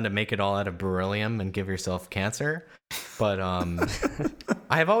boils down to make it all out of beryllium and give yourself cancer. But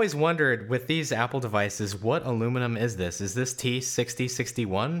I have always wondered with these Apple devices, what aluminum is this? Is this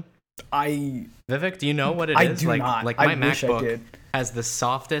T6061? Vivek, do you know what it is? I do not. Like my MacBook has the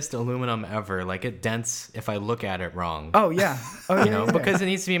softest aluminum ever. Like it dents if I look at it wrong. Oh yeah. Because it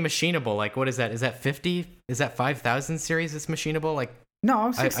needs to be machinable. Like what is that? Is that 50? Is that 5000 series is machinable? Like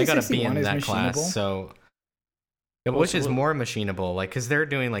no, I got to be in that machinable. class. So which is more machinable? Like because they're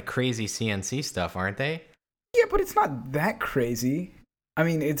doing like crazy CNC stuff, aren't they? Yeah, but it's not that crazy. I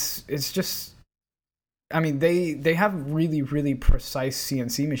mean, it's just. I mean, they have really, really precise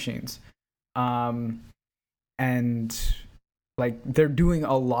CNC machines, and like they're doing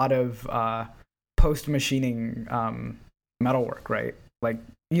a lot of post machining metalwork, right? Like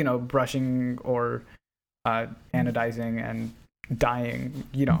brushing or anodizing and dyeing.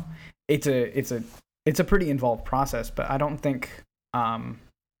 It's a pretty involved process, but I don't think.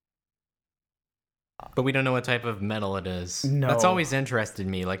 But we don't know what type of metal it is. No. That's always interested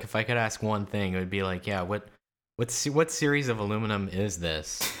me. Like, if I could ask one thing, it would be like, yeah, what series of aluminum is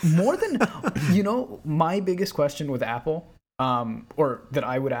this? More than, my biggest question with Apple, or that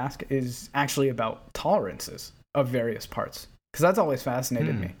I would ask, is actually about tolerances of various parts. Because that's always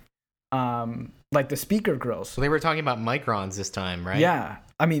fascinated me. Like the speaker grills. So they were talking about microns this time, right? Yeah.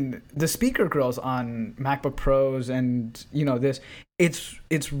 I mean, the speaker grills on MacBook Pros and, this,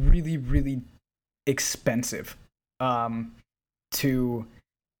 it's really, really expensive to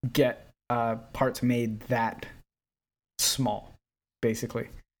get parts made that small, basically.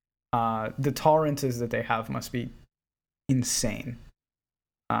 The tolerances that they have must be insane.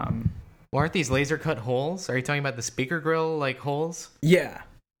 Well, aren't these laser cut holes? Are you talking about the speaker grill like holes? Yeah.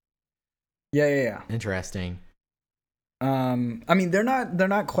 Interesting. I mean, they're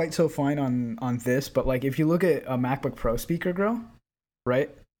not quite so fine on this, but like if you look at a MacBook Pro speaker grill,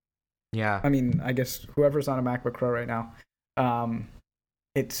 right? Yeah. I mean, I guess whoever's on a MacBook Pro right now,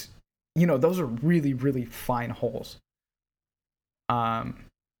 it's, those are really, really fine holes.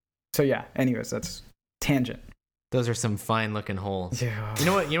 So yeah, anyways, that's tangent. Those are some fine looking holes. Yeah. You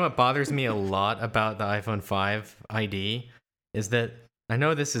know what bothers me a lot about the iPhone 5 ID is that I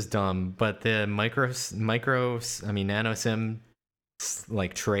know this is dumb, but the nano SIM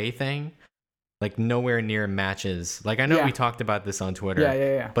like tray thing, like nowhere near matches. Like I know we talked about this on Twitter.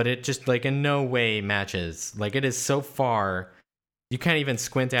 Yeah. But it just like in no way matches. Like it is so far. You can't even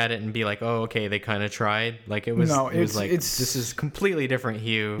squint at it and be like, oh, okay, they kind of tried. Like it was. No, it was like this is completely different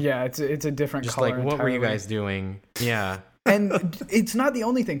hue. Yeah, it's a different just color. Just like what entirely. were you guys doing? Yeah. And it's not the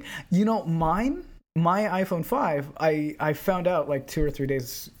only thing. You know, my iPhone 5, I found out like 2 or 3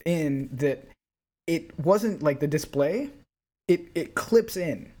 days in that it wasn't like the display. It clips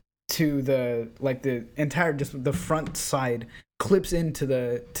in to the entire the front side clips into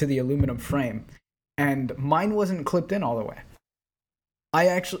the aluminum frame, and mine wasn't clipped in all the way. I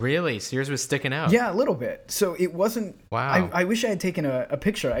actually really, so yours was sticking out. Yeah, a little bit. So it wasn't. Wow. I wish I had taken a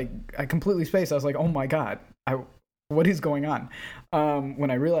picture. I completely spaced. I was like, oh my god, what is going on? When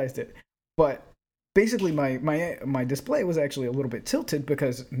I realized it, but basically my display was actually a little bit tilted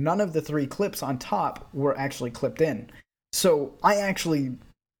because none of the 3 clips on top were actually clipped in. So I actually,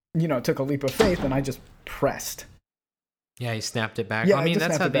 took a leap of faith and I just pressed. Yeah, you snapped it back. Yeah, I mean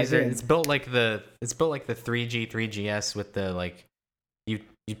that's how these are. In. It's built like the 3G, 3GS with the like, you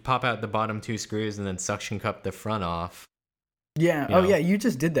pop out the bottom 2 screws and then suction cup the front off. Yeah. Oh yeah, you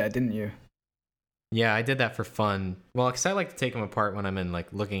just did that, didn't you? Yeah, I did that for fun. Well, because I like to take them apart when I'm in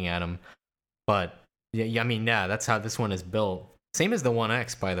like looking at them. But yeah, I mean, yeah, that's how this one is built. Same as the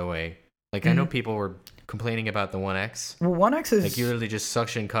 1X, by the way. Like I know people were complaining about the 1X. Well, 1X is like you literally just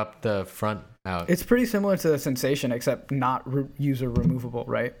suction cup the front out. It's pretty similar to the Sensation, except not user removable,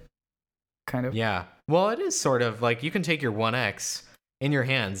 right? Kind of. Yeah. Well, it is sort of like you can take your 1X in your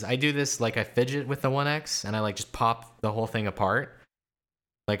hands. I do this like I fidget with the 1X and I like just pop the whole thing apart.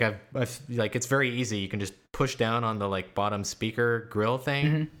 Like I've like it's very easy. You can just push down on the like bottom speaker grill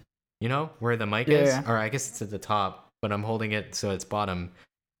thing, where the mic is, or I guess it's at the top, but I'm holding it so it's bottom,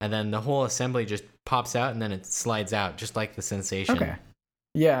 and then the whole assembly just pops out and then it slides out just like the Sensation. Okay.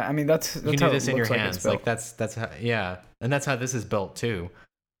 Yeah, I mean that's you can how do this in your hands. Like that's how and that's how this is built too.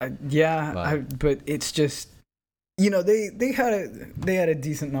 But it's just they had a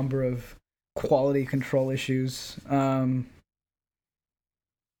decent number of quality control issues.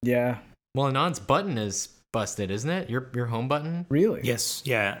 Yeah. Well, Anand's button is busted, isn't it? Your home button? Really? Yes.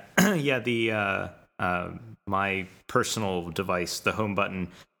 Yeah. Yeah. The my personal device, the home button,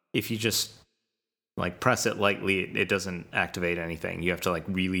 if you just like press it lightly, it doesn't activate anything. You have to like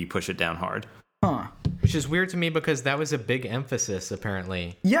really push it down hard. Huh. Which is weird to me because that was a big emphasis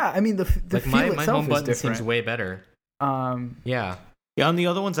apparently. Yeah. I mean the like feel my itself home button is different. seems way better. Yeah. Yeah. On the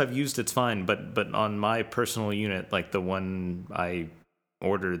other ones I've used, it's fine, but on my personal unit, like the one I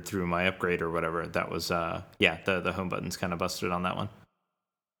ordered through my upgrade or whatever, that was the home button's kind of busted on that one.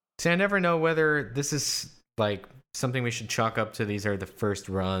 See, I never know whether this is like something we should chalk up to these are the first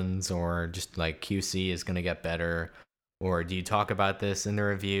runs or just like QC is going to get better, or do you talk about this in the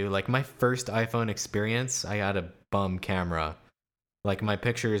review? Like my first iPhone experience, I got a bum camera. Like my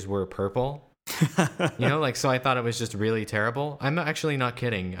pictures were purple. Like so I thought it was just really terrible. I'm actually not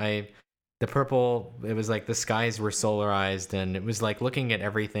kidding. The purple, it was like the skies were solarized and it was like looking at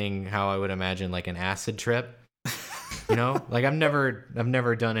everything how I would imagine like an acid trip. Like I've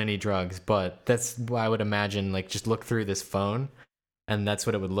never done any drugs, but that's what I would imagine, like just look through this phone and that's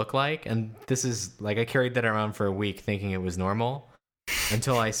what it would look like. And this is like I carried that around for a week thinking it was normal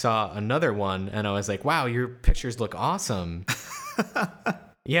until I saw another one and I was like, wow, your pictures look awesome.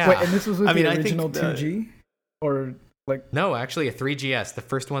 Yeah. Wait, and this was with the original 2G? Or like no, actually a 3GS, the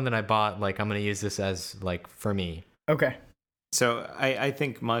first one that I bought. Like I'm gonna use this as like for me. Okay. So I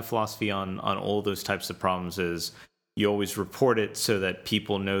think my philosophy on all those types of problems is you always report it so that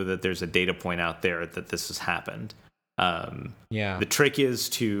people know that there's a data point out there that this has happened. The trick is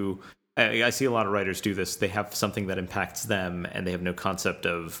to I see a lot of writers do this. They have something that impacts them and they have no concept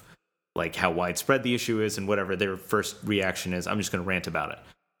of like how widespread the issue is and whatever. Their first reaction is, I'm just going to rant about it.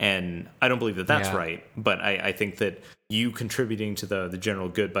 And I don't believe that that's right, but I think that you contributing to the general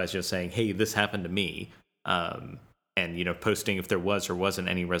good by just saying, hey, this happened to me, and posting if there was or wasn't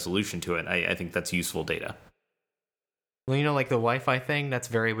any resolution to it, I think that's useful data. Well, like the Wi-Fi thing, that's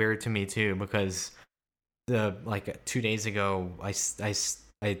very weird to me too, because 2 days ago,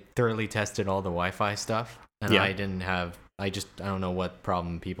 I thoroughly tested all the Wi-Fi stuff, and I don't know what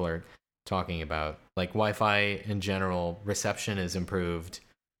problem people are talking about. Like Wi-Fi in general, reception is improved.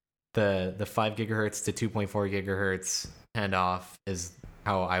 The 5 gigahertz to 2.4 gigahertz handoff is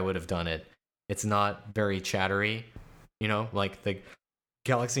how I would have done it. It's not very chattery, like the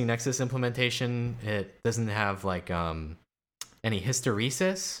Galaxy Nexus implementation, it doesn't have like any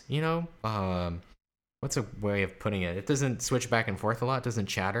hysteresis, what's a way of putting it? It doesn't switch back and forth a lot, it doesn't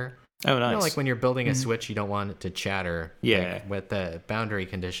chatter. Oh, nice. Like when you're building a switch, you don't want it to chatter. Yeah. Like with the boundary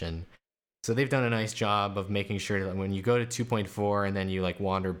condition. So they've done a nice job of making sure that when you go to 2.4 and then you like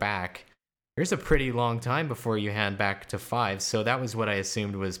wander back, there's a pretty long time before you hand back to 5. So that was what I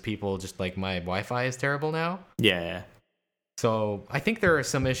assumed was people just like, my Wi-Fi is terrible now. Yeah. So I think there are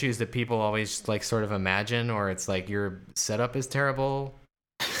some issues that people always like sort of imagine, or it's like your setup is terrible.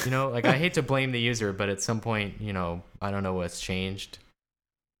 You know, like I hate to blame the user, but at some point, you know, I don't know what's changed.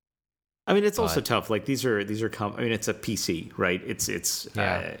 I mean, it's also tough. Like these are I mean, it's a PC, right? It's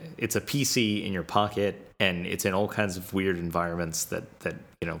a PC in your pocket, and it's in all kinds of weird environments that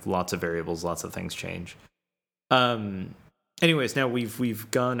you know, lots of variables, lots of things change. Anyways, now we've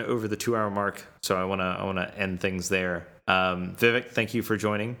gone over the 2-hour mark, so I wanna end things there. Vivek, thank you for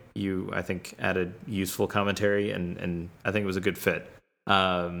joining. You, I think, added useful commentary, and I think it was a good fit.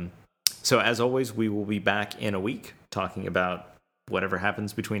 So as always, we will be back in a week talking about whatever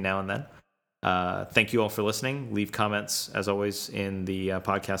happens between now and then. Thank you all for listening. Leave comments, as always, in the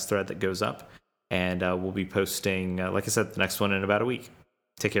podcast thread that goes up. And we'll be posting, like I said, the next one in about a week.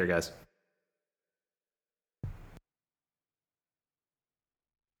 Take care, guys.